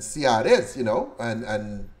and see how it is, you know,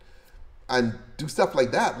 and do stuff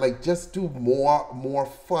like that. Like just do more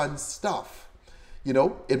fun stuff. You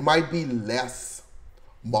know, it might be less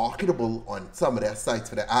marketable on some of their sites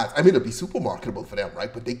for their ads. I mean, it'll be super marketable for them,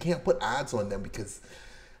 right? But they can't put ads on them because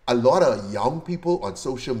a lot of young people on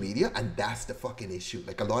social media, and that's the fucking issue.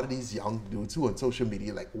 Like a lot of these young dudes who are on social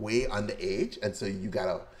media, like way underage, and so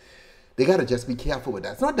they gotta just be careful with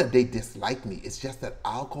that. It's not that they dislike me. It's just that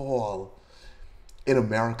alcohol in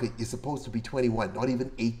America is supposed to be 21, not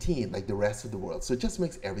even 18 like the rest of the world. So it just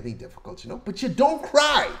makes everything difficult, you know? But you don't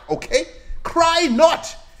cry, okay? Cry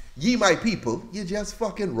not, ye my people. You just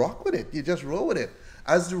fucking rock with it. You just roll with it.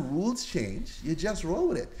 As the rules change, you just roll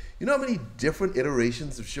with it. You know how many different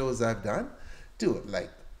iterations of shows I've done? Dude, like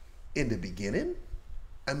in the beginning,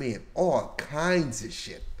 I mean, all kinds of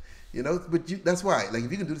shit. You know, but that's why, like,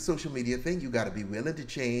 if you can do the social media thing, you got to be willing to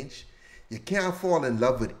change. You can't fall in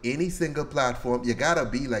love with any single platform. You got to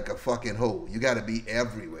be like a fucking hoe. You got to be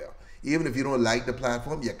everywhere. Even if you don't like the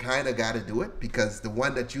platform, you kind of got to do it, because the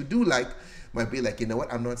one that you do like might be like, you know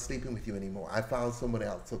what, I'm not sleeping with you anymore. I found someone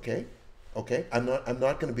else, okay? Okay? I'm not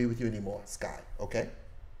going to be with you anymore, Sky, okay?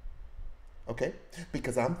 Okay?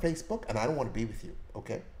 Because I'm Facebook and I don't want to be with you,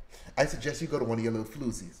 okay? I suggest you go to one of your little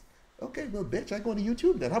floozies. Okay, well, bitch, I go to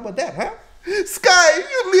YouTube then. How about that, huh? Sky,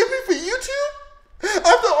 you leave me for YouTube?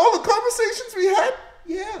 After all the conversations we had?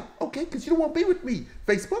 Yeah, okay, because you don't want to be with me.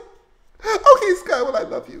 Facebook? Okay, Sky, well, I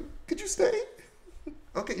love you. Could you stay?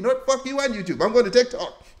 Okay, you know what? Fuck you on YouTube. I'm going to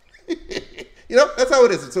TikTok. You know, that's how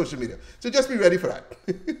it is in social media. So just be ready for that.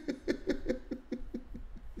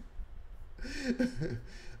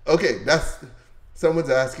 Okay, someone's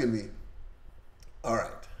asking me. All right.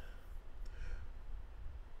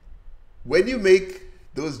 When you make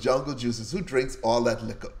those jungle juices, who drinks all that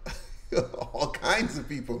liquor? All kinds of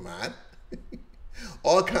people, man.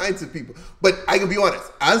 All kinds of people. But I can be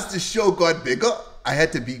honest, as the show got bigger, I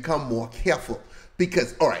had to become more careful.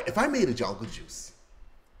 Because, all right, if I made a jungle juice,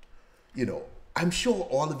 you know, I'm sure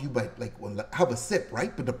all of you might have a sip,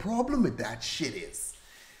 right? But the problem with that shit is,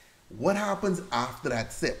 what happens after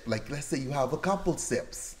that sip? Like, let's say you have a couple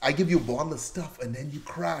sips. I give you a bottle of stuff and then you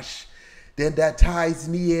crash. Then that ties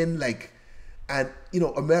me in, like, and, you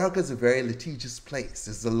know, America's a very litigious place.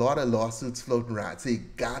 There's a lot of lawsuits floating around. So you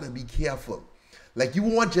gotta be careful. Like, you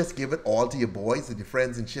won't just give it all to your boys and your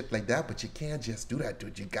friends and shit like that, but you can't just do that,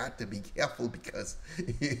 dude. You got to be careful because,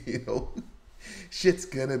 you know, shit's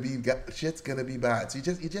gonna be bad. So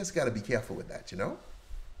you just gotta be careful with that, you know?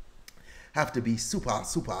 Have to be super,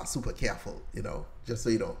 super, super careful, you know, just so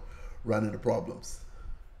you don't run into problems.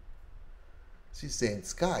 She's saying,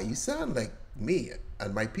 Sky, you sound like me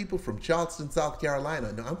and my people from Charleston, South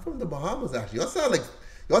Carolina. No, I'm from the Bahamas, actually. Y'all sound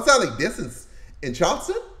like this in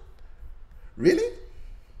Charleston? Really?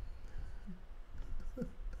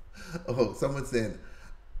 Oh, someone's saying,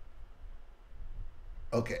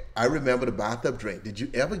 okay, I remember the bathtub drink. Did you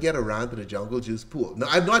ever get around to the jungle juice pool? No,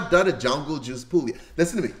 I've not done a jungle juice pool yet.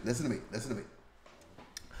 Listen to me.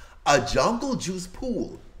 A jungle juice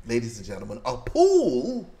pool, ladies and gentlemen, a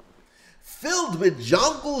pool filled with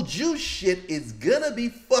jungle juice shit is gonna be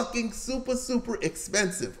fucking super, super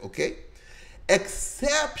expensive, okay?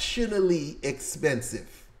 Exceptionally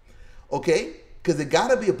expensive, okay? Because it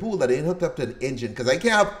gotta be a pool that ain't hooked up to the engine, because I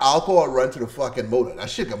can't have alcohol run to the fucking motor. That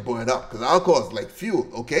shit can burn up, because alcohol is like fuel,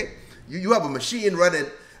 okay? You have a machine running,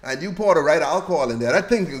 and you pour the right alcohol in there, that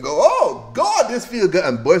thing can go, oh, God, this feels good,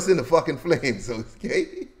 and burst into fucking flames,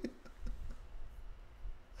 okay?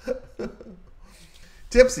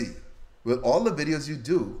 Tipsy, with all the videos you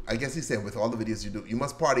do, I guess he's saying with all the videos you do, you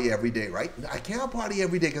must party every day, right? I can't party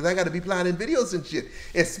every day because I got to be planning videos and shit.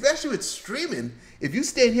 Especially with streaming. If you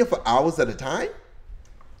stay here for hours at a time,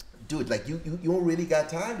 dude, like you don't really got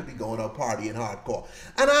time to be going out partying hardcore.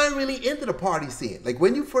 And I ain't really into the party scene. Like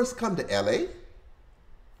when you first come to LA,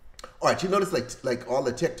 all right, you notice like all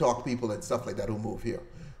the TikTok people and stuff like that who move here.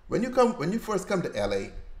 When you first come to LA,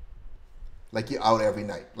 like you're out every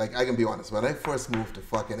night. Like I can be honest, when I first moved to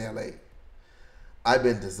fucking LA, I've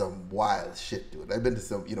been to some wild shit, dude. I've been to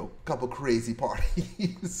some, couple crazy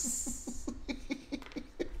parties.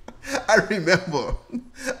 I remember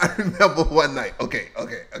one night. Okay.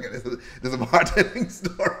 This is a bartending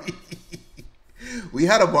story. We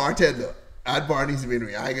had a bartender at Barney's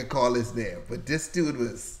Winery. I can call his name, but this dude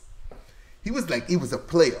was a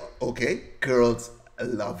player. Okay, girls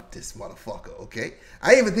loved this motherfucker. Okay, I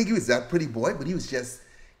didn't even think he was that pretty boy, but he was just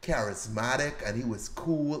charismatic and he was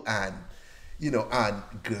cool and. And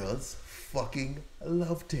girls fucking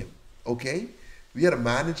loved him, okay? We had a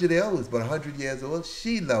manager there who was about 100 years old.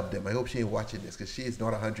 She loved him. I hope she ain't watching this because she is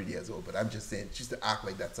not 100 years old, but I'm just saying, she used to act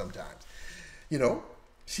like that sometimes.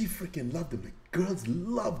 She freaking loved him. Like, girls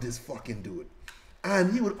loved this fucking dude.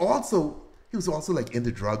 And he was also like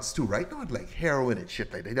into drugs too, right? Not like heroin and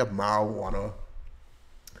shit like that. He'd have marijuana.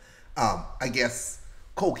 I guess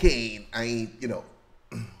cocaine.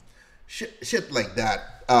 Shit like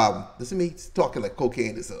that. This is me talking like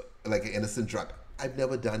cocaine is like an innocent drug. I've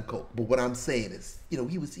never done coke, but what I'm saying is,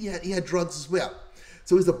 he had drugs as well.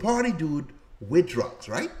 So he's a party dude with drugs,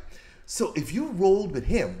 right? So if you rolled with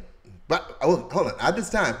him, but hold on, at this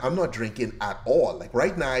time I'm not drinking at all. Like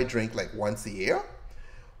right now I drink like once a year.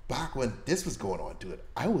 Back when this was going on, dude,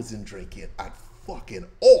 I wasn't drinking at fucking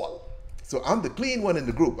all. So I'm the clean one in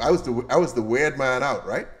the group. I was the weird man out,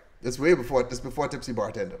 right? This before Tipsy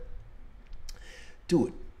Bartender.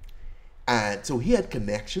 Dude. And so he had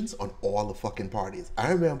connections on all the fucking parties.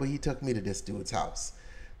 I remember he took me to this dude's house.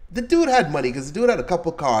 The dude had money because the dude had a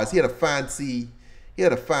couple cars. He had a fancy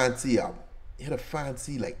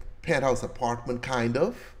like penthouse apartment kind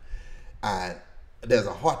of. And there's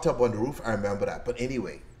a hot tub on the roof. I remember that. But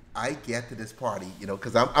anyway, I get to this party,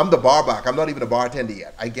 because I'm the bar back. I'm not even a bartender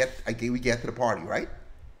yet. We get to the party, right?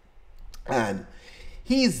 And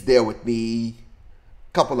he's there with me.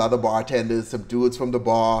 Couple other bartenders, some dudes from the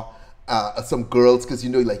bar, some girls, because you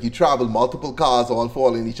know, like you travel multiple cars all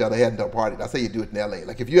following each other heading to a party. That's how you do it in LA.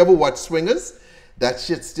 Like if you ever watch Swingers, that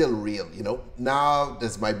shit's still real, you know. Now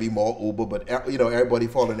this might be more Uber, but you know, everybody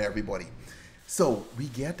following everybody. So we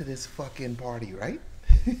get to this fucking party, right?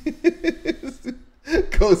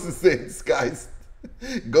 Ghost is saying skies.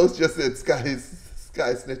 Ghost just said sky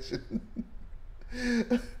snitching.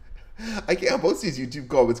 I can't post these YouTube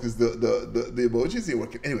comments because the emojis ain't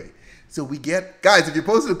working. Anyway, so we get, guys, if you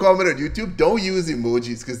post a comment on YouTube, don't use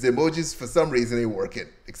emojis because the emojis for some reason ain't working,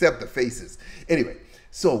 except the faces. Anyway,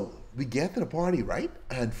 so we get to the party, right?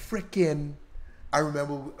 And freaking, I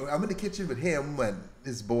remember I'm in the kitchen with him and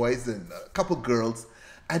his boys and a couple girls.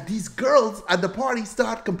 And these girls at the party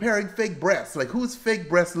start comparing fake breasts. Like, whose fake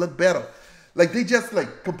breasts look better? Like, they just,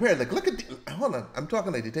 like, compare. Like, look at the, hold on. I'm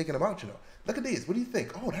talking like they're taking them out, you know. Look at these. What do you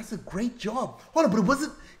think? Oh, that's a great job. Hold on, but it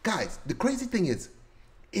wasn't, guys, the crazy thing is,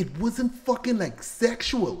 it wasn't fucking, like,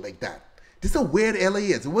 sexual like that. This is how weird LA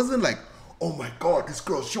is. It wasn't like, oh, my God, this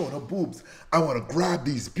girl's showing her boobs. I want to grab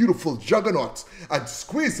these beautiful juggernauts and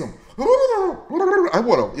squeeze them. I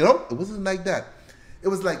want to, you know. It wasn't like that. It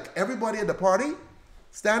was like everybody at the party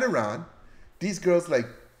standing around, these girls like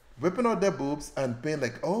whipping out their boobs and being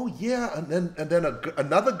like, oh yeah, and then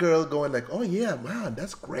another girl going like, oh yeah, man,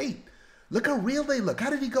 that's great. Look how real they look. How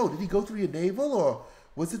did he go? Did he go through your navel or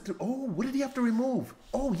was it through, oh, what did he have to remove?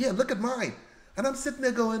 Oh yeah, look at mine. And I'm sitting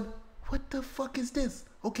there going, what the fuck is this?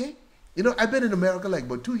 Okay. You know, I've been in America like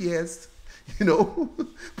about 2 years, you know,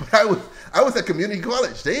 but I was at community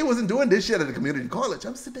college. They wasn't doing this shit at a community college.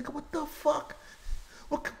 I'm sitting there going, what the fuck?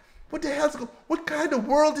 What the hell's going? What kind of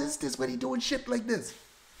world is this when he doing shit like this?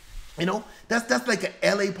 You know, that's like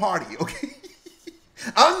an LA party, okay?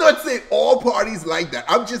 I'm not saying all parties like that.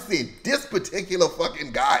 I'm just saying this particular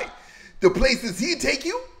fucking guy, the places he take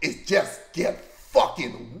you is just get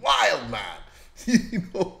fucking wild, man. You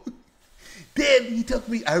know. Then he took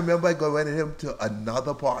me. I remember I going with him to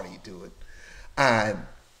another party, dude, and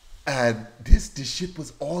this shit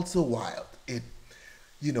was also wild.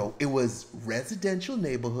 You know, it was residential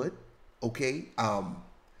neighborhood, okay?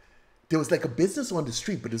 There was like a business on the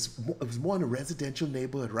street, but it was more in a residential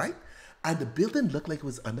neighborhood, right? And the building looked like it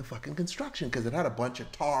was under fucking construction because it had a bunch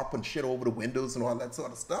of tarp and shit over the windows and all that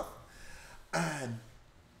sort of stuff. And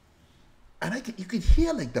you could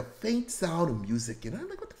hear like the faint sound of music, you know? I'm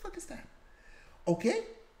like, what the fuck is that? Okay?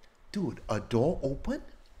 Dude, a door open,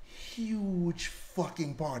 huge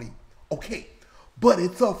fucking party. Okay. But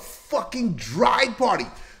it's a fucking dry party.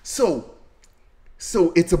 So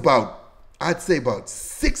it's about, I'd say about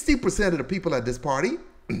 60% of the people at this party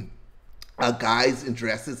are guys in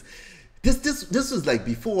dresses. This was like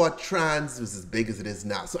before trans was as big as it is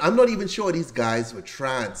now. So I'm not even sure these guys were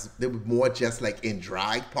trans. They were more just like in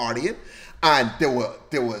drag partying. And there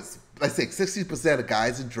was, let's say 60% of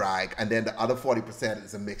guys in drag, and then the other 40%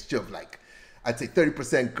 is a mixture of like, I'd say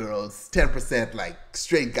 30% girls, 10% like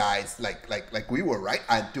straight guys, like we were, right?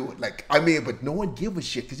 I do it like, I mean, but no one give a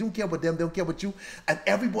shit because you don't care about them, they don't care about you, and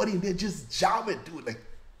everybody in there just jamming, dude, like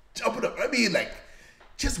jumping up. I mean, like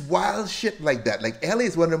just wild shit like that. Like LA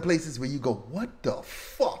is one of them places where you go, what the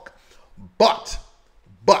fuck? But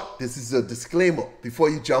this is a disclaimer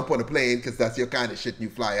before you jump on a plane because that's your kind of shit and you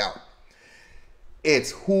fly out.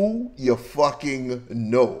 It's who you fucking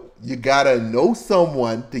know. You gotta know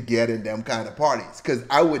someone to get in them kind of parties. Because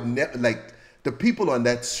I would never, like, the people on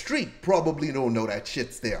that street probably don't know that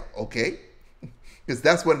shit's there, okay? Because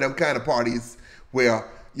that's one of them kind of parties where,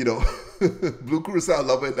 you know, Blue Curacao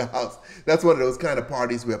Lover in the house. That's one of those kind of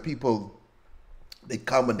parties where people, they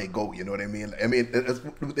come and they go, you know what I mean? I mean,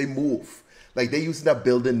 they move. Like, they're using that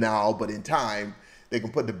building now, but in time, they can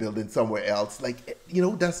put the building somewhere else. Like, you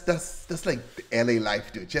know, that's like LA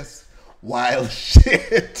life, dude. Just wild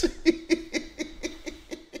shit.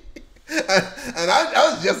 and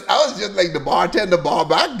I was just like the bartender, bar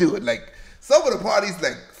back dude. Like some of the parties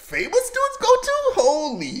like famous dudes go to.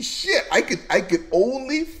 Holy shit. I could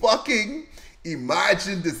only fucking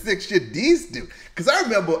imagine the sick shit these do. Cause I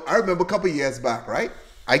remember a couple years back, right?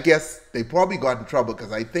 I guess they probably got in trouble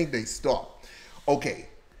because I think they stopped. Okay.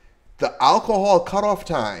 The alcohol cutoff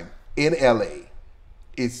time in LA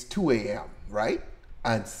is 2 a.m., right?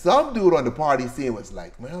 And some dude on the party scene was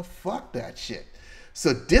like, man, fuck that shit.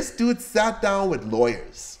 So this dude sat down with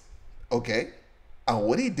lawyers, okay? And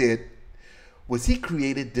what he did was he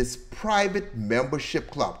created this private membership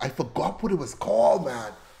club. I forgot what it was called,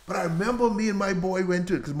 man. But I remember me and my boy went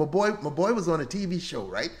to it because my boy was on a TV show,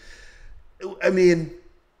 right? I mean,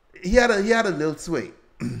 he had a little sway.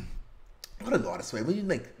 Not a lot of sway, but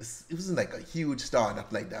it wasn't like a huge star,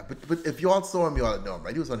 nothing like that. But if y'all saw him, y'all know him,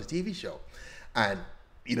 right? He was on a TV show. And,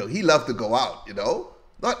 you know, he loved to go out, you know?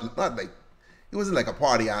 not like he wasn't like a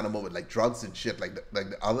party animal with like drugs and shit like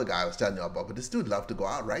the other guy I was telling you about. But this dude loved to go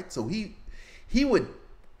out, right? So he would,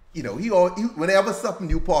 you know, whenever something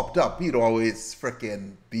new popped up, he'd always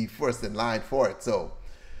freaking be first in line for it. So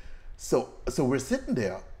we're sitting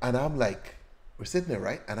there, and I'm like, we're sitting there,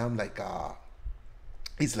 right? And I'm like,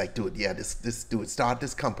 he's like, dude, yeah, this dude, start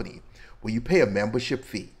this company where you pay a membership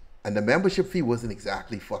fee. And the membership fee wasn't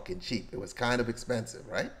exactly fucking cheap. It was kind of expensive,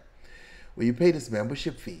 right? Where you pay this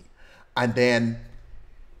membership fee, and then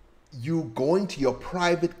you going to your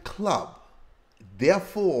private club.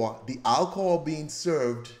 Therefore, the alcohol being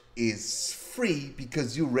served is free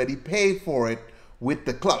because you already paid for it with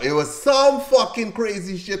the club. It was some fucking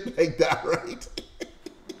crazy shit like that, right?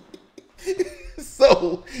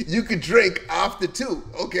 So you could drink after 2,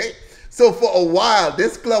 okay? So for a while,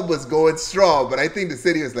 this club was going strong, but I think the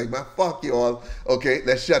city was like, man, fuck you all. Okay,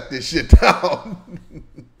 let's shut this shit down.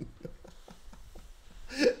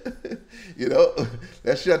 You know,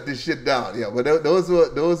 let's shut this shit down. Yeah, but those were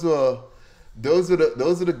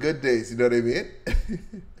the good days. You know what I mean?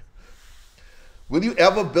 Will you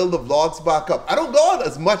ever build the vlogs back up? I don't go on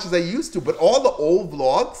as much as I used to, but all the old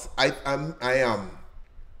vlogs,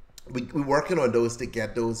 we're working on those to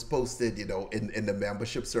get those posted, you know, in the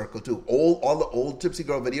membership circle too. All the old Tipsy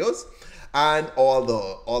Girl videos and all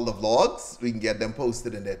the vlogs, we can get them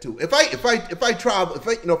posted in there too. If I travel,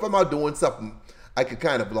 if I'm out doing something, I could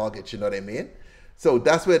kind of vlog it, you know what I mean? So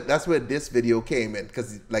that's where this video came in,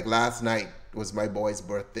 because like last night was my boy's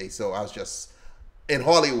birthday, so I was just in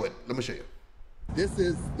Hollywood. Let me show you. This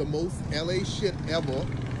is the most LA shit ever.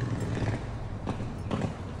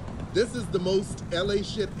 This is the most LA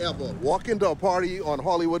shit ever. Walk into a party on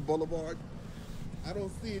Hollywood Boulevard. I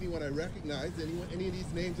don't see anyone I recognize. Any of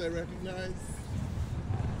these names I recognize?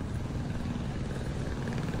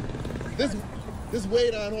 This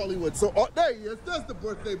way down Hollywood. So there he is. That's the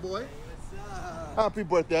birthday boy. Happy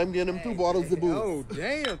birthday. I'm getting him 2 bottles of booze. Oh,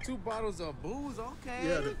 damn. 2 bottles of booze? Okay.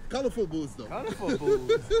 Yeah, the colorful booze though. Colorful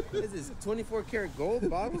booze. This is 24 karat gold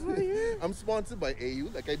bottles right here? I'm sponsored by AU.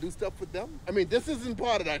 Like, I do stuff with them. I mean, this isn't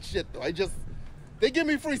part of that shit though. They give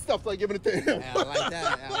me free stuff, so I give it to him. Yeah, I like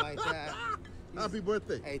that. I like that. Happy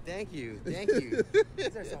birthday. Hey, thank you. Thank you.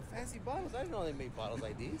 These are some fancy bottles. I didn't know they made bottles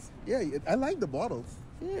like these. Yeah, I like the bottles.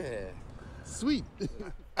 Yeah. Sweet.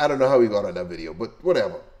 I don't know how we got on that video, but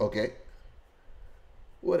whatever, okay?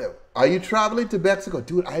 Whatever. Are you traveling to Mexico?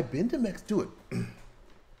 Dude, I've been to Mexico. Dude,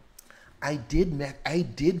 I did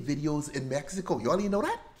videos in Mexico. Y'all didn't know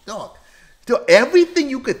that? Dog. So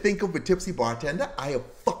everything you could think of with Tipsy Bartender, I have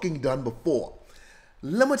fucking done before.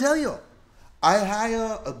 Let me tell you. I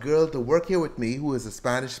hire a girl to work here with me who is a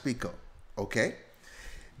Spanish speaker, okay?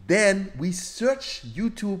 Then we search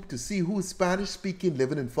YouTube to see who's Spanish speaking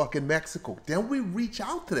living in fucking Mexico. Then we reach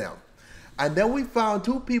out to them. And then we found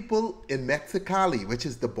 2 people in Mexicali, which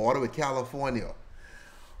is the border with California.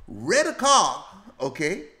 Rent a car,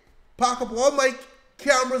 okay? Park up all my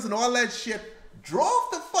cameras and all that shit. Drove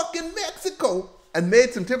to fucking Mexico and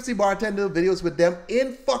made some Tipsy Bartender videos with them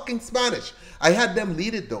in fucking Spanish. I had them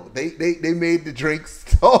lead it though. They made the drinks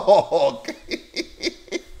talk.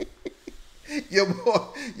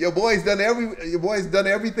 Your boy's done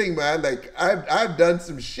everything, man. Like I've done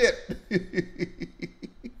some shit.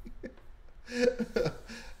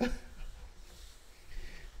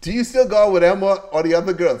 Do you still go out with Emma or the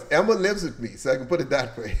other girls? Emma lives with me, so I can put it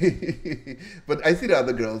that way. But I see the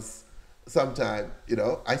other girls sometime, you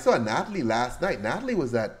know. I saw Natalie last night. Natalie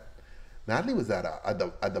was at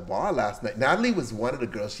the bar last night. Natalie was one of the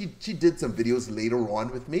girls. She did some videos later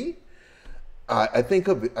on with me. I think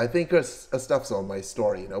her stuff's on my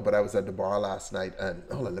story, you know. But I was at the bar last night, and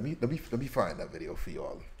hold on, let me find that video for you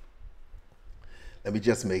all. Let me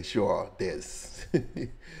just make sure there's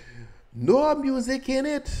no music in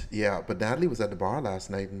it. Yeah, but Natalie was at the bar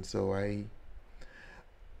last night, and so I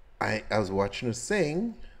was watching her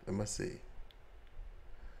sing. Let me see.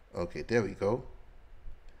 Okay, there we go.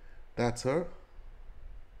 That's her.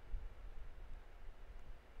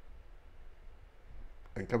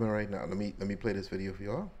 I'm coming right now. Let me play this video for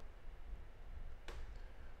y'all.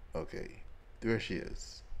 Okay, there she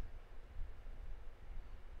is.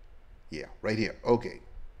 Yeah, right here. Okay.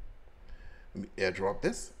 Let me airdrop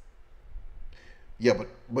this. Yeah,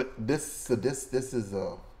 but this is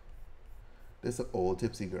an old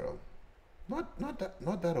Tipsy girl. Not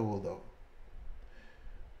that old though.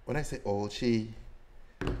 When I say old, she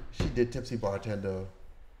did Tipsy Bartender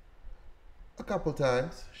a couple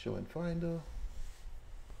times. Show and finder.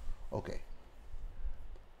 Okay.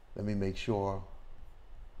 Let me make sure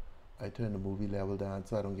I turn the movie level down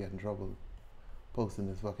so I don't get in trouble posting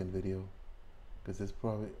this fucking video, because it's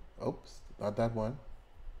probably, oops, not that one.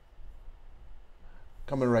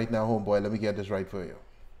 Coming right now, homeboy. Let me get this right for you.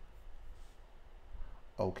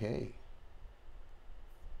 Okay.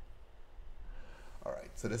 All right.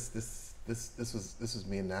 So this was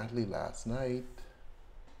me and Natalie last night.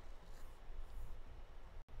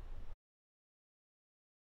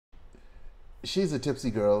 She's a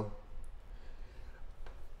tipsy girl.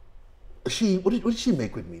 What did she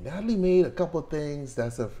make with me? Natalie made a couple things.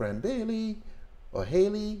 That's her friend Bailey or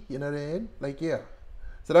Haley. You know what I mean? Like, yeah.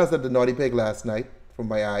 So that was at the Naughty Pig last night from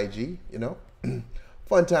my IG. You know,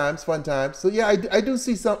 fun times. So yeah, I do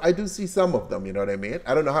see some of them. You know what I mean?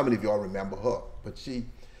 I don't know how many of y'all remember her, but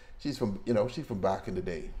she's from back in the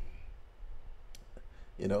day.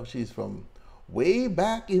 You know, she's from way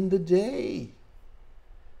back in the day.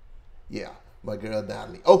 Yeah, my girl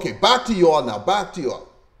Natalie. Okay, back to y'all now. Back to y'all.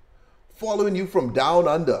 Following you from down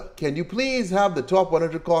under. Can you please have the top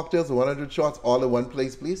 100 cocktails and 100 shots all in one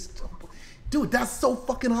place, please? Dude, that's so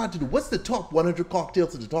fucking hard to do. What's the top 100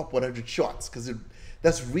 cocktails and the top 100 shots? Because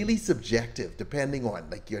that's really subjective, depending on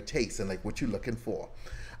like your taste and like what you're looking for.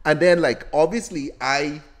 And then like obviously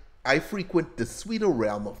I frequent the sweeter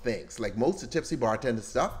realm of things. Like most of the tipsy bartender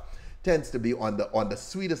stuff tends to be on the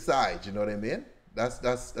sweeter side. You know what I mean?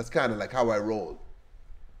 That's kind of like how I roll.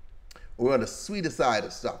 We're on the sweeter side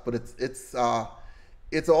of stuff, but it's all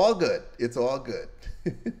good. It's all good.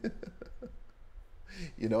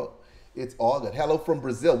 You know, it's all good. Hello from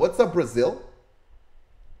Brazil. What's up, Brazil?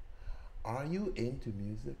 Are you into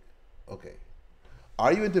music? Okay.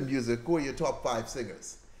 Are you into music? Who are your top 5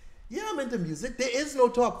 singers? Yeah, I'm into music. There is no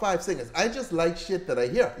top 5 singers. I just like shit that I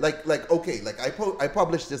hear. Like okay, like I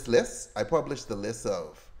published this list. I published the list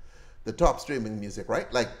of the top streaming music,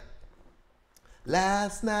 right? Like,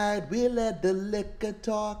 last night we let the liquor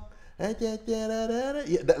talk. Yeah,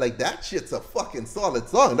 like that shit's a fucking solid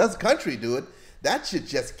song. That's country, dude. That shit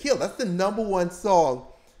just killed. That's the #1 song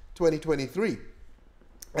 2023.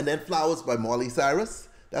 And then Flowers by Molly Cyrus.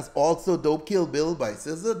 That's also dope. Kill Bill by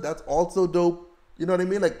SZA. That's also dope. You know what I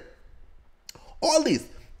mean? Like all these.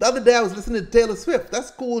 The other day I was listening to Taylor Swift. That's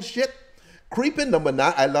cool shit. Creepin'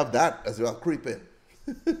 #9. I love that as well. Creepin'.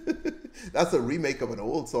 That's a remake of an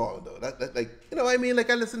old song though. That like, you know what I mean? Like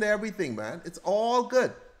I listen to everything, man. It's all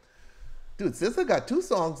good. Dude, SZA got 2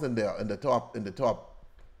 songs in there in the top 10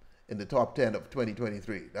 of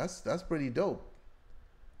 2023. That's pretty dope.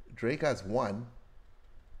 Drake has 1.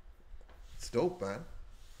 It's dope, man.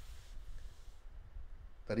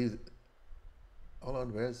 But he's hold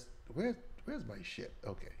on, where's my shit?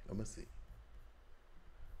 Okay, let me see.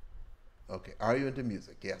 Okay, are you into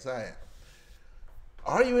music? Yes, I am.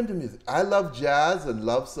 Are you into music? I love jazz and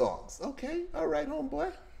love songs. Okay, all right,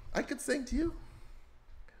 homeboy. I could sing to you.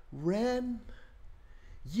 Ren,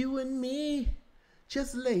 you and me,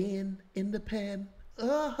 just laying in the pen.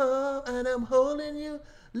 Oh, and I'm holding you,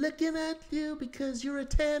 looking at you because you're a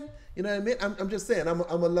 10. You know what I mean? I'm just saying, I'm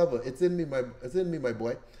a lover. It's in me, my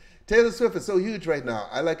boy. Taylor Swift is so huge right now.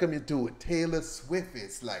 I like him too. Taylor Swift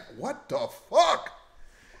is like, what the fuck?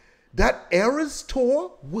 That Eras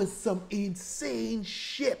tour was some insane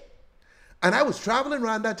shit. And I was traveling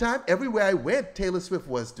around that time. Everywhere I went, Taylor Swift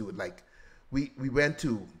was, dude. Like, we went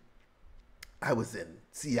to, I was in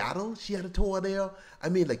Seattle. She had a tour there. I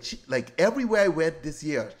mean, like everywhere I went this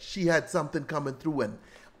year, she had something coming through and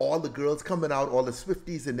all the girls coming out, all the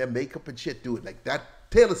Swifties in their makeup and shit, dude. Like that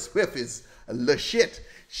Taylor Swift is the shit.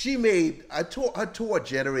 She made, her tour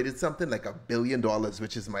generated something like $1 billion,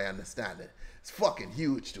 which is my understanding. It's fucking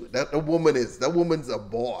huge, dude. That woman's a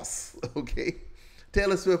boss, okay?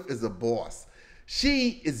 Taylor Swift is a boss.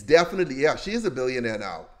 She is definitely, yeah, she is a billionaire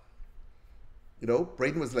now. You know,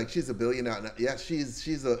 Brayden was like, she's a billionaire now. Yeah,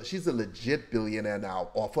 she's a legit billionaire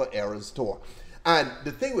now off her Eras tour. And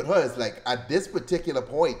the thing with her is like, at this particular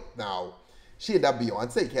point now, she in that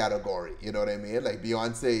Beyonce category. You know what I mean? Like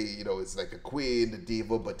Beyonce, you know, is like a queen, the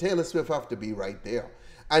diva, but Taylor Swift have to be right there.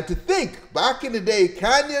 And to think, back in the day,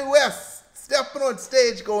 Kanye West stepping on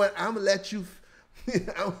stage going, I'm gonna let you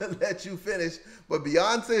finish. But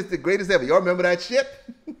Beyonce is the greatest ever. Y'all remember that shit?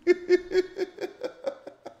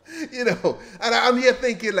 You know, and I'm here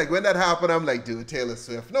thinking, like, when that happened, I'm like, dude, Taylor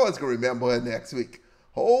Swift, no one's gonna remember her next week.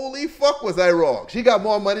 Holy fuck, was I wrong? She got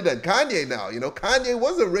more money than Kanye now. You know, Kanye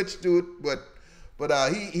was a rich dude, but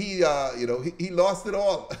he lost it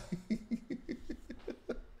all.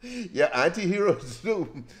 Yeah, anti-hero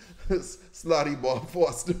too. Slotty Bob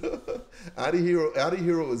Foster.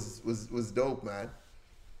 Anti-hero was dope, man.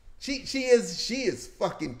 She is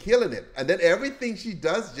fucking killing it. And then everything she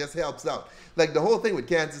does just helps out. Like the whole thing with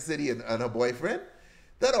Kansas City and her boyfriend,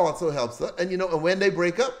 that also helps her. And you know, and when they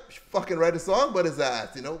break up, she fucking write a song about his ass,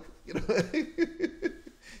 you know.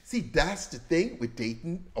 See, that's the thing with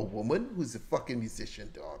dating a woman who's a fucking musician,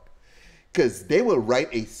 dog. Because they will write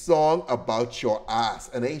a song about your ass,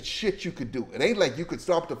 and ain't shit you could do. It ain't like you could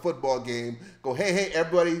stop the football game, go, hey,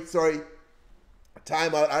 everybody, sorry,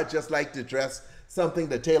 time out. I'd just like to address something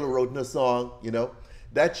that Taylor wrote in a song, you know.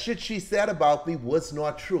 That shit she said about me was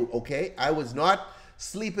not true, okay? I was not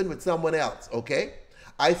sleeping with someone else, okay?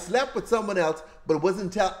 I slept with someone else, but it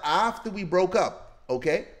wasn't until after we broke up,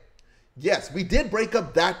 okay? Yes, we did break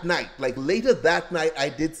up that night. Like later that night, I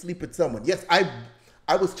did sleep with someone. Yes, I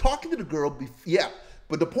was talking to the girl, yeah.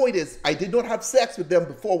 But the point is, I did not have sex with them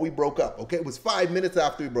before we broke up, okay? It was 5 minutes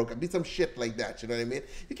after we broke up. Be some shit like that, you know what I mean?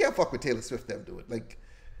 You can't fuck with Taylor Swift, them do it. Like,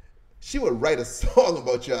 she would write a song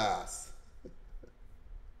about your ass.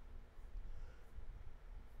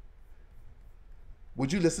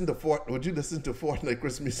 Would you listen to Fortnite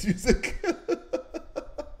Christmas music?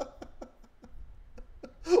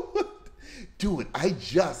 Dude, I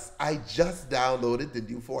just downloaded the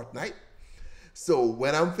new Fortnite. So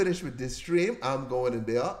when I'm finished with this stream, I'm going in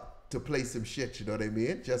there to play some shit, you know what I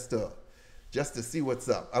mean? Just to see what's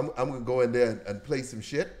up. I'm gonna go in there and play some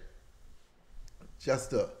shit.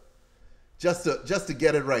 Just to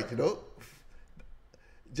get it right, you know?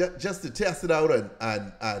 Just to test it out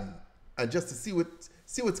and just to see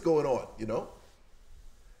what's going on, you know.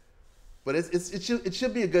 But it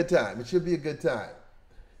should be a good time. It should be a good time.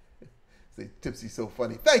 Say Tipsy's so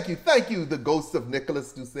funny. Thank you, the ghost of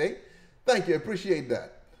Nicholas Doucet. Thank you, I appreciate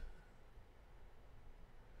that.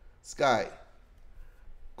 Sky.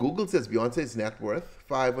 Google says Beyonce's net worth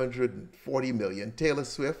 $540 million. Taylor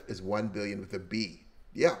Swift is $1 billion with a B.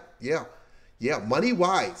 Yeah. Money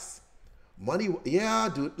wise. Yeah,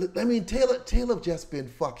 dude. I mean, Taylor just been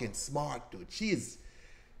fucking smart, dude.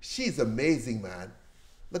 She's amazing, man.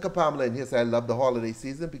 Look at Pamela in here. Say, I love the holiday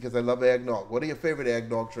season because I love eggnog. What are your favorite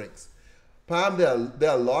eggnog drinks? Pam, there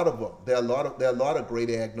are a lot of them. There are a lot of great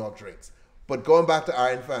eggnog drinks. But going back to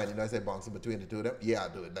Iron Fan, you know, I say bouncing between the two of them. Yeah,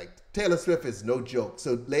 dude. Like Taylor Swift is no joke.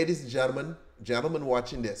 So, ladies and gentlemen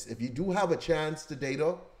watching this, if you do have a chance to date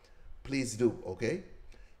her, please do. Okay,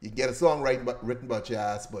 you can get a song written about your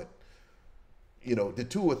ass, but you know, the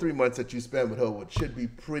 2 or 3 months that you spend with her should be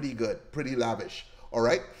pretty good, pretty lavish. All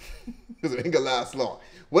right, because it ain't gonna last long.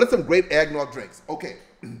 What are some great eggnog drinks? Okay.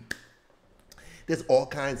 There's all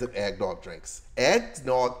kinds of eggnog drinks.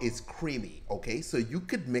 Eggnog is creamy, okay? So you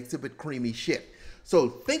could mix it with creamy shit. So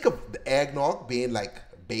think of the eggnog being like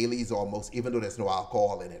Bailey's almost, even though there's no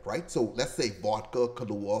alcohol in it, right? So let's say vodka,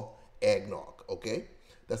 Kahlua, eggnog, okay?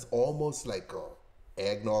 That's almost like a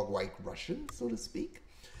eggnog white Russian, so to speak.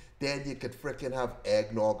 Then you could freaking have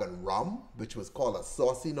eggnog and rum, which was called a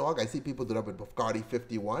saucy nog. I see people do that with Bacardi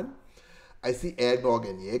 51. I see eggnog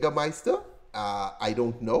and Jägermeister. I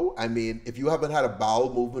don't know. I mean, if you haven't had a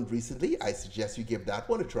bowel movement recently, I suggest you give that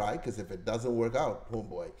one a try, because if it doesn't work out,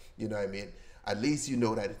 homeboy, you know what I mean? At least you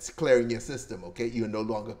know that it's clearing your system, okay? You're no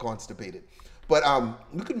longer constipated. But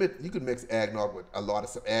you could mix eggnog with a lot of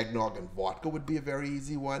stuff. Eggnog and vodka would be a very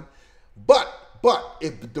easy one. But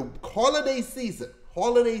if the holiday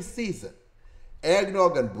season,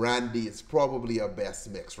 eggnog and brandy is probably our best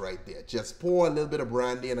mix right there. Just pour a little bit of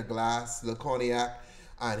brandy in a glass, a little cognac,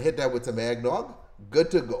 and hit that with some eggnog.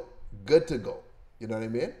 Good to go. You know what I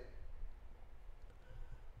mean?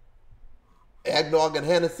 Eggnog and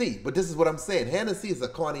Hennessy. But this is what I'm saying. Hennessy is a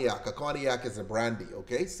cognac. A cognac is a brandy,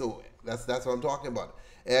 okay? So that's what I'm talking about.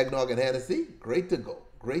 Eggnog and Hennessy, great to go.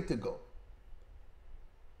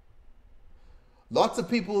 Lots of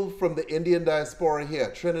people from the Indian diaspora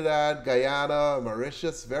here. Trinidad, Guyana,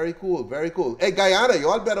 Mauritius. Very cool. Hey, Guyana, you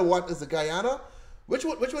all better watch. Is it Guyana? Which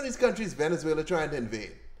one of these countries is Venezuela trying to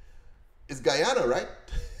invade? It's Guyana, right?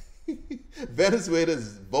 Venezuela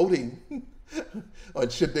is voting on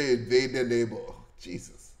should they invade their neighbor.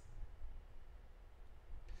 Jesus.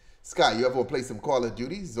 Sky, you ever want to play some Call of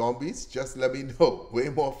Duty? Zombies? Just let me know. Way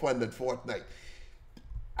more fun than Fortnite.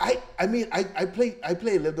 I play a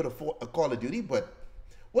little bit of Call of Duty, but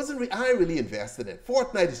I ain't really invested in it.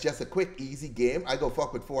 Fortnite is just a quick, easy game. I go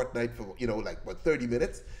fuck with Fortnite for, like, 30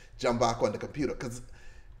 minutes, jump back on the computer. Because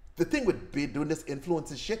the thing with doing this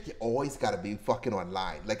influencer shit, you always got to be fucking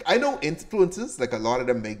online. Like, I know influencers, like, a lot of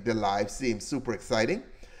them make their lives seem super exciting.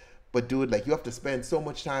 But, dude, like, you have to spend so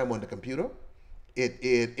much time on the computer,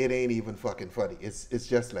 it ain't even fucking funny. It's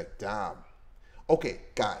just like, damn. Okay,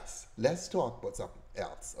 guys, let's talk about something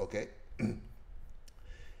else, okay?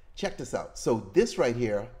 Check this out. So this right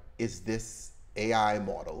here is this AI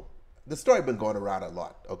model. The story been going around a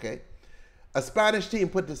lot, okay? A Spanish team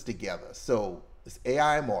put this together. So this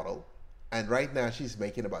AI model, and right now she's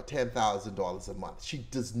making about $10,000 a month. She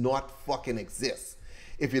does not fucking exist.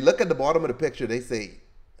 If you look at the bottom of the picture, they say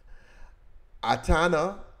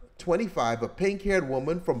Atana, 25, a pink-haired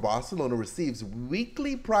woman from Barcelona, receives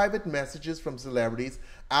weekly private messages from celebrities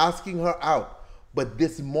asking her out. But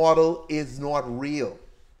this model is not real.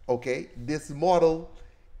 Okay? This model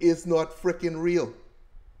is not freaking real.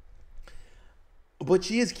 But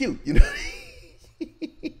she is cute, you know?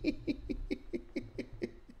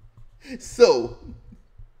 So,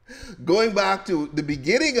 going back to the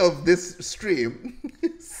beginning of this stream,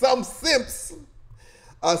 some simps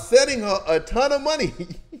are sending her a ton of money.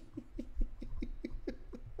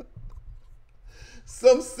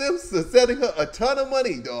 Some simps are sending her a ton of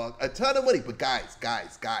money, dog. A ton of money. But guys,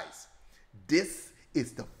 this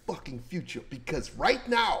is the fucking future. Because right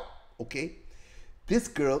now, okay, this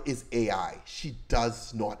girl is AI. She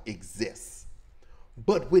does not exist.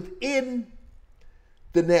 But within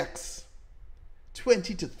the next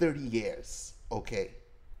 20 to 30 years, okay,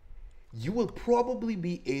 you will probably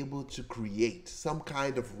be able to create some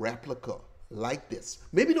kind of replica like this.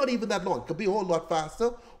 Maybe not even that long. It could be a whole lot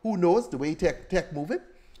faster. Who knows the way tech moving?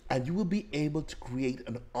 And you will be able to create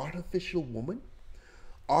an artificial woman,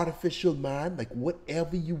 artificial man, like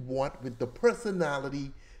whatever you want with the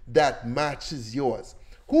personality that matches yours.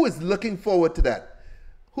 Who is looking forward to that?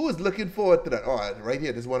 Who is looking forward to that? Oh, right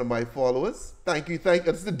here. This is one of my followers. Thank you.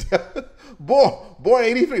 That's the devil. Boy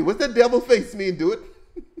 83. What's that devil face mean, dude?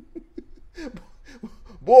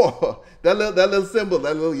 Boy, that little symbol,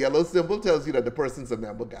 that little yellow symbol tells you that the person's a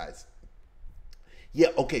member, guys. Yeah,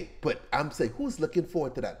 okay, but I'm saying, who's looking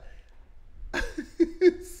forward to that?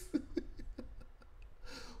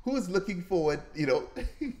 Who's looking forward,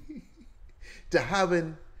 to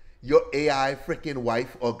having your AI freaking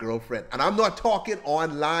wife or girlfriend? And I'm not talking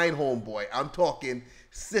online, homeboy. I'm talking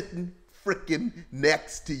sitting freaking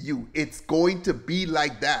next to you. It's going to be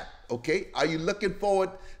like that, okay? Are you looking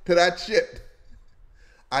forward to that shit?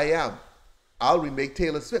 I am. I'll remake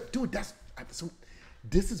Taylor Swift. Dude,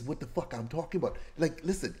 this is what the fuck I'm talking about. Like,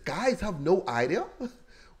 listen, guys have no idea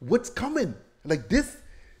what's coming. Like, this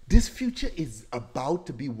future is about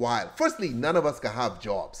to be wild. Firstly, none of us can have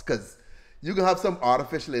jobs because you can have some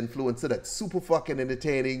artificial influencer that's super fucking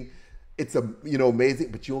entertaining. It's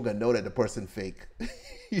amazing, but you don't gonna know that the person fake.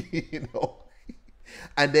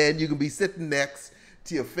 And then you can be sitting next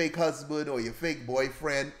to your fake husband or your fake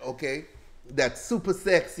boyfriend, okay? That's super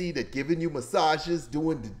sexy, that giving you massages,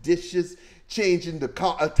 doing the dishes, changing the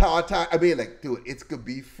car. I mean, like, dude, it's gonna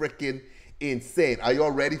be freaking insane. Are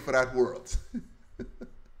y'all ready for that world?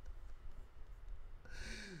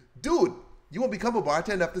 Dude, you want to become a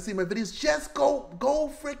bartender after seeing my videos? Just go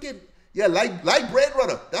freaking, yeah, like Bread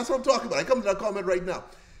Runner. That's what I'm talking about. I come to that comment right now.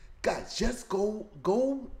 Guys, just go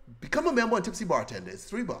become a member on Tipsy Bartender.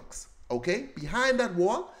 It's $3, okay? Behind that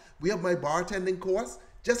wall, we have my bartending course.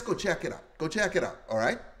 Just go check it out. Go check it out, all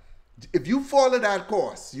right? If you follow that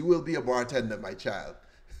course, you will be a bartender, my child.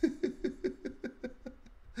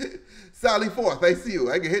 Sally Forth, I see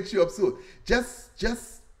you. I can hit you up soon. Just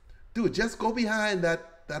go behind that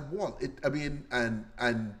wall.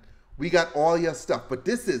 And we got all your stuff. But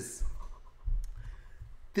this is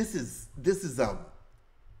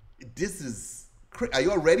are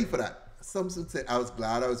you all ready for that? Some said I was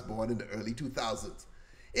glad I was born in the early 2000s.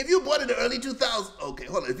 If you're born in the early 2000s, okay,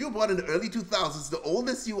 hold on. If you're born in the early 2000s, the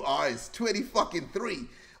oldest you are is 23,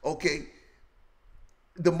 okay?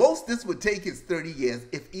 The most this would take is 30 years,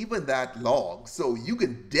 if even that long. So you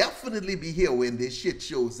can definitely be here when this shit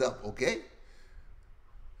shows up, okay?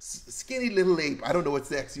 Skinny little ape, I don't know what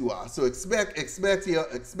sex you are. So expect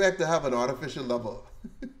to have an artificial lover.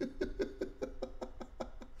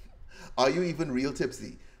 Are you even real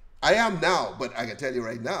tipsy? I am now, but I can tell you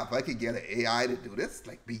right now, if I could get an AI to do this,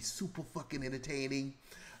 like be super fucking entertaining,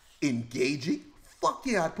 engaging, fuck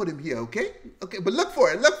yeah, I'd put him here, okay? Okay, but look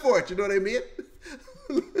for it, you know what I mean?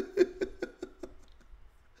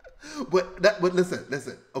 But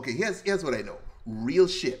listen. Okay, here's what I know. Real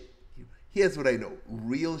shit. Here's what I know.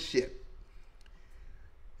 Real shit.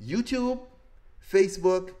 YouTube,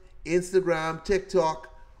 Facebook, Instagram,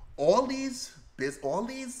 TikTok, all these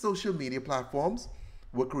social media platforms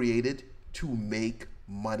were created to make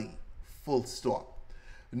money. Full stop.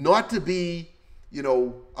 Not to be,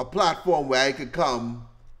 a platform where I could come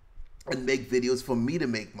and make videos for me to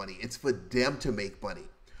make money. It's for them to make money.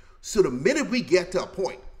 So the minute we get to a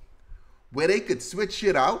point where they could switch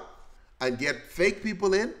shit out and get fake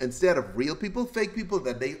people in instead of real people, fake people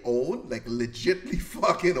that they own, like legitly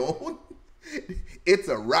fucking own, it's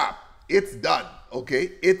a wrap. It's done,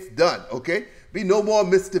 okay? It's done, okay? Be no more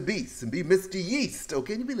Mr. Beast and be Mr. Yeast,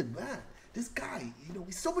 okay? And you be like, man, this guy,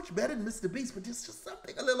 he's so much better than Mr. Beast, but there's just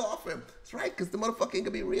something a little off him. That's right, because the motherfucker ain't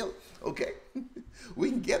gonna be real, okay? We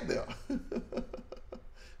can get there.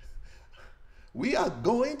 We are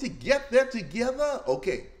going to get there together.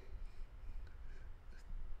 Okay.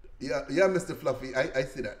 Yeah, Mr. Fluffy. I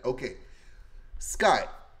see that. Okay. Sky,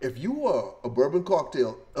 if you were a bourbon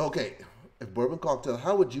cocktail, okay, if bourbon cocktail,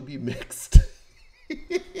 how would you be mixed?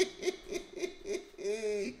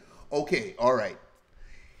 Okay, all right.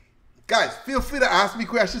 Guys, feel free to ask me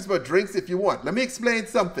questions about drinks if you want. Let me explain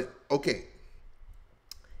something. Okay.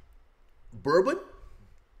 Bourbon,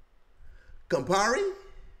 Campari,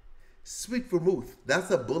 sweet vermouth. That's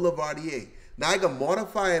a Boulevardier. Now I can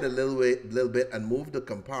modify it a little bit and move the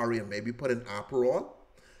Campari and maybe put an Aperol.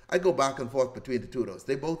 I go back and forth between the two of those.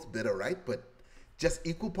 They both bitter, right? But just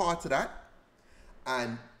equal parts of that.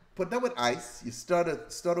 And put that with ice. You stir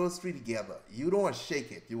those three together. You don't want to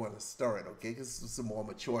shake it. You want to stir it, okay? Because this is a more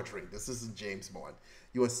mature drink. This isn't James Bond.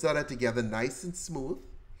 You want to stir that together nice and smooth.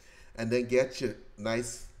 And then get your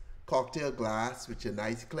nice cocktail glass with your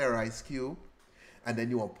nice clear ice cube. And then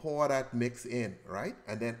you want to pour that mix in, right?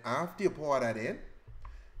 And then after you pour that in,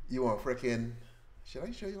 you want freaking... Should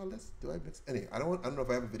I show you all this? Do I mix? Anyway, I don't know if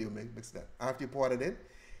I have a video mix that. After you pour it in,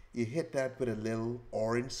 you hit that with a little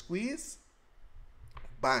orange squeeze.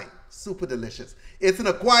 Bang. Super delicious. It's an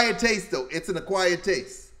acquired taste, though. It's an acquired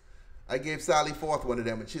taste. I gave Sally Forth one of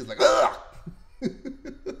them, and she was like, ugh!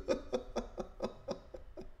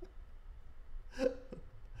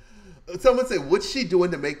 Someone say, what's she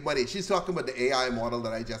doing to make money? She's talking about the AI model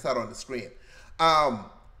that I just had on the screen.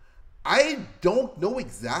 I don't know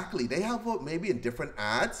exactly. They have maybe in different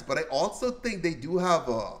ads, but I also think they do have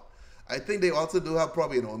I think they also do have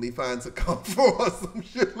probably an OnlyFans account for some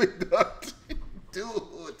shit like that.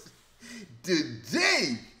 Dude,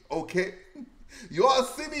 today, okay, you all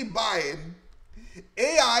see me buying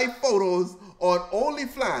AI photos on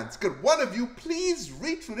OnlyFans. Could one of you please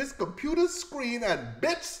reach for this computer screen and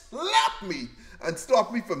bitch slap me and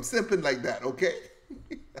stop me from simping like that, okay?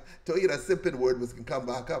 Told you that simping word was going to come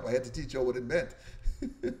back up. I had to teach you what it meant.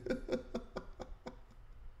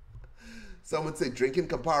 Someone say drinking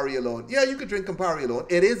Campari alone. Yeah, you could drink Campari alone.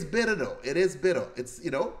 It is bitter though. It is bitter. It's,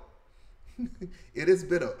 you know, it is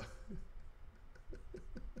bitter.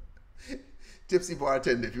 Tipsy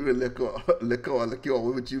bartender, if you were liquor,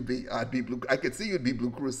 what would you be? I'd be blue. I could see you'd be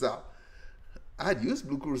Blue Curacao. I'd use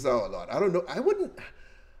Blue Curacao a lot. I don't know.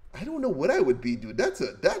 I don't know what I would be, dude. That's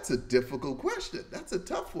a difficult question. That's a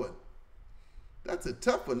tough one. That's a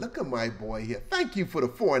tough one. Look at my boy here. Thank you for the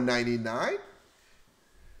 $4.99.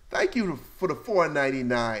 Thank you for the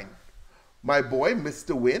 $4.99. My boy,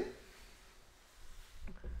 Mr. Win.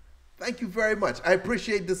 Thank you very much. I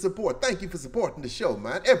appreciate the support. Thank you for supporting the show,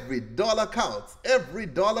 man. Every dollar counts. Every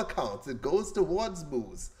dollar counts. It goes towards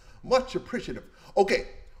booze. Much appreciative. Okay.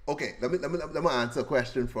 Let me answer a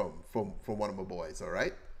question from one of my boys. All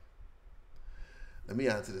right. Let me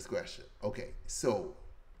answer this question. Okay. So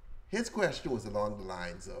his question was along the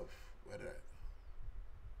lines of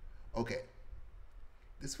okay.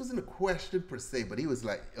 This wasn't a question per se, but he was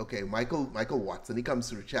like, okay, Michael Watson. He comes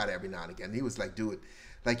to the chat every now and again. He was like, dude,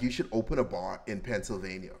 like you should open a bar in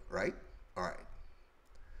Pennsylvania, right? All right.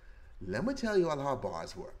 Let me tell you all how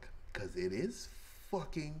bars work, because it is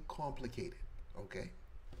fucking complicated, okay?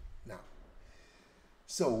 Now,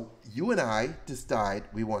 so you and I decide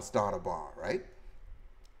we want to start a bar, right?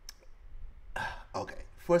 Okay.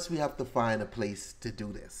 First, we have to find a place to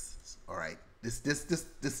do this, all right? This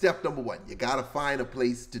step number one. You got to find a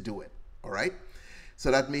place to do it, all right?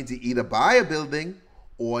 So that means you either buy a building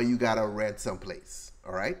or you got to rent someplace,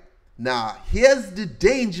 all right? Now, here's the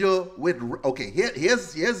danger with, okay,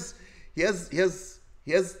 here's the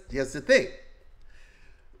thing.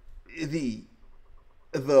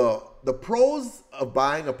 The pros of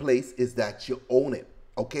buying a place is that you own it,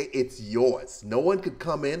 okay? It's yours. No one could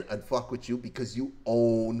come in and fuck with you because you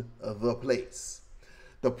own the place.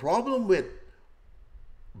 The problem with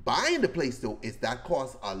buying the place, though, is that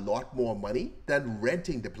costs a lot more money than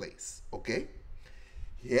renting the place, okay?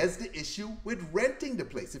 Here's the issue with renting the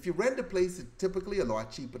place. If you rent the place, it's typically a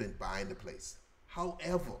lot cheaper than buying the place.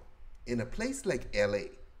 However, in a place like LA,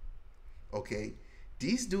 okay,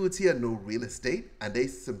 these dudes here know real estate and they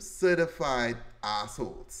some certified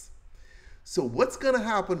assholes. So what's gonna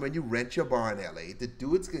happen when you rent your bar in LA? The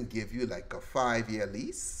dude's gonna give you like a 5-year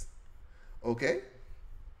lease, okay?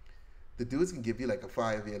 The dudes can give you like a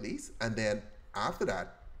 5-year lease, and then after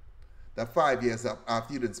that 5 years up,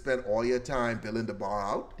 after you didn't spend all your time billing the bar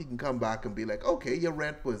out, he can come back and be like, okay, your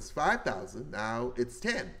rent was $5,000, now it's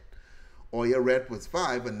 10. Or your rent was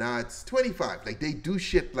 5 and now it's 25. Like they do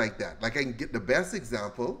shit like that. Like I can get the best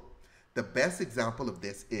example of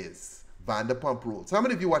this is Vanderpump Rules. How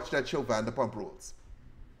many of you watched that show, Vanderpump Rules?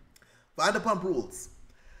 Vanderpump Rules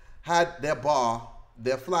had their bar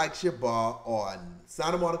their flagship bar on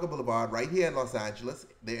Santa Monica Boulevard, right here in Los Angeles.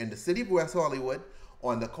 They're in the city of West Hollywood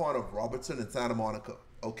on the corner of Robertson and Santa Monica.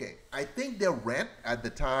 Okay, I think their rent at the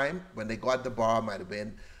time when they got the bar might have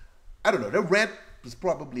been, I don't know, their rent was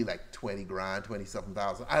probably like 20 grand, 20 something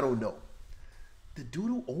thousand. I don't know. The dude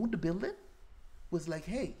who owned the building was like,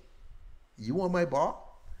 hey, you want my bar?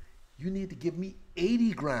 You need to give me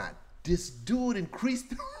 80 grand. This dude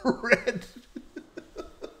increased the rent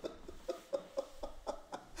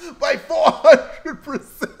by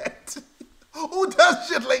 400%. Who does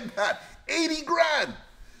shit like that? 80 grand.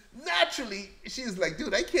 Naturally, she's like,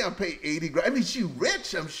 dude, I can't pay 80 grand. I mean, she's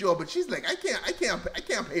rich, I'm sure, but she's like, I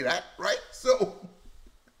can't pay that, right? So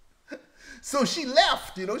she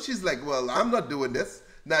left, you know. She's like, well, I'm not doing this.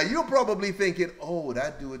 Now, you're probably thinking, oh,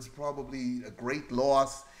 that dude's probably a great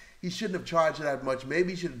loss. He shouldn't have charged that much.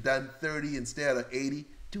 Maybe he should have done 30 instead of 80.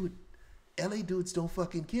 Dude, LA dudes don't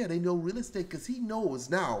fucking care. They know real estate because he knows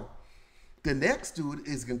now the next dude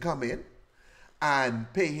is going to come in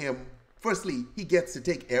and pay him. Firstly, he gets to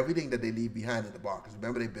take everything that they leave behind in the bar because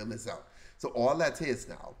remember, they build this out. So all that's his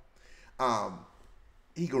now.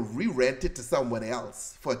 He can re-rent it to someone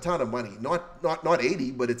else for a ton of money. Not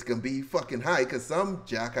 80, but it's going to be fucking high because some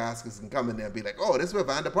jackass can come in there and be like, oh, this is where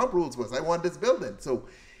Vanderpump Rules was. I want this building. So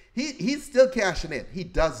he's still cashing in. He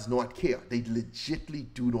does not care. They legitimately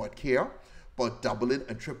do not care about doubling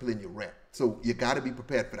and tripling your rent. So you got to be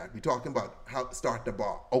prepared for that. We're talking about how to start the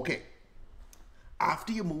bar. Okay.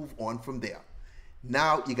 After you move on from there,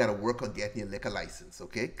 now you got to work on getting your liquor license,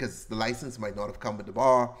 okay? Because the license might not have come with the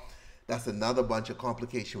bar. That's another bunch of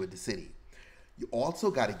complication with the city. You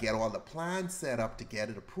also got to get all the plans set up to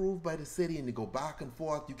get it approved by the city and you go back and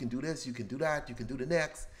forth. You can do this, you can do that, you can do the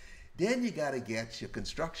next. Then you got to get your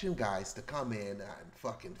construction guys to come in and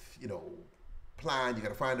fucking, you know, plan. You got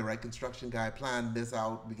to find the right construction guy, plan this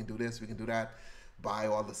out. We can do this, we can do that. Buy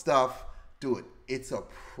all the stuff. Do it. It's a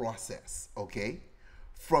process, okay?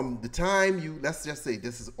 From the time you, let's just say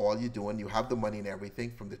this is all you're doing, you have the money and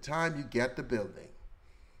everything, from the time you get the building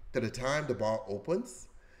to the time the bar opens,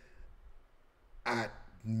 at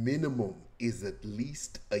minimum is at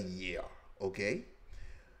least a year, okay?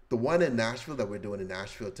 The one in Nashville that we're doing in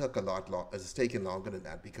Nashville took a lot long. It's taking longer than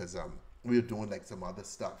that because we were doing like some other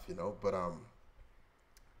stuff, you know. But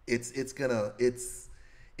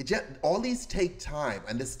all these take time,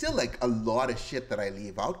 and there's still like a lot of shit that I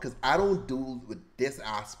leave out because I don't do with this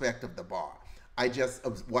aspect of the bar. I just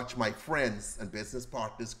watch my friends and business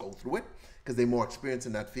partners go through it because they're more experienced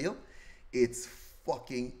in that field. It's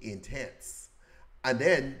fucking intense. And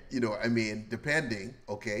then, you know, I mean, depending,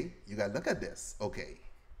 okay, you got to look at this, okay.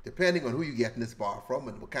 Depending on who you get in this bar from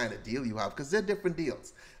and what kind of deal you have, because they're different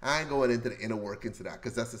deals. I ain't going into the inner workings of that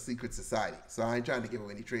because that's a secret society. So I ain't trying to give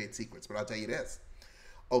away any trade secrets, but I'll tell you this.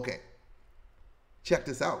 Okay, check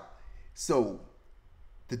this out. So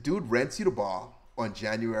the dude rents you the bar on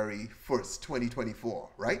January 1st, 2024,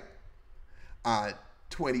 right?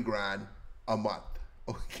 20 grand a month,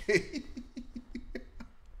 okay?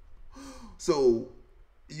 So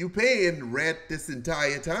you paying rent this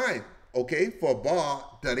entire time, okay, for a bar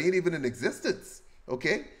that ain't even in existence,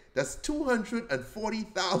 okay? That's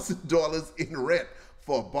 $240,000 in rent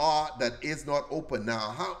for a bar that is not open.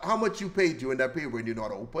 Now, how much you pay during that period when you're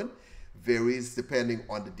not open varies depending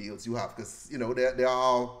on the deals you have. Because, you know, there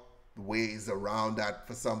are ways around that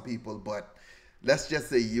for some people. But let's just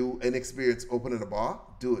say you inexperienced opening a bar.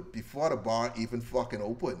 Dude, before the bar even fucking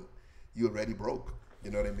open, you already broke.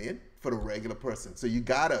 You know what I mean? For the regular person. So you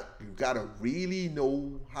gotta really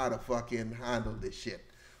know how to fucking handle this shit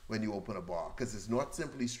when you open a bar. Because it's not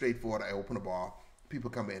simply straightforward. I open a bar. People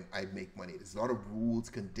come in, I make money. There's a lot of rules,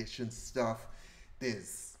 conditions, stuff.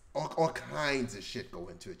 There's all kinds of shit go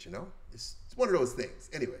into it, you know? It's one of those things.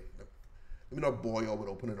 Anyway, let me not bore you with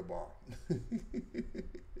opening a bar.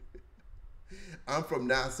 I'm from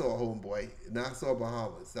Nassau, homeboy. Nassau,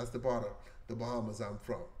 Bahamas. That's the part of the Bahamas I'm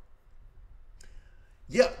from.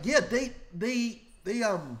 Yeah,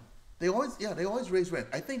 they always raise rent.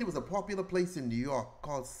 I think there was a popular place in New York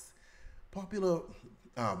called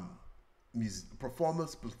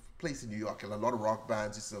performance place in New York, and a lot of rock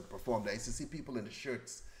bands used to perform there. I used to see people in the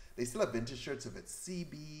shirts. They still have vintage shirts of it,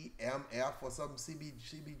 CBMF or something,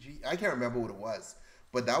 CBG. I can't remember what it was,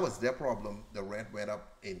 but that was their problem. The rent went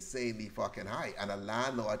up insanely fucking high, and a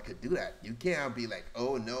landlord could do that. You can't be like,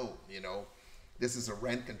 oh no, you know, this is a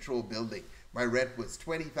rent control building. My rent was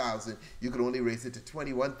 $20,000. You could only raise it to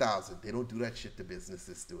 $21,000. They don't do that shit to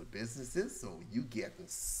businesses, do it. Businesses, so you getting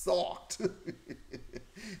socked.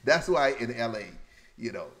 That's why in LA,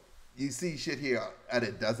 you know, you see shit here and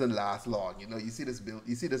it doesn't last long. You know, you see this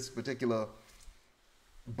particular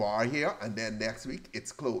bar here, and then next week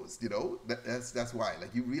it's closed. You know, that's why.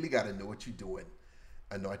 Like, you really got to know what you're doing,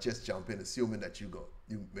 and not just jump in assuming that you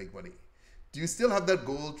make money. Do you still have that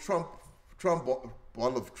gold Trump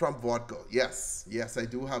bottle of Trump vodka? Yes, I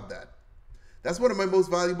do have that. That's one of my most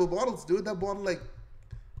valuable bottles, dude. That bottle, like,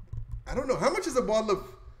 I don't know how much is a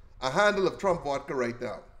handle of Trump vodka right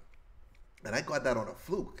now. And I got that on a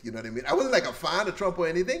fluke. You know what I mean? I wasn't like a fan of Trump or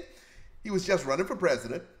anything. He was just running for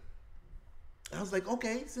president. I was like,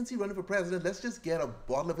 okay, since he's running for president, let's just get a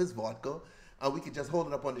bottle of his vodka and we could just hold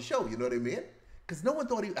it up on the show. You know what I mean? Because no one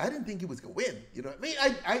thought I didn't think he was going to win. You know what I mean?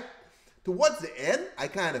 I towards the end, I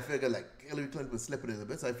kind of figured like Hillary Clinton was slipping a little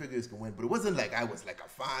bit, so I figured he was going to win. But it wasn't like I was like a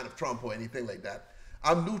fan of Trump or anything like that.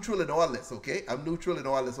 I'm neutral in all this, okay? I'm neutral in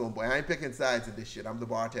all this, homeboy. I ain't picking sides in this shit. I'm the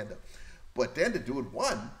bartender. But then the dude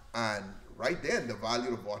won, and right then the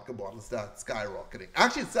value of the vodka bottle started skyrocketing.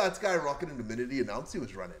 Actually, it started skyrocketing the minute he announced he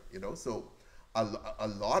was running, you know? So a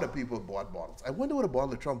lot of people bought bottles. I wonder what a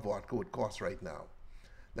bottle of Trump vodka would cost right now.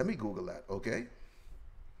 Let me Google that, okay?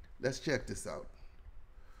 Let's check this out.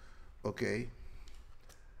 Okay.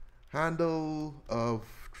 Handle of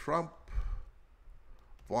Trump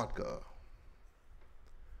vodka.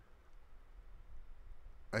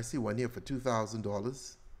 I see one here for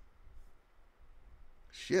 $2,000.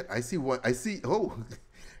 Shit, I see one. I see, oh,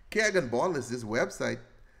 Kagan Bottlers, this website,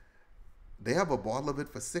 they have a bottle of it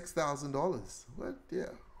for $6,000. What? Yeah.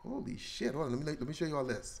 Holy shit. Hold on, let me show you all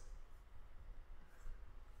this.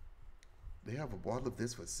 They have a bottle of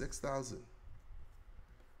this for $6,000.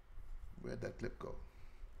 Where'd that clip go?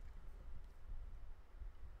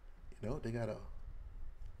 You know, they got a,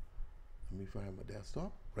 let me find my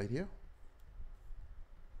desktop right here.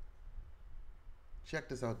 Check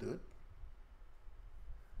this out, dude.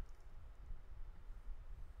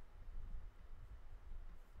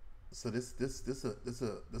 So this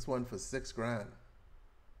one for $6,000.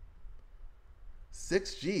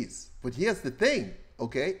 6 G's. But here's the thing,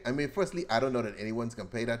 okay? I mean, firstly, I don't know that anyone's gonna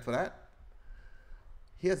pay that for that.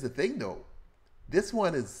 Here's the thing, though. This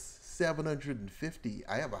one is $750.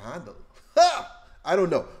 I have a handle. Ha! I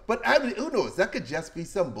don't know, but I mean, who knows? That could just be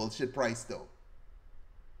some bullshit price, though.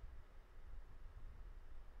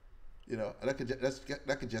 You know, that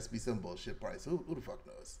could just be some bullshit price. Who the fuck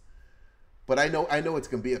knows? But I know it's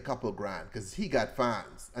gonna be a couple of grand because he got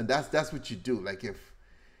fans, and that's what you do. Like, if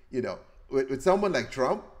you know, with someone like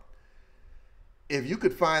Trump, if you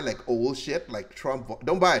could find like old shit like Trump,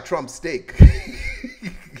 don't buy a Trump steak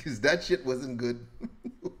because that shit wasn't good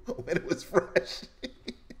when it was fresh.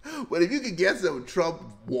 But if you could get some Trump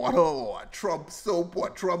water or Trump soap or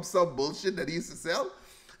Trump some bullshit that he used to sell,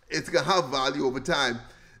 it's gonna have value over time.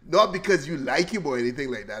 Not because you like him or anything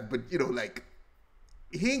like that, but you know, like,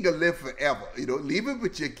 he ain't gonna live forever. You know, leave it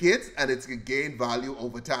with your kids and it's gonna gain value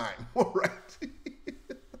over time. All right.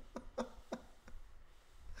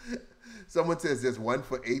 Someone says there's one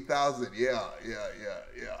for 8,000. Yeah.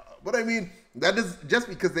 But I mean, that is just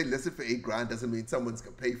because they list it for $8,000 doesn't mean someone's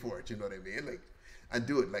gonna pay for it. You know what I mean? Like, and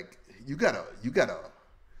do it. Like, you gotta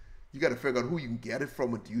figure out who you can get it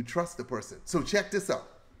from, and do you trust the person? So check this out.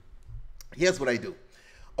 Here's what I do.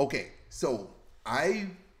 Okay, so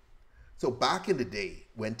back in the day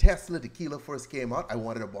when Tesla Tequila first came out, I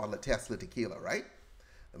wanted a bottle of Tesla Tequila, right?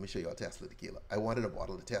 Let me show you all Tesla Tequila. I wanted a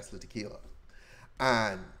bottle of Tesla Tequila,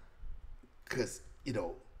 and because you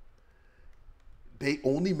know they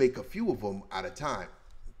only make a few of them at a time.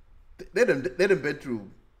 They've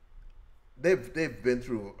been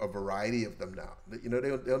through a variety of them now. You know,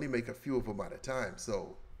 they only make a few of them at a time,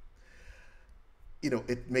 so. You know,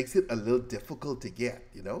 it makes it a little difficult to get,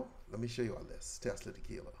 you know? Let me show you all this. Tesla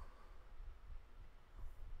Tequila.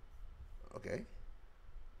 Okay.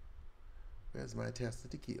 Where's my Tesla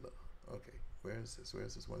Tequila? Okay. Where is this?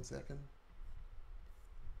 1 second.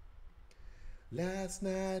 Last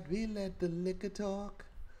night we let the liquor talk.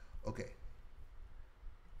 Okay.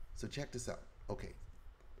 So check this out. Okay.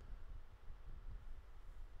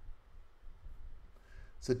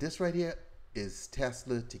 So this right here is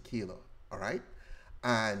Tesla Tequila. All right.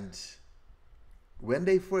 And when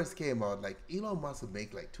they first came out, like, Elon Musk would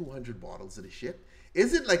make like 200 bottles of this shit.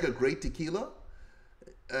 Is it like a great tequila?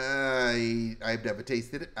 I've never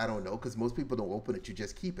tasted it. I don't know, because most people don't open it. You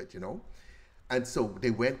just keep it, you know? And so they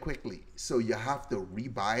went quickly. So you have to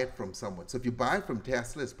rebuy it from someone. So if you buy it from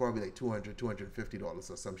Tesla, it's probably like $200, $250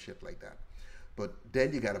 or some shit like that. But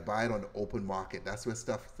then you got to buy it on the open market. That's where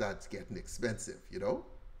stuff starts getting expensive, you know?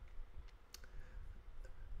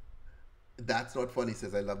 That's not funny,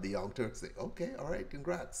 says I love the Young Turks. Okay, all right,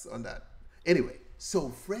 congrats on that. Anyway, so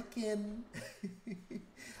frickin'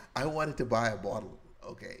 I wanted to buy a bottle.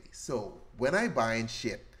 Okay, so when I buy in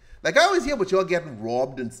shit, Like I always hear about y'all getting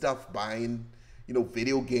robbed and stuff, buying, you know,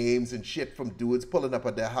 video games and shit from dudes pulling up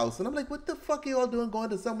at their house. And I'm like, what the fuck are y'all doing going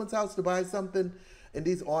to someone's house to buy something in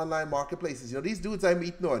these online marketplaces? You know, these dudes I'm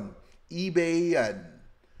meeting on eBay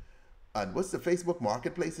and what's the Facebook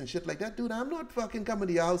marketplace and shit like that. Dude, I'm not fucking coming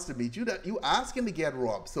to your house to meet you. That you asking to get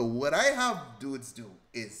robbed. So what I have dudes do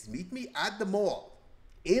is meet me at the mall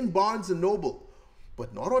in Barnes and Noble,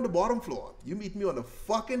 but not on the bottom floor. You meet me on the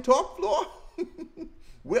fucking top floor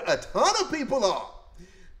where a ton of people are.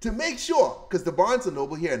 To make sure, because the Barnes &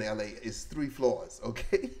 Noble here in LA is 3 floors,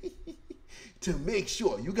 okay? To make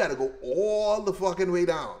sure, you got to go all the fucking way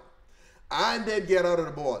down and then get out of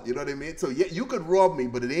the mall, you know what I mean? So yeah, you could rob me,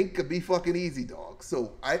 but it ain't could be fucking easy, dog.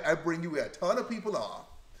 So I bring you where a ton of people are,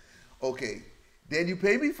 okay? Then you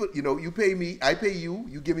pay me for, you know, you pay me, I pay you,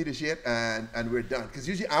 you give me the shit, and we're done. Because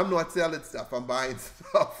usually I'm not selling stuff, I'm buying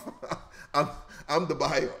stuff. I'm the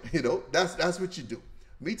buyer, you know? That's what you do.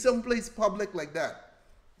 Meet someplace public like that.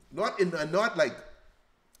 Not in the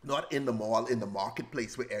mall, in the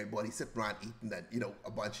marketplace where everybody's sitting around eating and, you know,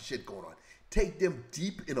 a bunch of shit going on. Take them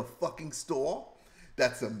deep in a fucking store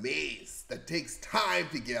that's a maze that takes time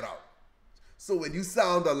to get out. So when you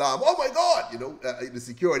sound alarm, oh my God, you know, the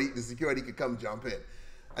security could come jump in.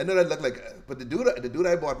 I know that looked like, but the dude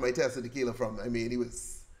I bought my test of tequila from, I mean, he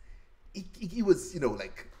was, you know,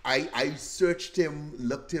 like I searched him,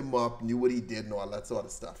 looked him up, knew what he did and all that sort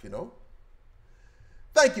of stuff, you know.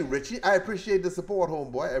 Thank you, Richie. I appreciate the support,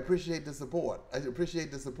 homeboy. I appreciate the support. I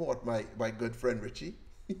appreciate the support, my good friend Richie.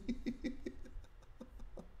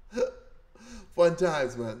 Fun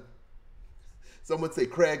times, man. Someone say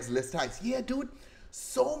Craigslist heist. Yeah, dude.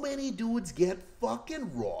 So many dudes get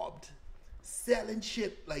fucking robbed selling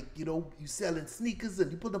shit. Like, you know, you selling sneakers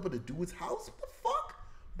and you put up at a dude's house. What the fuck?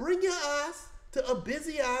 Bring your ass to a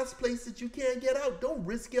busy ass place that you can't get out. Don't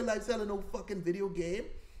risk your life selling no fucking video game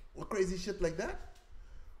or crazy shit like that.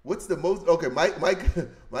 What's the most, okay,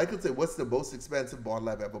 Michael said, what's the most expensive bottle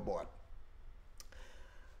I've ever bought?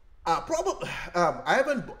 Probably,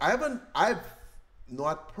 I've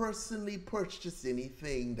not personally purchased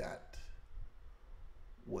anything that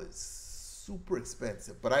was super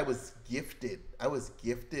expensive, but I was gifted a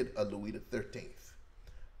Louis XIII,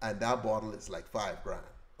 and that bottle is like $5,000,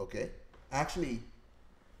 okay? Actually,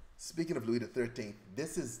 speaking of Louis XIII,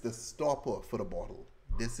 this is the stopper for the bottle.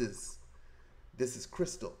 This is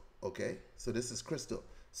crystal, okay? So this is crystal.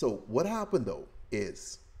 So what happened though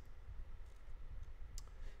is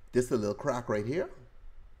this a little crack right here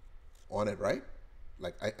on it, right?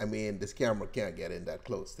 Like, I mean, this camera can't get in that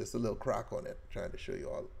close. There's a little crack on it. I'm trying to show you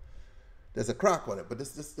all. There's a crack on it, but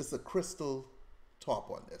this is a crystal top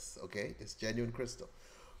on this, okay? It's genuine crystal.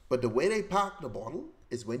 But the way they pack the bottle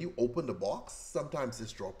is when you open the box, sometimes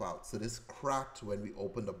this drop out. So this cracked when we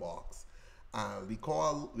open the box. We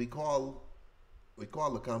call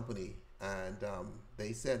the company, and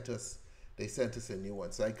they sent us a new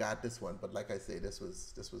one. So I got this one, but like I say, this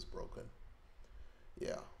was broken.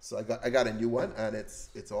 Yeah, so I got a new one, and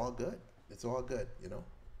it's all good. It's all good, you know.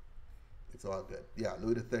 It's all good. Yeah,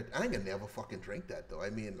 Louis XIII. I ain't gonna never fucking drink that though. I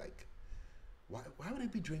mean, like, why would I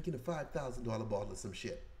be drinking a $5,000 bottle of some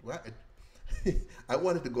shit? I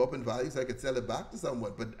wanted to go up in value so I could sell it back to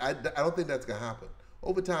someone, but I don't think that's gonna happen.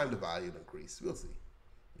 Over time, the value will increase. We'll see,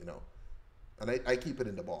 you know. And I keep it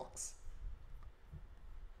in the box.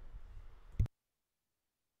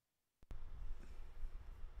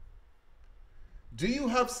 Do you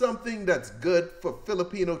have something that's good for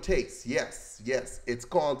Filipino taste? Yes. It's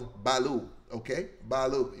called Balu, okay?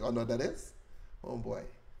 Balu. Y'all know what that is? Oh boy.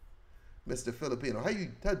 Mr. Filipino.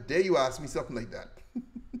 How dare you ask me something like that?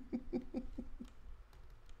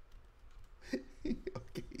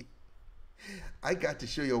 Okay. I got to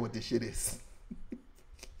show you what this shit is.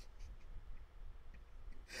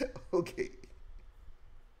 Okay.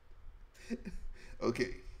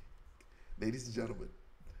 Ladies and gentlemen,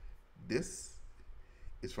 this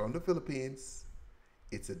is from the Philippines.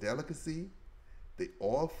 It's a delicacy. They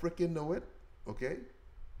all freaking know it. Okay.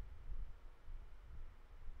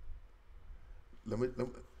 Let me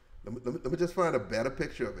just find a better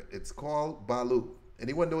picture of it. It's called Balu.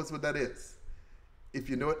 Anyone knows what that is? If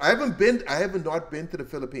you know it, I have not been to the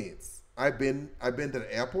Philippines. I've been to the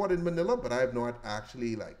airport in Manila, but I have not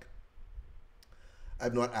actually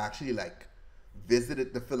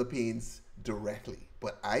visited the Philippines directly.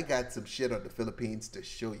 But I got some shit on the Philippines to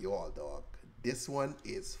show you all, dog. This one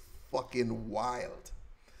is fucking wild.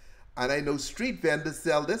 And I know street vendors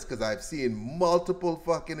sell this because I've seen multiple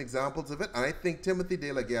fucking examples of it. And I think Timothy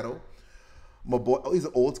De La Ghetto, my boy, he's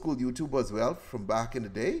an old school YouTuber as well from back in the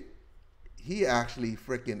day. He actually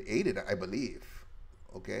freaking ate it, I believe.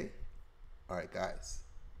 Okay? All right, guys.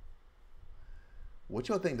 What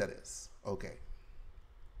y'all think that is? Okay.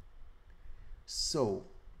 So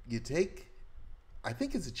you take, I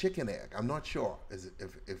think it's a chicken egg. I'm not sure if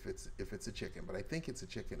it's a chicken, but I think it's a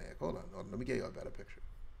chicken egg. Hold on, let me get you a better picture.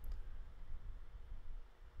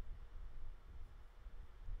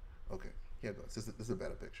 Okay, here it goes. This is a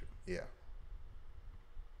better picture. Yeah.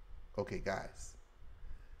 Okay, guys.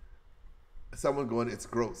 Someone going, it's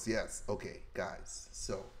gross. Yes. Okay, guys.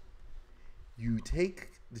 So you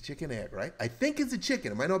take the chicken egg, right? I think it's a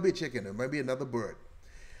chicken. It might not be a chicken. It might be another bird.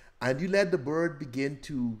 And you let the bird begin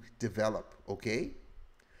to develop, okay?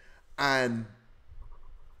 And,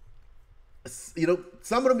 you know,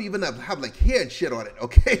 some of them even have like hair and shit on it,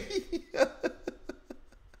 okay?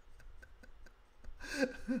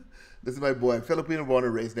 This is my boy, Filipino born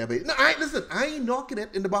and raised there. But no, listen, I ain't knocking it.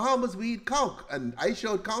 In the Bahamas, we eat conch. And I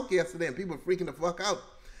showed conch yesterday and people freaking the fuck out,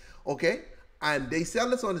 okay? And they sell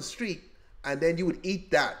this on the street and then you would eat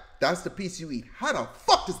that. That's the piece you eat. How the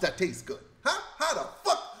fuck does that taste good? Huh? How the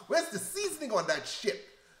fuck? Where's the seasoning on that shit?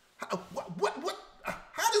 What?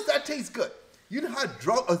 How does that taste good? You know how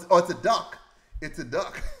drunk? Oh, it's a duck. It's a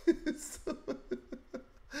duck.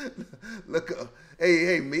 Look,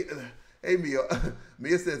 hey,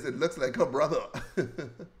 Mia says it looks like her brother.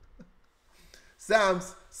 Sam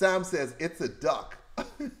says it's a duck.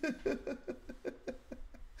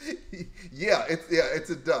 Yeah, it's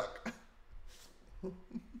a duck.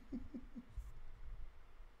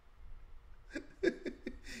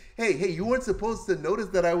 Hey, you weren't supposed to notice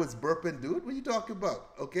that I was burping, dude. What are you talking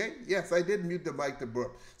about? Okay? Yes, I did mute the mic to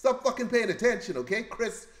burp. Stop fucking paying attention, okay?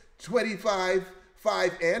 Chris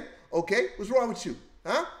 255N, okay? What's wrong with you?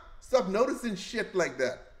 Huh? Stop noticing shit like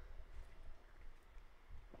that.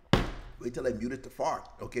 Wait till I mute it to fart,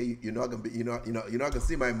 okay? You're not gonna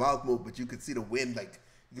see my mouth move, but you can see the wind, like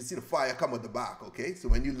you can see the fire come out the back, okay? So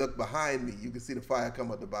when you look behind me, you can see the fire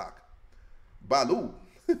come out the back. Baloo.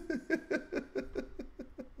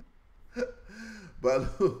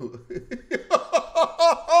 Baloo.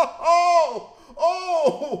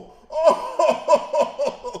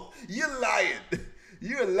 You're lying.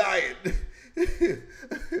 You're lying.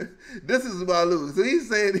 This is Baloo. So he's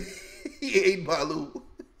saying he ate Baloo.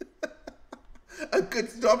 I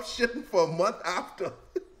could stop shitting for a month after.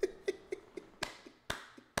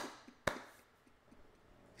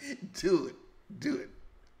 Do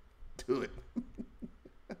it.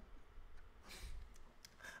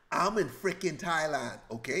 I'm in freaking Thailand,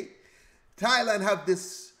 okay? Thailand have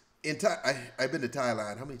this I've been to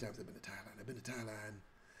Thailand. How many times have I been to Thailand? I've been to Thailand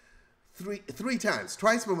three times.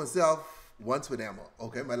 Twice by myself, once with Emma.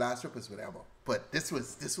 Okay, my last trip was with Emma. But this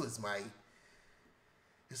is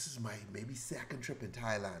my maybe second trip in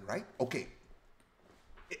Thailand, right? Okay.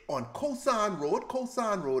 On Koh San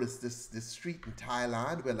Road is this street in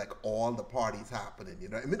Thailand where like all the parties happening, you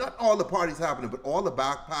know? I mean, not all the parties happening, but all the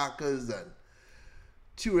backpackers and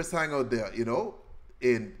tourists hang out there, you know,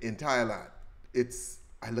 in Thailand.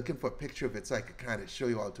 I'm looking for a picture of it so I could kind of show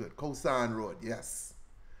you all to it. Koh San Road, yes.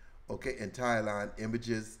 Okay, in Thailand,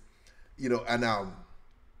 images, you know, and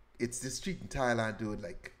it's this street in Thailand, dude,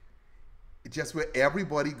 like, it's just where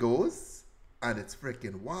everybody goes, and it's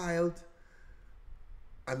freaking wild.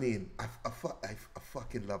 I mean, I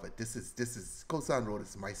fucking love it. This is Koh San Road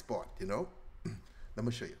is my spot, you know. Let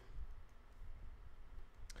me show you.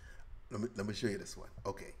 Let me show you this one.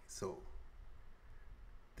 Okay, so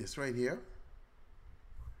this right here.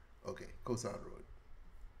 Okay, Koh San Road.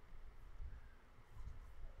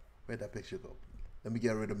 Where'd that picture go? Let me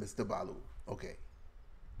get rid of Mr. Baloo. Okay.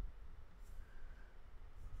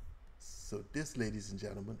 So this, ladies and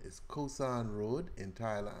gentlemen, is Koh San Road in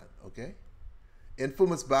Thailand. Okay.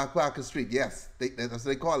 Infamous Backpacker Street. Yes, that's what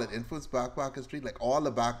they call it. Infamous Backpacker Street. Like all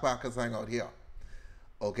the backpackers hang out here.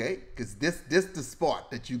 Okay, because this the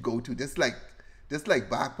spot that you go to. This like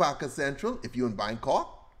Backpacker Central. If you're in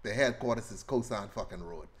Bangkok, the headquarters is Koh San fucking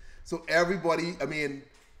Road. So everybody, I mean,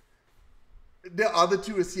 there are other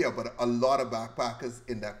tourists here, but a lot of backpackers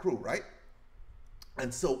in that crew, right?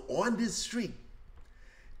 And so on this street,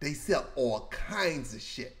 they sell all kinds of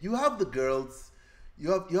shit. You have the girls,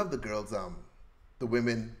 you have the girls, the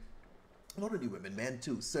women, not only women, men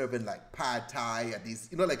too, serving like pad thai at these,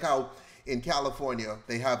 you know, like how in California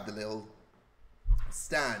they have the little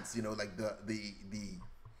stands, you know, like the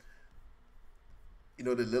you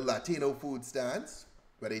know, the little Latino food stands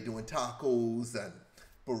where they doing tacos and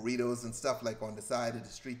burritos and stuff like on the side of the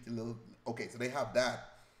street. The little, okay, so they have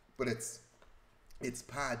that, but it's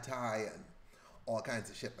pad thai and all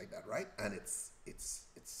kinds of shit like that, right? And it's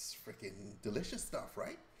freaking delicious stuff,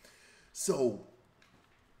 right? So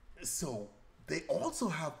they also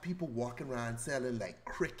have people walking around selling like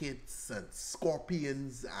crickets and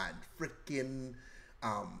scorpions and freaking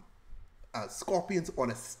scorpions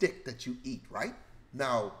on a stick that you eat, right?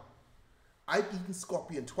 Now, I've eaten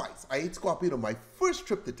scorpion twice. I ate scorpion on my first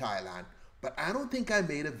trip to Thailand, but I don't think I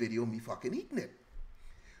made a video of me fucking eating it.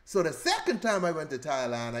 So the second time I went to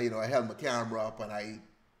Thailand, I held my camera up and I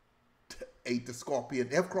ate the scorpion.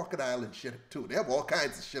 They have crocodile and shit too. They have all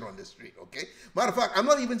kinds of shit on the street, okay? Matter of fact, I'm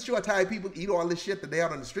not even sure Thai people eat all this shit that they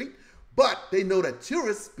have on the street, but they know that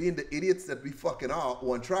tourists, being the idiots that we fucking are,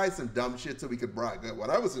 want to try some dumb shit so we could brag. When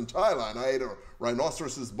I was in Thailand, I ate a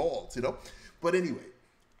rhinoceros's balls, But anyway,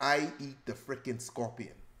 I eat the freaking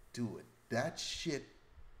scorpion. Dude, that shit,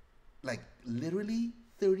 like literally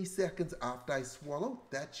 30 seconds after I swallowed,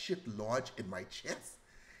 that shit lodged in my chest.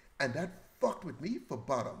 And that fucked with me for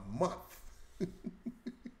about a month.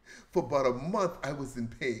 For about a month, I was in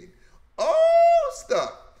pain. Oh,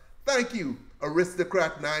 stop. Thank you,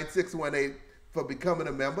 Aristocrat 9618, for becoming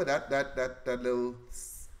a member. That little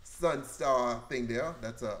sun star thing there.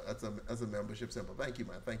 That's a membership symbol. Thank you,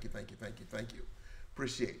 man. Thank you.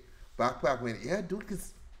 Appreciate. Backpack man. Yeah, dude,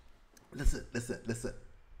 cause listen,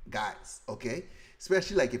 guys, okay?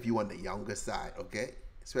 Especially like if you're on the younger side, okay?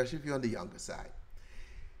 Especially if you're on the younger side.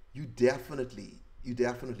 You definitely,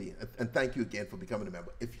 and thank you again for becoming a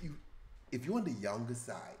member. If you're on the younger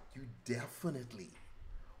side, you definitely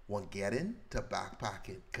want to get into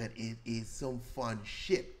backpacking because it is some fun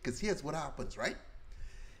shit. Because here's what happens, right?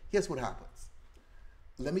 Here's what happens.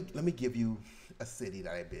 Let me give you a city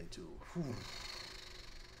that I've been to.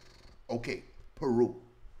 Okay, Peru.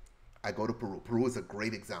 I go to Peru. Peru is a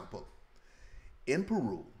great example. In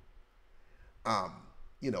Peru,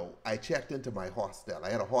 I checked into my hostel. I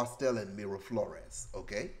had a hostel in Miraflores,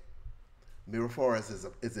 okay? Miraflores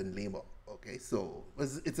is in Lima, okay? So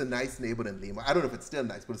it's a nice neighborhood in Lima. I don't know if it's still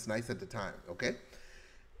nice, but it's nice at the time, okay?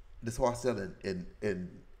 This hostel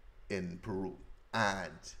in Peru.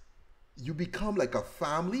 And you become like a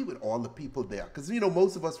family with all the people there. Because,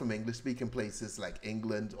 most of us from English-speaking places like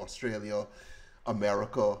England, Australia,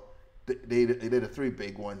 America, they're the three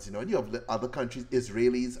big ones, and you have other countries,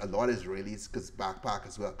 Israelis, a lot of Israelis, because backpack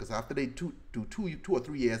as well, because after they do two or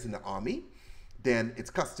 3 years in the army, then it's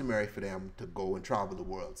customary for them to go and travel the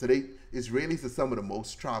world. So Israelis are some of the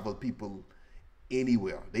most traveled people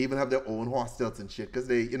anywhere. They even have their own hostels and shit, because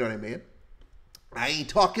they, you know what I mean? I ain't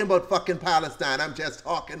talking about fucking Palestine, I'm just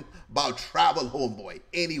talking about travel, homeboy.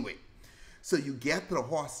 Anyway. So you get to the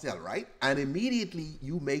hostel, right? And immediately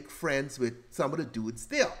you make friends with some of the dudes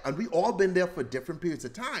there. And we all been there for different periods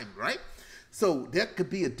of time, right? So there could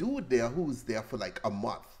be a dude there who's there for like a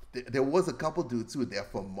month. There was a couple dudes who were there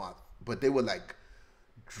for a month, but they were like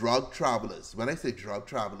drug travelers. When I say drug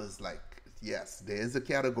travelers, like, yes, there is a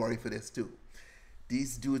category for this too.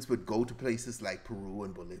 These dudes would go to places like Peru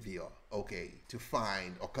and Bolivia, okay,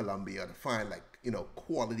 or Colombia, to find like,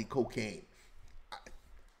 quality cocaine.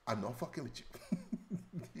 I'm not fucking with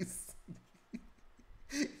you.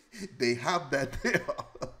 They have that there.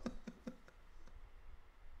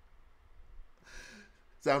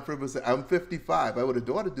 Sanford was saying, I'm 55. I would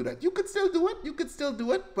adore to do that. You could still do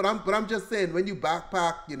it. But I'm just saying, when you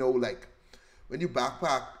backpack, when you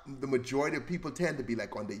backpack, the majority of people tend to be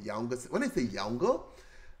like on the younger. When I say younger,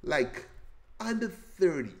 like under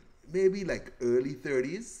 30, maybe like early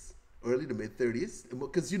 30s, early to mid 30s.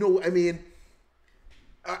 Because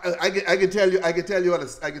I can tell you all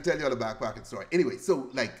the backpacking story. Anyway, so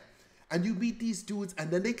like, and you meet these dudes,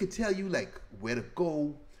 and then they could tell you like where to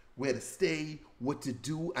go, where to stay, what to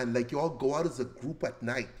do, and like you all go out as a group at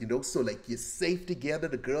night, So like you're safe together,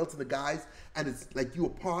 the girls and the guys, and it's like you're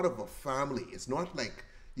part of a family. It's not like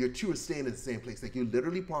you're two staying in the same place. Like you're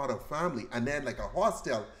literally part of a family. And then like a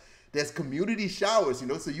hostel, there's community showers,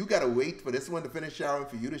 So you gotta wait for this one to finish showering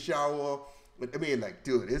for you to shower. But like,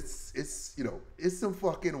 dude, it's it's some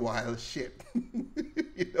fucking wild shit,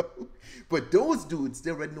 But those dudes,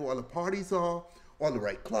 they already know all the parties are, all the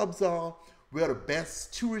right clubs are, where the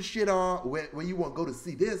best tourist shit are, where you want to go to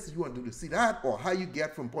see this, you want to do to see that, or how you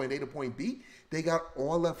get from point A to point B. They got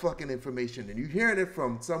all that fucking information, and you're hearing it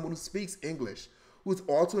from someone who speaks English, who's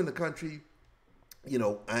also in the country,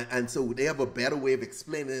 and so they have a better way of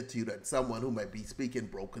explaining it to you than someone who might be speaking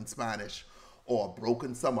broken Spanish or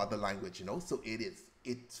broken some other language, So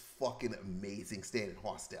it's fucking amazing staying in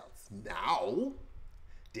hostels. Now,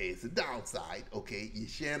 there's a downside, okay? You're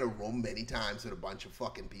sharing a room many times with a bunch of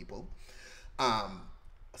fucking people.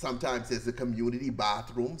 Sometimes there's a community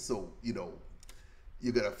bathroom, so, you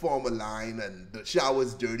gotta form a line, and the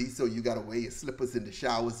shower's dirty, so you gotta wear your slippers in the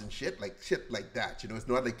showers and shit like that, It's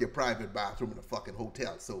not like your private bathroom in a fucking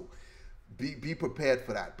hotel, so be prepared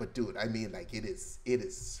for that. But dude, like it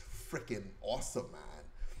is freaking awesome, man.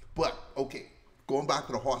 But okay, going back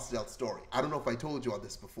to the hostel story. I don't know if I told you all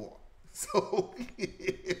this before. So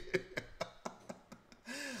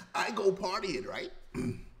I go partying, right?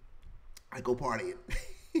 I go partying.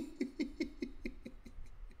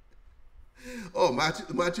 Oh,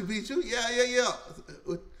 Machu Picchu? Yeah.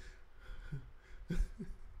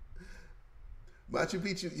 Machu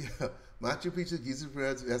Picchu, yeah. Machu Picchu, Giza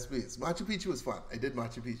Perez, SPS. Machu Picchu was fun. I did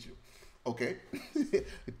Machu Picchu. Okay.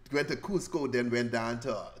 Went to Cusco, then went down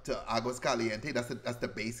to Aguas Caliente. That's the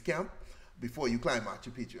base camp before you climb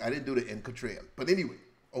Machu Picchu. I didn't do the Inca Trail. But anyway,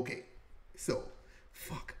 okay. So,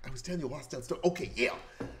 fuck. I was telling you a hostel story. Okay, yeah.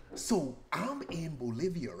 So, I'm in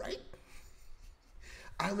Bolivia, right?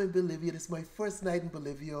 I'm in Bolivia. This is my first night in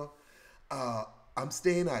Bolivia. I'm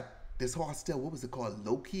staying at this hostel. What was it called?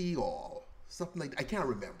 Loki or something like that. I can't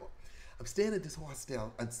remember. I'm staying at this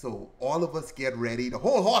hostel, and so all of us get ready. The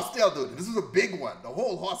whole hostel, dude. This is a big one. The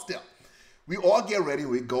whole hostel. We all get ready.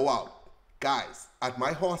 We go out. Guys, at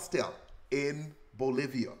my hostel in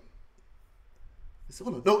Bolivia.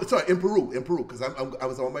 In Peru, because I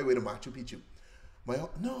was on my way to Machu Picchu.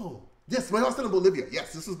 Yes, my hostel in Bolivia.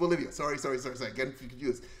 Yes, this was Bolivia. Sorry. Getting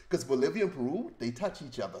confused. Because Bolivia and Peru, they touch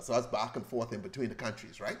each other. So I was back and forth in between the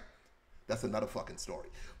countries, right? That's another fucking story.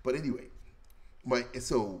 But anyway,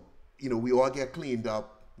 we all get cleaned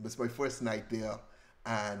up. It's my first night there.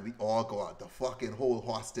 And we all go out. The fucking whole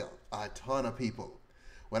hostel. A ton of people.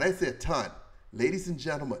 When I say a ton, ladies and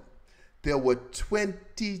gentlemen, there were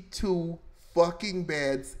 22 fucking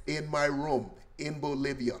beds in my room in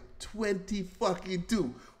Bolivia. 20 fucking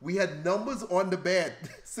 2. We had numbers on the bed,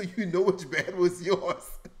 so you know which bed was yours.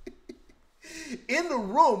 In the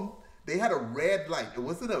room, they had a red light. It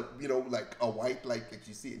wasn't like a white light that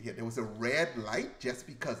you see in here. There was a red light just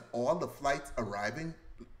because all the flights arriving,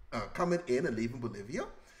 coming in and leaving Bolivia,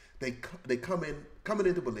 they coming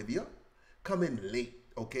into Bolivia, come in late.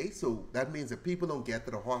 Okay, so that means that people don't get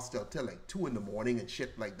to the hostel till like 2 in the morning and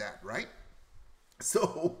shit like that, right?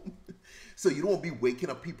 So you don't be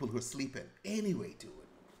waking up people who are sleeping. Anyway, dude.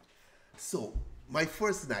 So my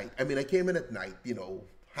first night, I came in at night,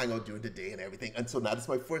 hang out during the day and everything. And so now this is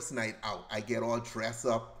my first night out. I get all dressed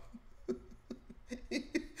up.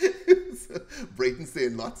 Brayton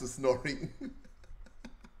saying lots of snoring.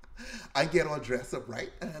 I get all dressed up,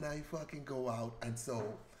 right? And I fucking go out. And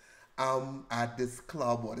so I'm at this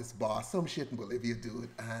club or this bar, some shit in Bolivia, dude.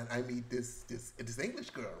 And I meet this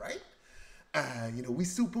English girl, right? And, we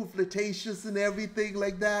super flirtatious and everything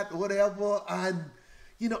like that, whatever. And,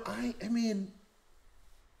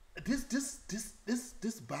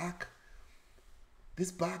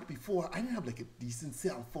 this back before, I didn't have like a decent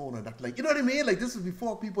cell phone or nothing. Like, you know what I mean? Like, this was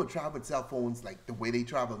before people traveled cell phones like the way they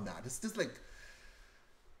travel now. This just like,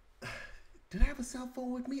 did I have a cell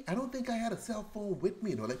phone with me? I don't think I had a cell phone with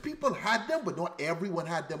me. Like, people had them, but not everyone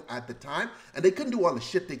had them at the time. And they couldn't do all the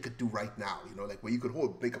shit they could do right now, like where you could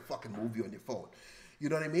make a fucking movie on your phone. You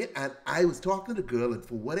know what I mean? And I was talking to the girl, and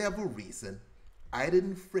for whatever reason, I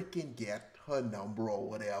didn't freaking get her number or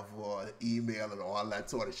whatever, or email and all that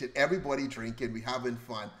sort of shit. Everybody drinking, we having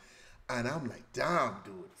fun. And I'm like, damn,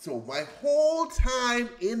 dude. So my whole time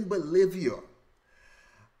in Bolivia,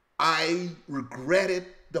 I regretted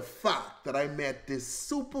the fact that I met this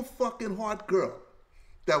super fucking hot girl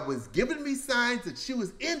that was giving me signs that she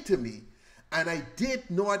was into me, and I did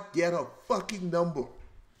not get her fucking number.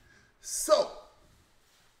 So,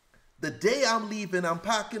 the day I'm leaving, I'm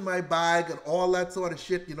packing my bag and all that sort of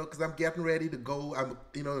shit, because I'm getting ready to go. I'm,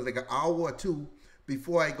 like an hour or two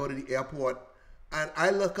before I go to the airport, and I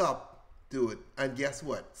look up, dude, and guess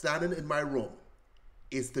what? Standing in my room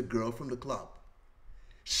is the girl from the club.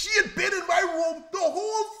 She had been in my room the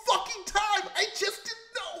whole fucking time. I just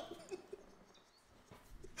didn't know.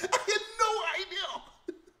 I had no idea.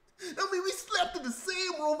 We slept in the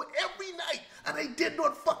same room every night, and I did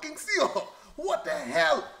not fucking see her. What the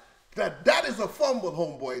hell? That is a fumble,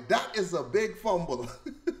 homeboy. That is a big fumble.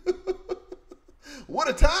 What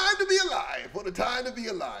a time to be alive. What a time to be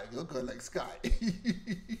alive. You're good like Sky.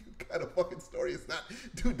 What kind of fucking story is that?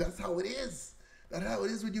 Dude, that's how it is. That's how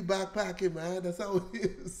it is when you backpacking, man. That's how it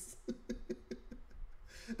is.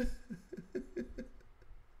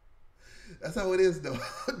 That's how it is, dog.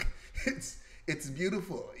 It's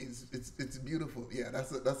beautiful. It's beautiful. Yeah,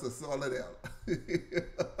 that's a solid L.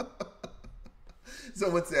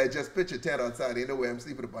 Someone said, I just pitched a tent outside. Ain't no way I'm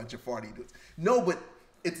sleeping with a bunch of 40 dudes. No, but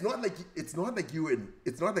it's not like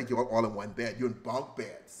you're all in one bed. You're in bunk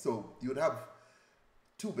beds. So you would have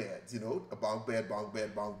 2 beds, a bunk bed, bunk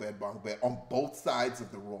bed, bunk bed, bunk bed on both sides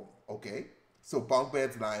of the room. Okay, so bunk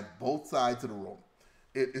beds line both sides of the room.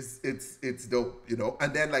 It's dope,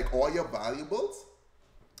 And then like all your valuables,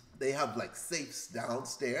 They have like safes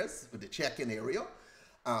downstairs with the check-in area.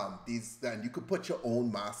 And you could put your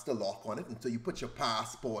own master lock on it, and so you put your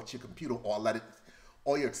passport, your computer,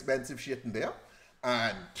 all your expensive shit in there,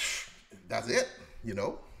 and that's it. You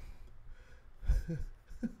know.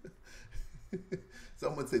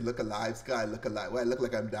 Someone say, "Look alive, Sky. Look alive." Well, I look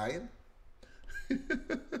like I'm dying.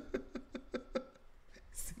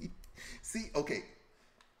 See. Okay.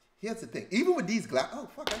 Here's the thing. Even with these glasses, oh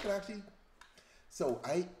fuck, I could actually. So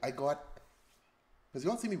I got, because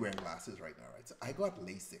you all see me wearing glasses right now, right? So I got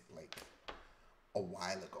LASIK like a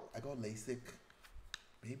while ago. I got LASIK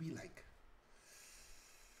maybe like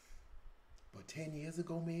about 10 years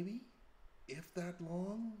ago, maybe, if that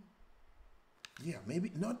long. Yeah,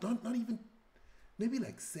 maybe not even, maybe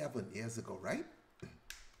like 7 years ago, right?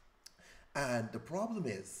 And the problem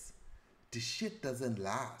is, the shit doesn't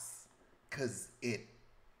last, because it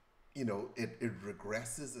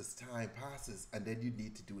regresses as time passes, and then you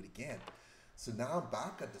need to do it again. So now I'm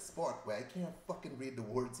back at the spot where I can't fucking read the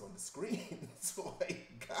words on the screen. So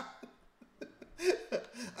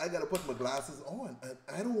I gotta put my glasses on, and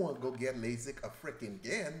I don't want to go get LASIK a freaking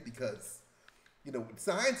again, because, you know, with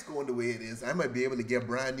science going the way it is, I might be able to get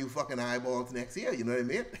brand new fucking eyeballs next year. You know what I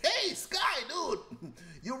mean? Hey, Sky, dude,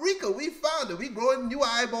 Eureka, we found it. We growing new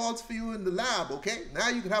eyeballs for you in the lab, okay? Now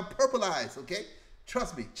you can have purple eyes, okay?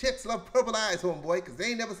 Trust me, chicks love purple eyes, homeboy, because they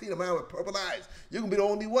ain't never seen a man with purple eyes. You can be the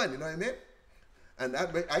only one, you know what I mean? And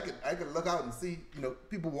that I could look out and see, you know,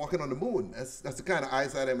 people walking on the moon. That's the kind of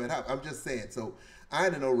eyesight I might have. I'm just saying. So I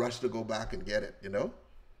had no rush to go back and get it, you know?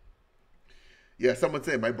 Yeah, someone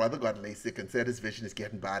said my brother got LASIK and said his vision is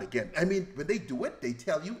getting bad again. I mean, when they do it, they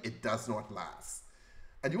tell you it does not last.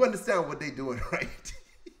 And you understand what they're doing, right?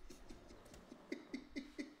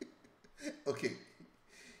 Okay,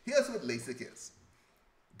 here's what LASIK is.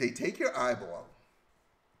 They take your eyeball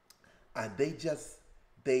and they just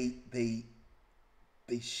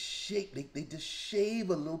shave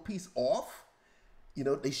a little piece off. You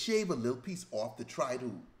know, they shave a little piece off to try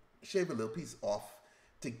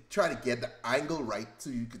to get the angle right so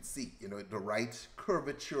you could see, you know, the right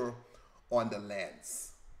curvature on the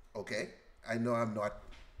lens. Okay? I know I'm not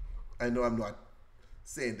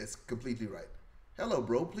saying this completely right. Hello,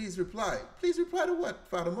 bro. Please reply. Please reply to what,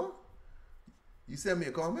 Fatima? You sent me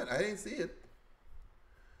a comment. I didn't see it.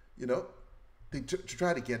 You know, to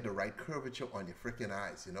try to get the right curvature on your freaking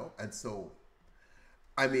eyes. You know, and so,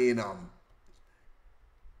 I mean,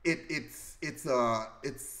 it's a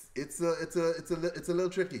little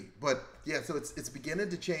tricky, but yeah. So it's beginning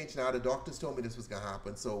to change now. The doctors told me this was gonna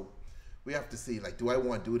happen, so we have to see. Like, do I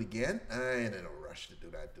want to do it again? I ain't in a rush to do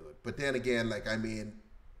it. But then again, like, I mean,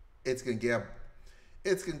 it's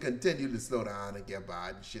gonna continue to slow down and get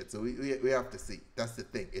bad and shit. So we have to see. That's the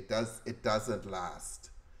thing. It doesn't last.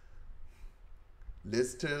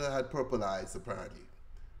 Liz Taylor had purple eyes apparently.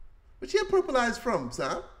 But she had purple eyes from,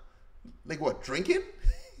 Sam? Like what, drinking?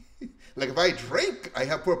 Like if I drink, I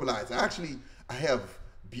have purple eyes. Actually, I have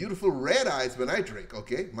beautiful red eyes when I drink,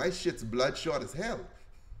 okay? My shit's bloodshot as hell.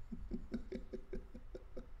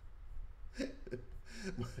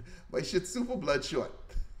 My shit's super bloodshot.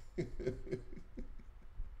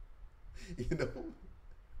 You know,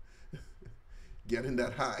 getting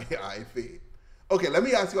that high eye fade. Okay, let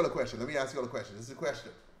me ask you all a question. This is a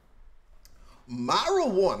question.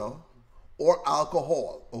 Marijuana or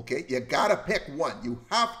alcohol, okay? You gotta pick one. You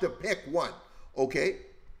have to pick one, okay?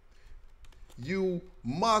 You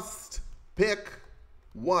must pick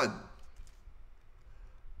one.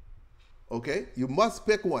 Okay? You must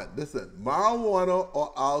pick one. Listen, marijuana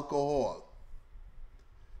or alcohol.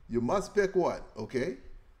 You must pick one, okay?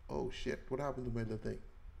 Oh shit, what happened to my little thing?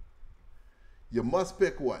 You must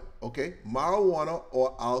pick one, okay? Marijuana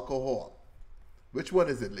or alcohol. Which one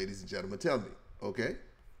is it, ladies and gentlemen? Tell me, okay?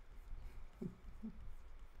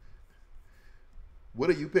 What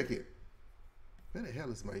are you picking? Where the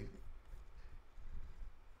hell is my...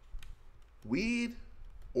 Weed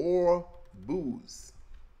or booze?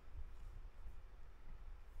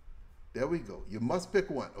 There we go. You must pick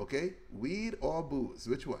one, okay? Weed or booze?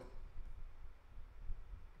 Which one?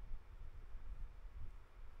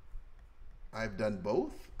 I've done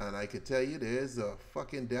both, and I can tell you there's a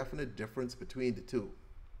fucking definite difference between the two.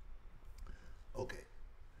 Okay.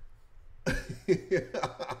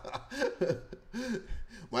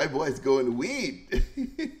 My boy's going weed.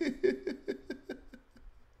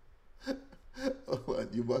 Oh,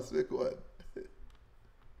 you must pick one.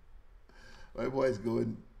 My boy's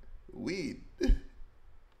going weed.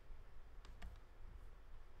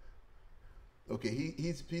 Okay,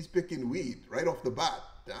 he's picking weed right off the bat.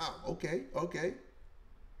 Damn, okay.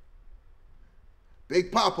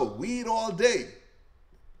 Big Papa, weed all day.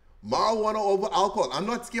 Marijuana over alcohol. I'm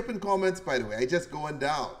not skipping comments, by the way. I just going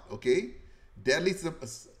down, okay? Deadly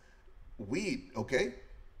weed, okay?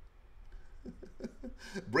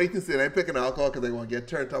 Brayton said, I'm picking alcohol because I want to get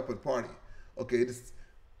turned up and party. Okay, this...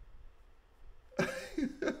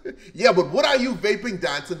 Yeah, but what are you vaping,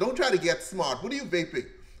 dancing? Don't try to get smart. What are you vaping?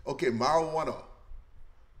 Okay, marijuana.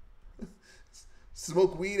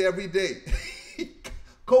 Smoke weed every day.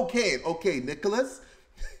 Cocaine. Okay, Nicholas.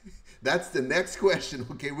 That's the next question.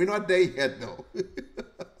 Okay, we're not there yet though.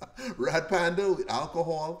 Rat Panda with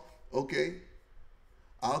alcohol. Okay.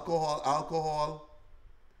 Alcohol.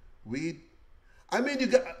 Weed. I mean you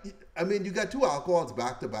got two alcohols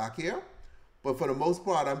back to back here. But for the most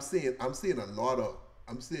part, I'm seeing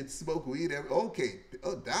smoke weed every, okay.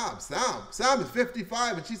 Oh damn, Sam is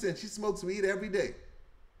 55 and she said she smokes weed every day.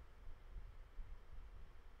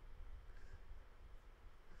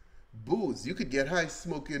 Booze, you could get high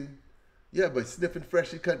smoking, yeah, by sniffing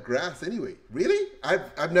freshly cut grass anyway. Really?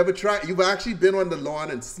 I've never tried. You've actually been on the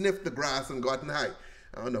lawn and sniffed the grass and gotten high.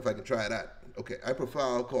 I don't know if I can try that. Okay, I prefer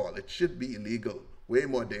alcohol. It should be illegal. Way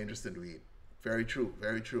more dangerous than weed. Very true,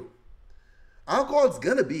 very true. Alcohol's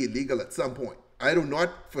gonna be illegal at some point. I do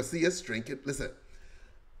not foresee us drinking. Listen,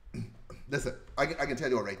 I can tell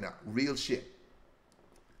you all right now, real shit.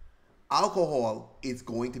 Alcohol is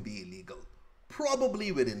going to be illegal,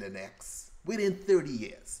 probably within 30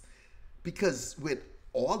 years. Because with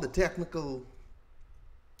all the technological,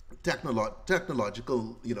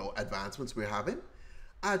 advancements we're having,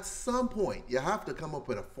 at some point you have to come up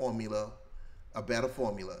with a better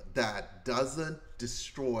formula that doesn't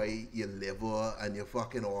destroy your liver and your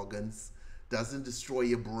fucking organs, doesn't destroy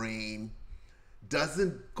your brain,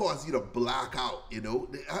 doesn't cause you to black out,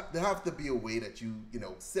 There have to be a way that you,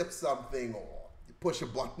 sip something or push a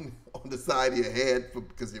button on the side of your head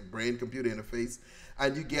because your brain-computer interface,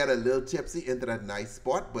 and you get a little tipsy into that nice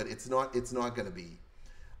spot, but it's not going to be.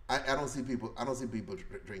 I don't see people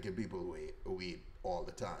drinking people weed all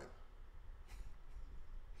the time.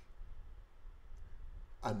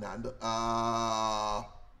 Ananda,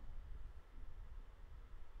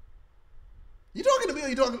 you talking to me or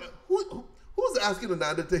you talking to, who's asking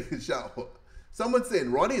Ananda to take a shower? Someone's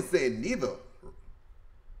saying, Ronnie is saying neither.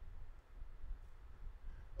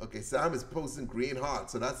 Okay, Sam is posting green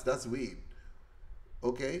heart, so that's weed.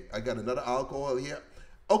 Okay, I got another alcohol here.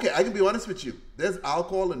 Okay, I can be honest with you. There's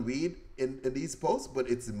alcohol and weed in these posts, but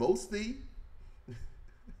it's mostly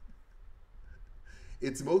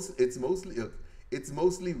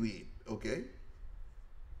weed, okay?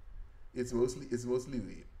 It's mostly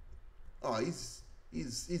weed. Oh, he's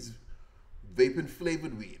vaping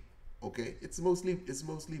flavored weed, okay? It's mostly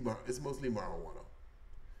marijuana.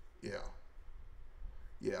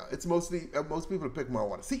 Yeah, it's mostly most people pick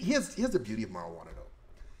marijuana. See, here's the beauty of marijuana though,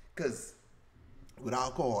 because with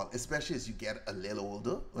alcohol, especially as you get a little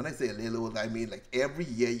older. When I say a little older, I mean like every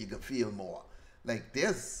year you can feel more. Like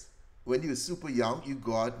when you're super young, you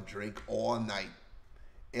go out and drink all night,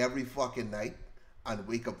 every fucking night, and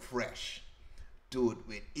wake up fresh. Dude,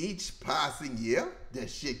 with each passing year, the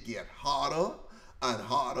shit get harder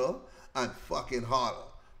and fucking harder.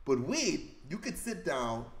 But weed, you could sit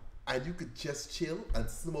down and you could just chill and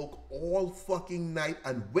smoke all fucking night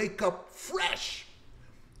and wake up fresh,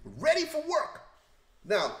 ready for work.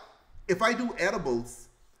 Now, if I do edibles,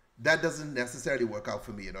 that doesn't necessarily work out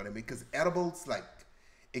for me, you know what I mean? Because edibles, like,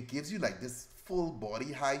 it gives you like this full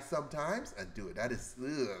body high sometimes, and dude, that is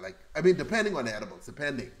depending on the edibles,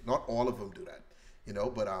 not all of them do that,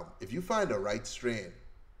 but if you find the right strain,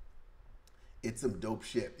 it's some dope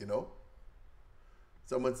shit,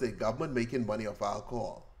 Someone say government making money off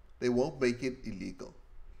alcohol. They won't make it illegal.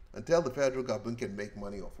 Until the federal government can make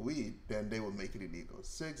money off weed, then they will make it illegal.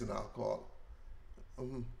 Cigs and alcohol.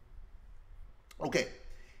 Okay,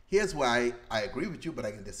 here's why I agree with you, but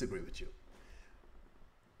I can disagree with you.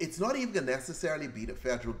 It's not even going to necessarily be the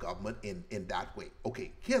federal government in that way.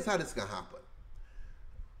 Okay, here's how this is going to happen.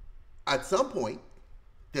 At some point,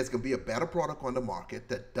 there's going to be a better product on the market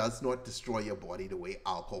that does not destroy your body the way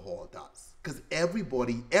alcohol does. Because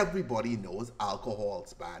everybody knows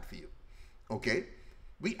alcohol's bad for you. Okay?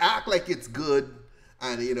 We act like it's good,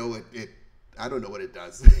 and it I don't know what it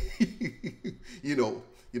does.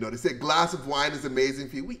 They say glass of wine is amazing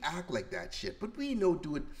for you. We act like that shit, but we know,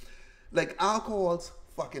 dude, like alcohol's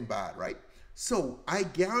fucking bad, right? So I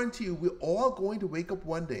guarantee you, we're all going to wake up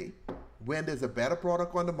one day when there's a better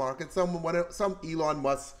product on the market. Some Elon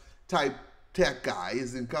Musk type tech guy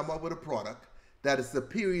is going to come up with a product that is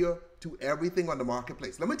superior to everything on the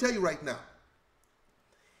marketplace. Let me tell you right now,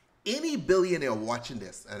 any billionaire watching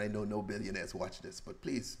this, and I know no billionaires watch this, but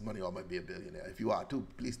please, Money All might be a billionaire. If you are too,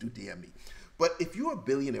 please do DM me. But if you're a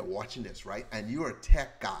billionaire watching this, right, and you're a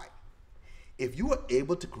tech guy, if you are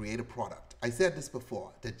able to create a product, I said this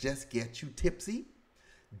before, that just gets you tipsy,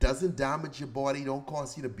 doesn't damage your body, don't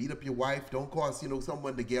cause you to beat up your wife, don't cause,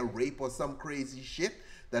 someone to get raped or some crazy shit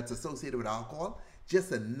that's associated with alcohol,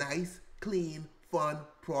 just a nice, clean, fun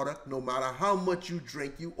product, no matter how much you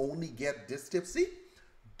drink, you only get this tipsy,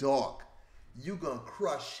 dog, you gonna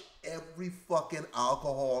crush every fucking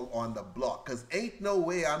alcohol on the block. Cause ain't no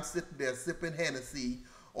way I'm sitting there sipping Hennessy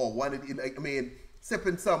or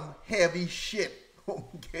sipping some heavy shit,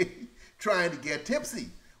 okay, trying to get tipsy.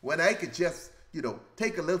 When I could just,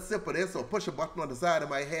 take a little sip of this or push a button on the side of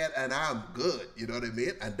my head and I'm good, you know what I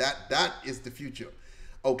mean? And that is the future.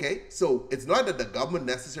 Okay, so it's not that the government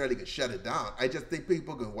necessarily can shut it down. I just think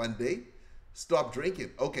people can one day stop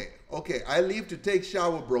drinking. Okay, I leave to take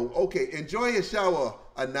shower, bro. Okay, enjoy your shower,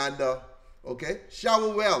 Ananda. Okay,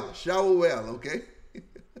 shower well, okay?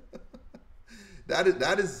 that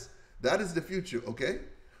is the future, okay?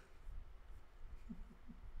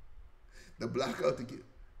 The blackout again.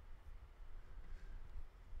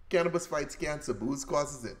 Cannabis fights cancer, booze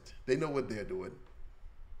causes it. They know what they're doing.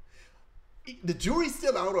 The jury's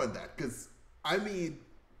still out on that, because,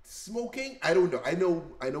 smoking, I don't know.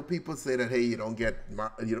 I know people say that, hey, you don't get,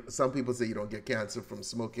 some people say you don't get cancer from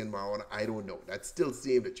smoking marijuana. I don't know. That's still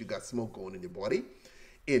saying that you got smoke going in your body.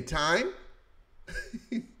 In time,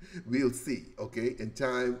 we'll see, okay? In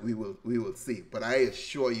time, we will see. But I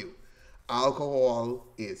assure you, alcohol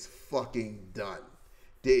is fucking done.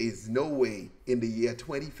 There is no way in the year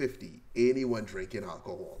 2050 anyone drinking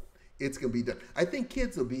alcohol. It's going to be done. I think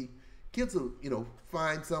kids will,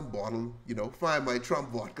 find some bottle, find my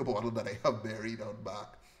Trump vodka bottle that I have buried out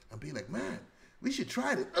back and be like, man, we should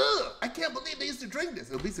try this. Ugh, I can't believe they used to drink this.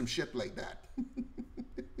 It'll be some shit like that.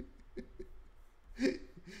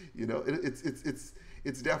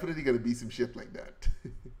 It's definitely going to be some shit like that.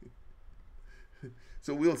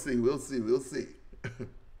 So we'll see.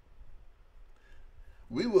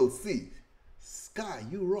 We will see. Sky,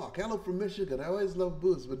 you rock. Hello from Michigan. I always love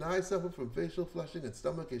booze, but now I suffer from facial flushing and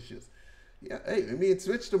stomach issues. Yeah, hey,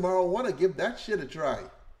 switch to marijuana. Give that shit a try.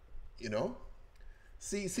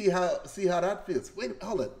 See how that feels. Wait,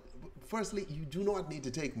 hold on. Firstly, you do not need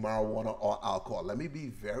to take marijuana or alcohol. Let me be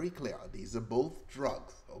very clear. These are both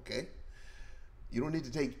drugs, okay? You don't need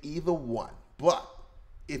to take either one. But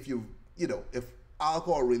if if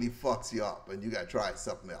alcohol really fucks you up and you gotta try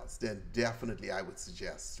something else, then definitely I would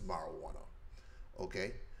suggest marijuana.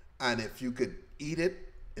 Okay? And if you could eat it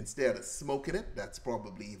instead of smoking it, that's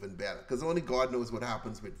probably even better. Because only God knows what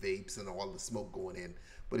happens with vapes and all the smoke going in.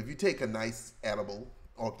 But if you take a nice edible,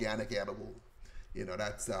 organic edible,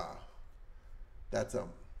 that's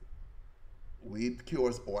weed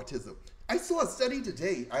cures autism. I saw a study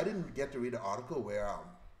today. I didn't get to read the article where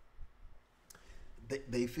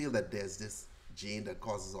they feel that there's this gene that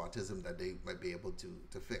causes autism that they might be able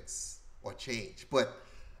to fix or change. But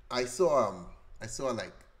I saw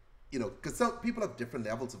because some people have different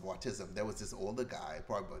levels of autism. There was this older guy,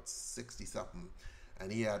 probably about 60 something, and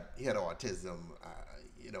he had autism.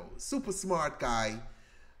 Super smart guy.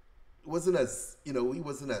 He wasn't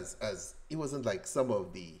like some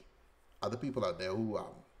of the other people out there who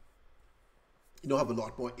have a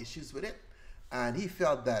lot more issues with it. And he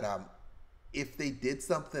felt that if they did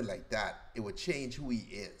something like that, it would change who he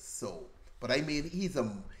is. So, but he's a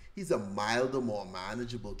milder, more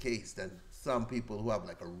manageable case than some people who have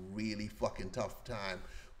like a really fucking tough time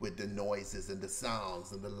with the noises and the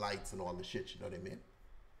sounds and the lights and all the shit, you know what I mean?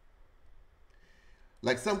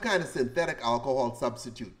 Like some kind of synthetic alcohol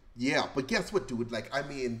substitute. Yeah, but guess what, dude?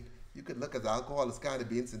 You could look at alcohol as kind of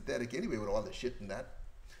being synthetic anyway with all the shit in that.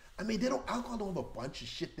 Alcohol don't have a bunch of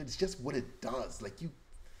shit. It's just what it does.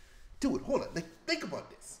 Dude, hold on. Think about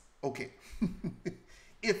this. Okay.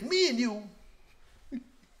 If me and you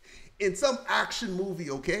in some action movie,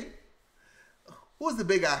 okay? Who's the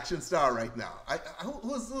big action star right now?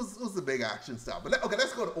 Who's the big action star? But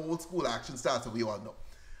let's go to old school action stars so we all know.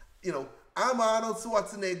 I'm Arnold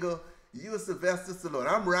Schwarzenegger. You're Sylvester Stallone.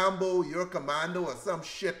 I'm Rambo. You're Commando or some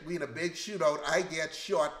shit. We in a big shootout. I get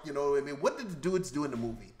shot. You know what I mean? What did the dudes do in the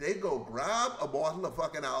movie? They go grab a bottle of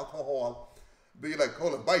fucking alcohol, be like,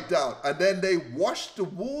 hold on, bite down, and then they wash the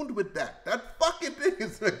wound with that. That fucking thing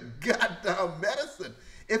is a goddamn medicine.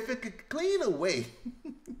 If it could clean away,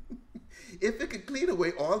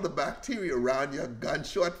 all the bacteria around your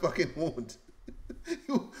gunshot fucking wound,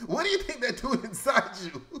 what do you think they're doing inside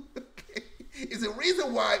you? Okay? It's a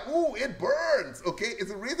reason why, it burns, okay?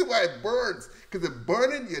 It's a reason why it burns, because it's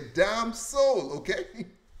burning your damn soul, okay?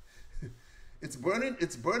 It's burning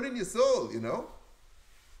your soul,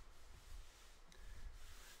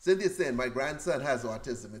 Cynthia's saying my grandson has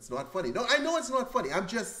autism. It's not funny. No, I know it's not funny. I'm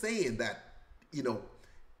just saying that, you know,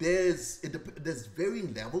 there's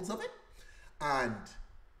varying levels of it, and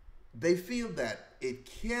they feel that it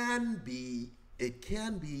can be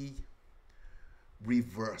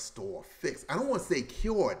reversed or fixed. I don't want to say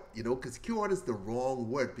cured, you know, because cured is the wrong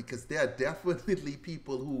word, because there are definitely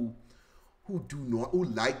people who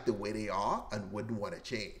like the way they are and wouldn't want to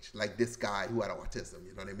change. Like this guy who had autism,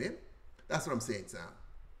 you know what I mean? That's what I'm saying, Sam.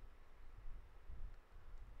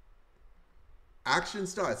 Action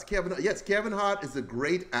stars. Kevin Hart is a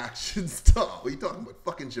great action star. What are you talking about?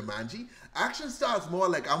 Fucking Jumanji? Action star is more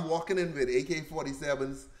like I'm walking in with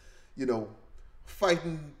AK-47s, you know,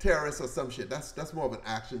 fighting terrorists or some shit. That's more of an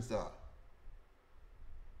action star.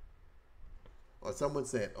 Or someone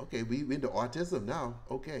said, okay, we into autism now.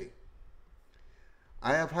 Okay.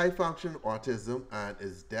 I have high function autism and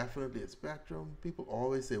it's definitely a spectrum. People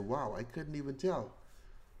always say, wow, I couldn't even tell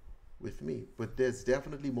with me. But there's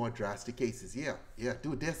definitely more drastic cases. Yeah,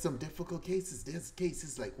 dude, there's some difficult cases. There's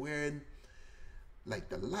cases like wearing like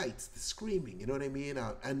the lights, the screaming, you know what I mean?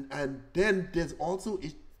 And then there's also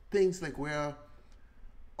things like where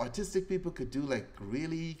autistic people could do like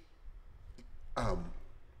really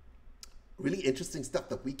interesting stuff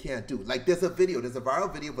that we can't do. Like there's a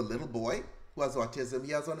viral video of a little boy who has autism.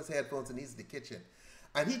 He has on his headphones and he's in the kitchen.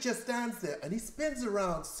 And he just stands there and he spins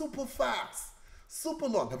around super fast, super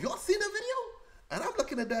long. Have y'all seen the video? And I'm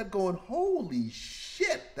looking at that going, holy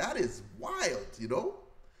shit, that is wild, you know?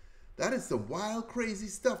 That is some wild, crazy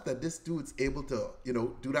stuff that this dude's able to, you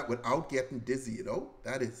know, do that without getting dizzy, you know?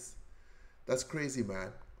 That's crazy,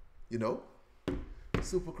 man. You know?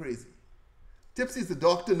 Super crazy. Tipsy's the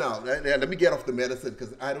doctor now. Right? Yeah, let me get off the medicine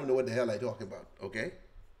because I don't know what the hell I'm talking about, okay?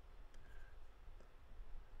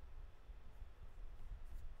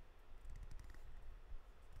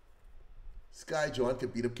 Sky John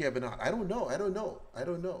could beat up Kevin Hart. I don't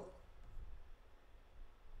know.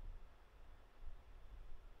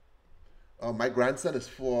 My grandson is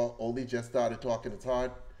 4, only just started talking.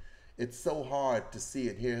 It's so hard to see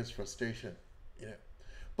and hear his frustration. Yeah.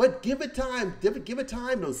 But give it time. Give it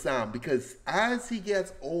time though, Sam, because as he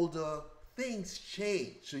gets older, things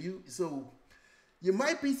change. So you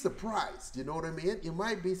might be surprised, you know what I mean? You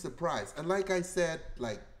might be surprised. And like I said,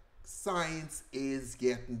 like science is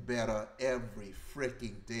getting better every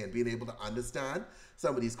freaking day and being able to understand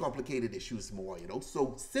some of these complicated issues more, you know?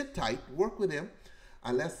 So sit tight, work with him,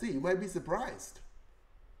 and let's see. You might be surprised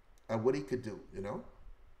at what he could do, you know?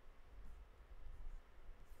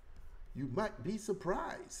 You might be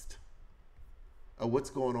surprised at what's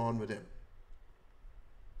going on with him.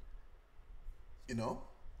 You know?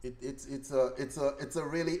 It's a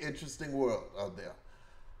really interesting world out there.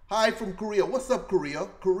 Hi from Korea. What's up, Korea?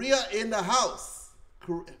 Korea in the house.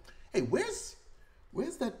 Hey, where's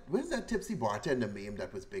that tipsy bartender meme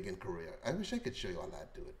that was big in Korea? I wish I could show you all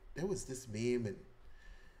that, dude. There was this meme, and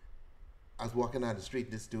I was walking down the street,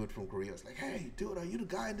 and this dude from Korea was like, "Hey, dude, are you the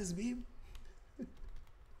guy in this meme?"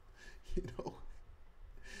 You know,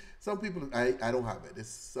 some people, I don't have it. It's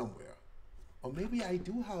somewhere, or maybe I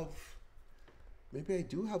do have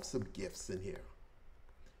some gifts in here.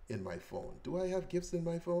 In my phone. Do I have gifts in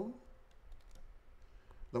my phone?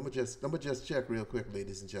 Let me just check real quick,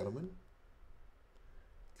 ladies and gentlemen,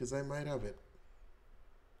 because I might have it.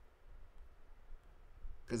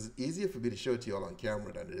 Because it's easier for me to show it to you all on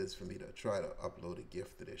camera than it is for me to try to upload a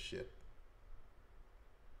gift to this shit.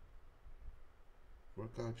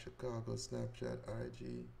 Workout Chicago, Snapchat,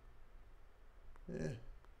 IG.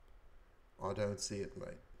 I don't see it,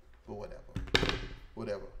 mate. But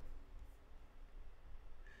whatever.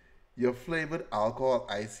 Your flavored alcohol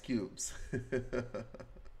ice cubes.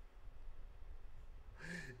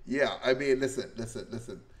 Yeah, I mean, listen.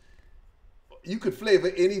 You could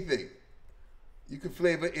flavor anything.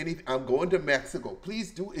 I'm going to Mexico.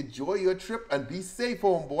 Please do enjoy your trip and be safe,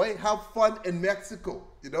 homeboy. Have fun in Mexico,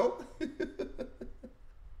 you know?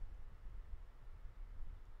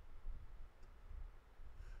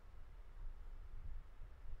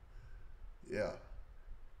 Yeah.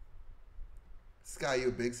 Sky, you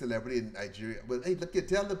a big celebrity in Nigeria. Well, hey, look,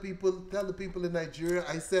 tell the people in Nigeria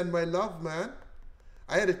I send my love, man.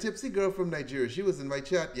 I had a tipsy girl from Nigeria. She was in my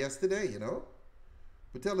chat yesterday, you know.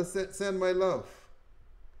 But tell her send my love.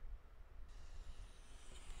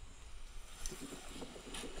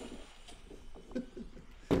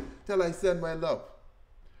 Tell her I send my love.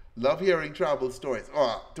 Love hearing travel stories.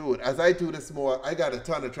 Oh, dude, as I do this more, I got a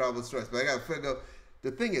ton of travel stories, but I got to figure. The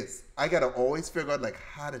thing is, I gotta always figure out like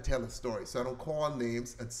how to tell a story, so I don't call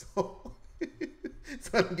names, and so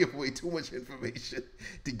I don't give away too much information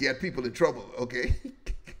to get people in trouble. Okay.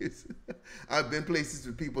 I've been places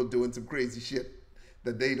with people doing some crazy shit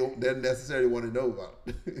that they don't necessarily want to know about.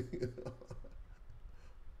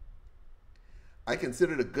 I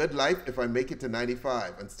consider it a good life if I make it to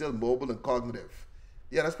 95 and still mobile and cognitive.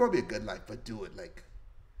 Yeah, that's probably a good life, but do it like,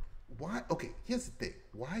 why? Okay, here's the thing.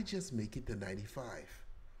 Why just make it to 95?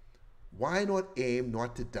 Why not aim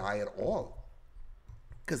not to die at all?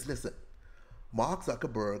 Because listen, Mark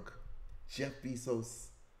Zuckerberg, Jeff Bezos,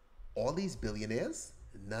 all these billionaires,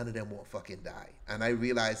 none of them won't fucking die. And I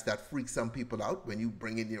realize that freaks some people out when you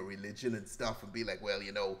bring in your religion and stuff and be like, well,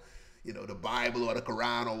 you know, the Bible or the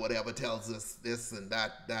Quran or whatever tells us this and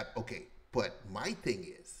that. Okay, but my thing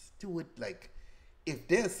is, do it like, if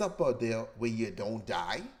there's something out there where you don't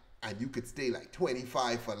die and you could stay like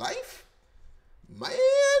 25 for life, man,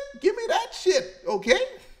 give me that shit, okay?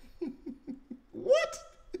 What?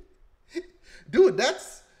 Dude,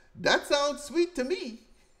 that sounds sweet to me.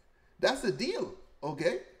 That's a deal,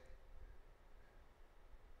 okay?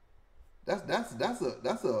 That's a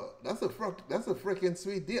freaking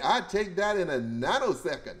sweet deal. I'd take that in a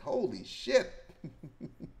nanosecond. Holy shit.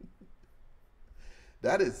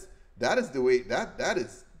 That is the way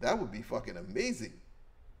that would be fucking amazing.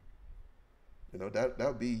 You know, that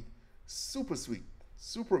would be super sweet,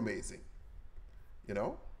 super amazing. You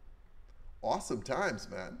know? Awesome times,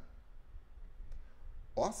 man.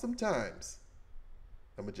 Awesome times.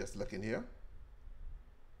 Let me just look in here.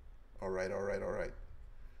 All right.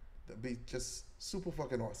 That'd be just super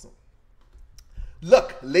fucking awesome.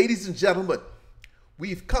 Look, ladies and gentlemen,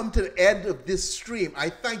 we've come to the end of this stream. I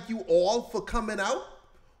thank you all for coming out,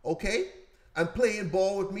 okay, and playing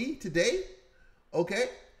ball with me today, okay?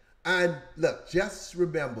 And look, just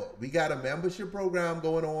remember, we got a membership program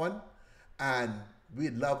going on, and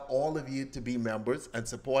we'd love all of you to be members and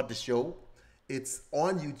support the show. It's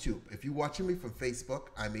on YouTube. If you're watching me from Facebook,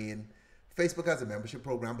 I mean, Facebook has a membership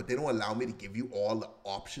program, but they don't allow me to give you all the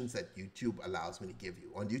options that YouTube allows me to give you.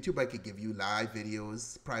 On YouTube, I could give you live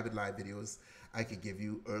videos, private live videos. I could give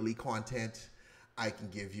you early content. I can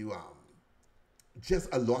give you just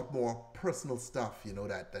a lot more personal stuff, you know,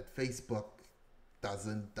 that Facebook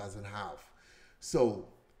doesn't have. So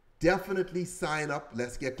definitely sign up.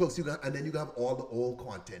 Let's get close. And then you have all the old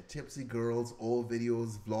content, Tipsy Girls, old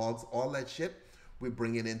videos, vlogs, all that shit. We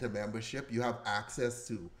bring it into membership. You have access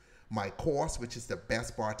to my course, which is the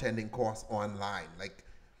best bartending course online. Like,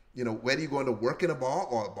 you know, whether you're going to work in a bar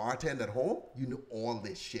or bartend at home, you know all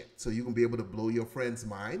this shit. So you can be able to blow your friends'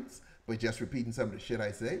 minds by just repeating some of the shit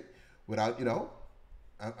I say without, you know,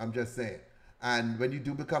 I'm just saying. And when you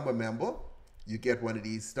do become a member, you get one of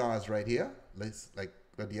these stars right here. Like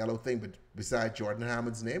the yellow thing, but beside Jordan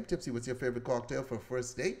Hammond's name. Tipsy, what's your favorite cocktail for a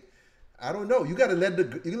first date? I don't know. You gotta let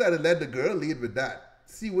the girl lead with that.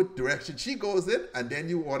 See what direction she goes in, and then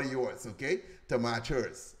you order yours, okay, to match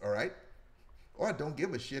hers. All right. Or don't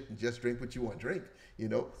give a shit and just drink what you want to drink. You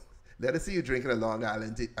know, let her see you drinking a Long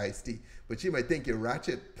Island iced tea, but she might think you're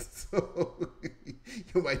ratchet, so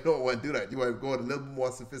you might not want to do that. You might go with a little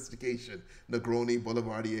more sophistication, Negroni,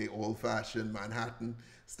 Boulevardier, old fashioned, Manhattan,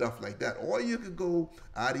 stuff like that. Or you could go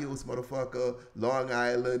Adios, motherfucker, Long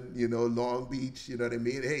Island, you know, Long Beach, you know what I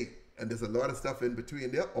mean? Hey, and there's a lot of stuff in between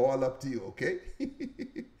there, all up to you, okay?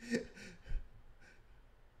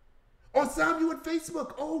 Oh, Sam, you on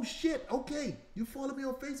Facebook? Oh, shit, okay. You follow me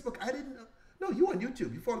on Facebook. I didn't know. No, you on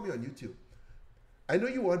YouTube. You follow me on YouTube. I know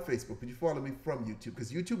you on Facebook, but you follow me from YouTube,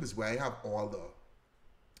 because YouTube is where I have all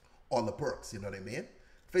the perks, you know what I mean?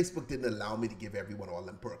 Facebook didn't allow me to give everyone all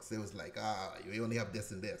them perks. They was like, you only have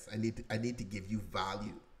this and this. I need to give you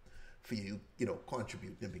value for you, you know,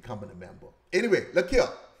 contribute and becoming a member. Anyway, look here.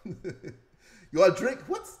 You all drink.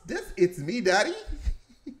 What's this? It's me, Daddy.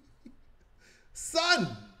 Son,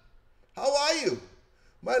 how are you?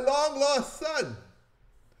 My long lost son.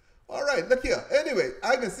 All right, look here. Anyway,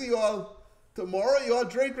 I can see you all tomorrow. You all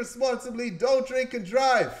drink responsibly. Don't drink and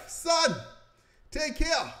drive. Son, take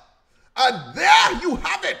care. And there you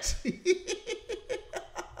have it.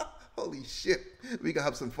 Holy shit. We can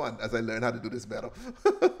have some fun as I learn how to do this better.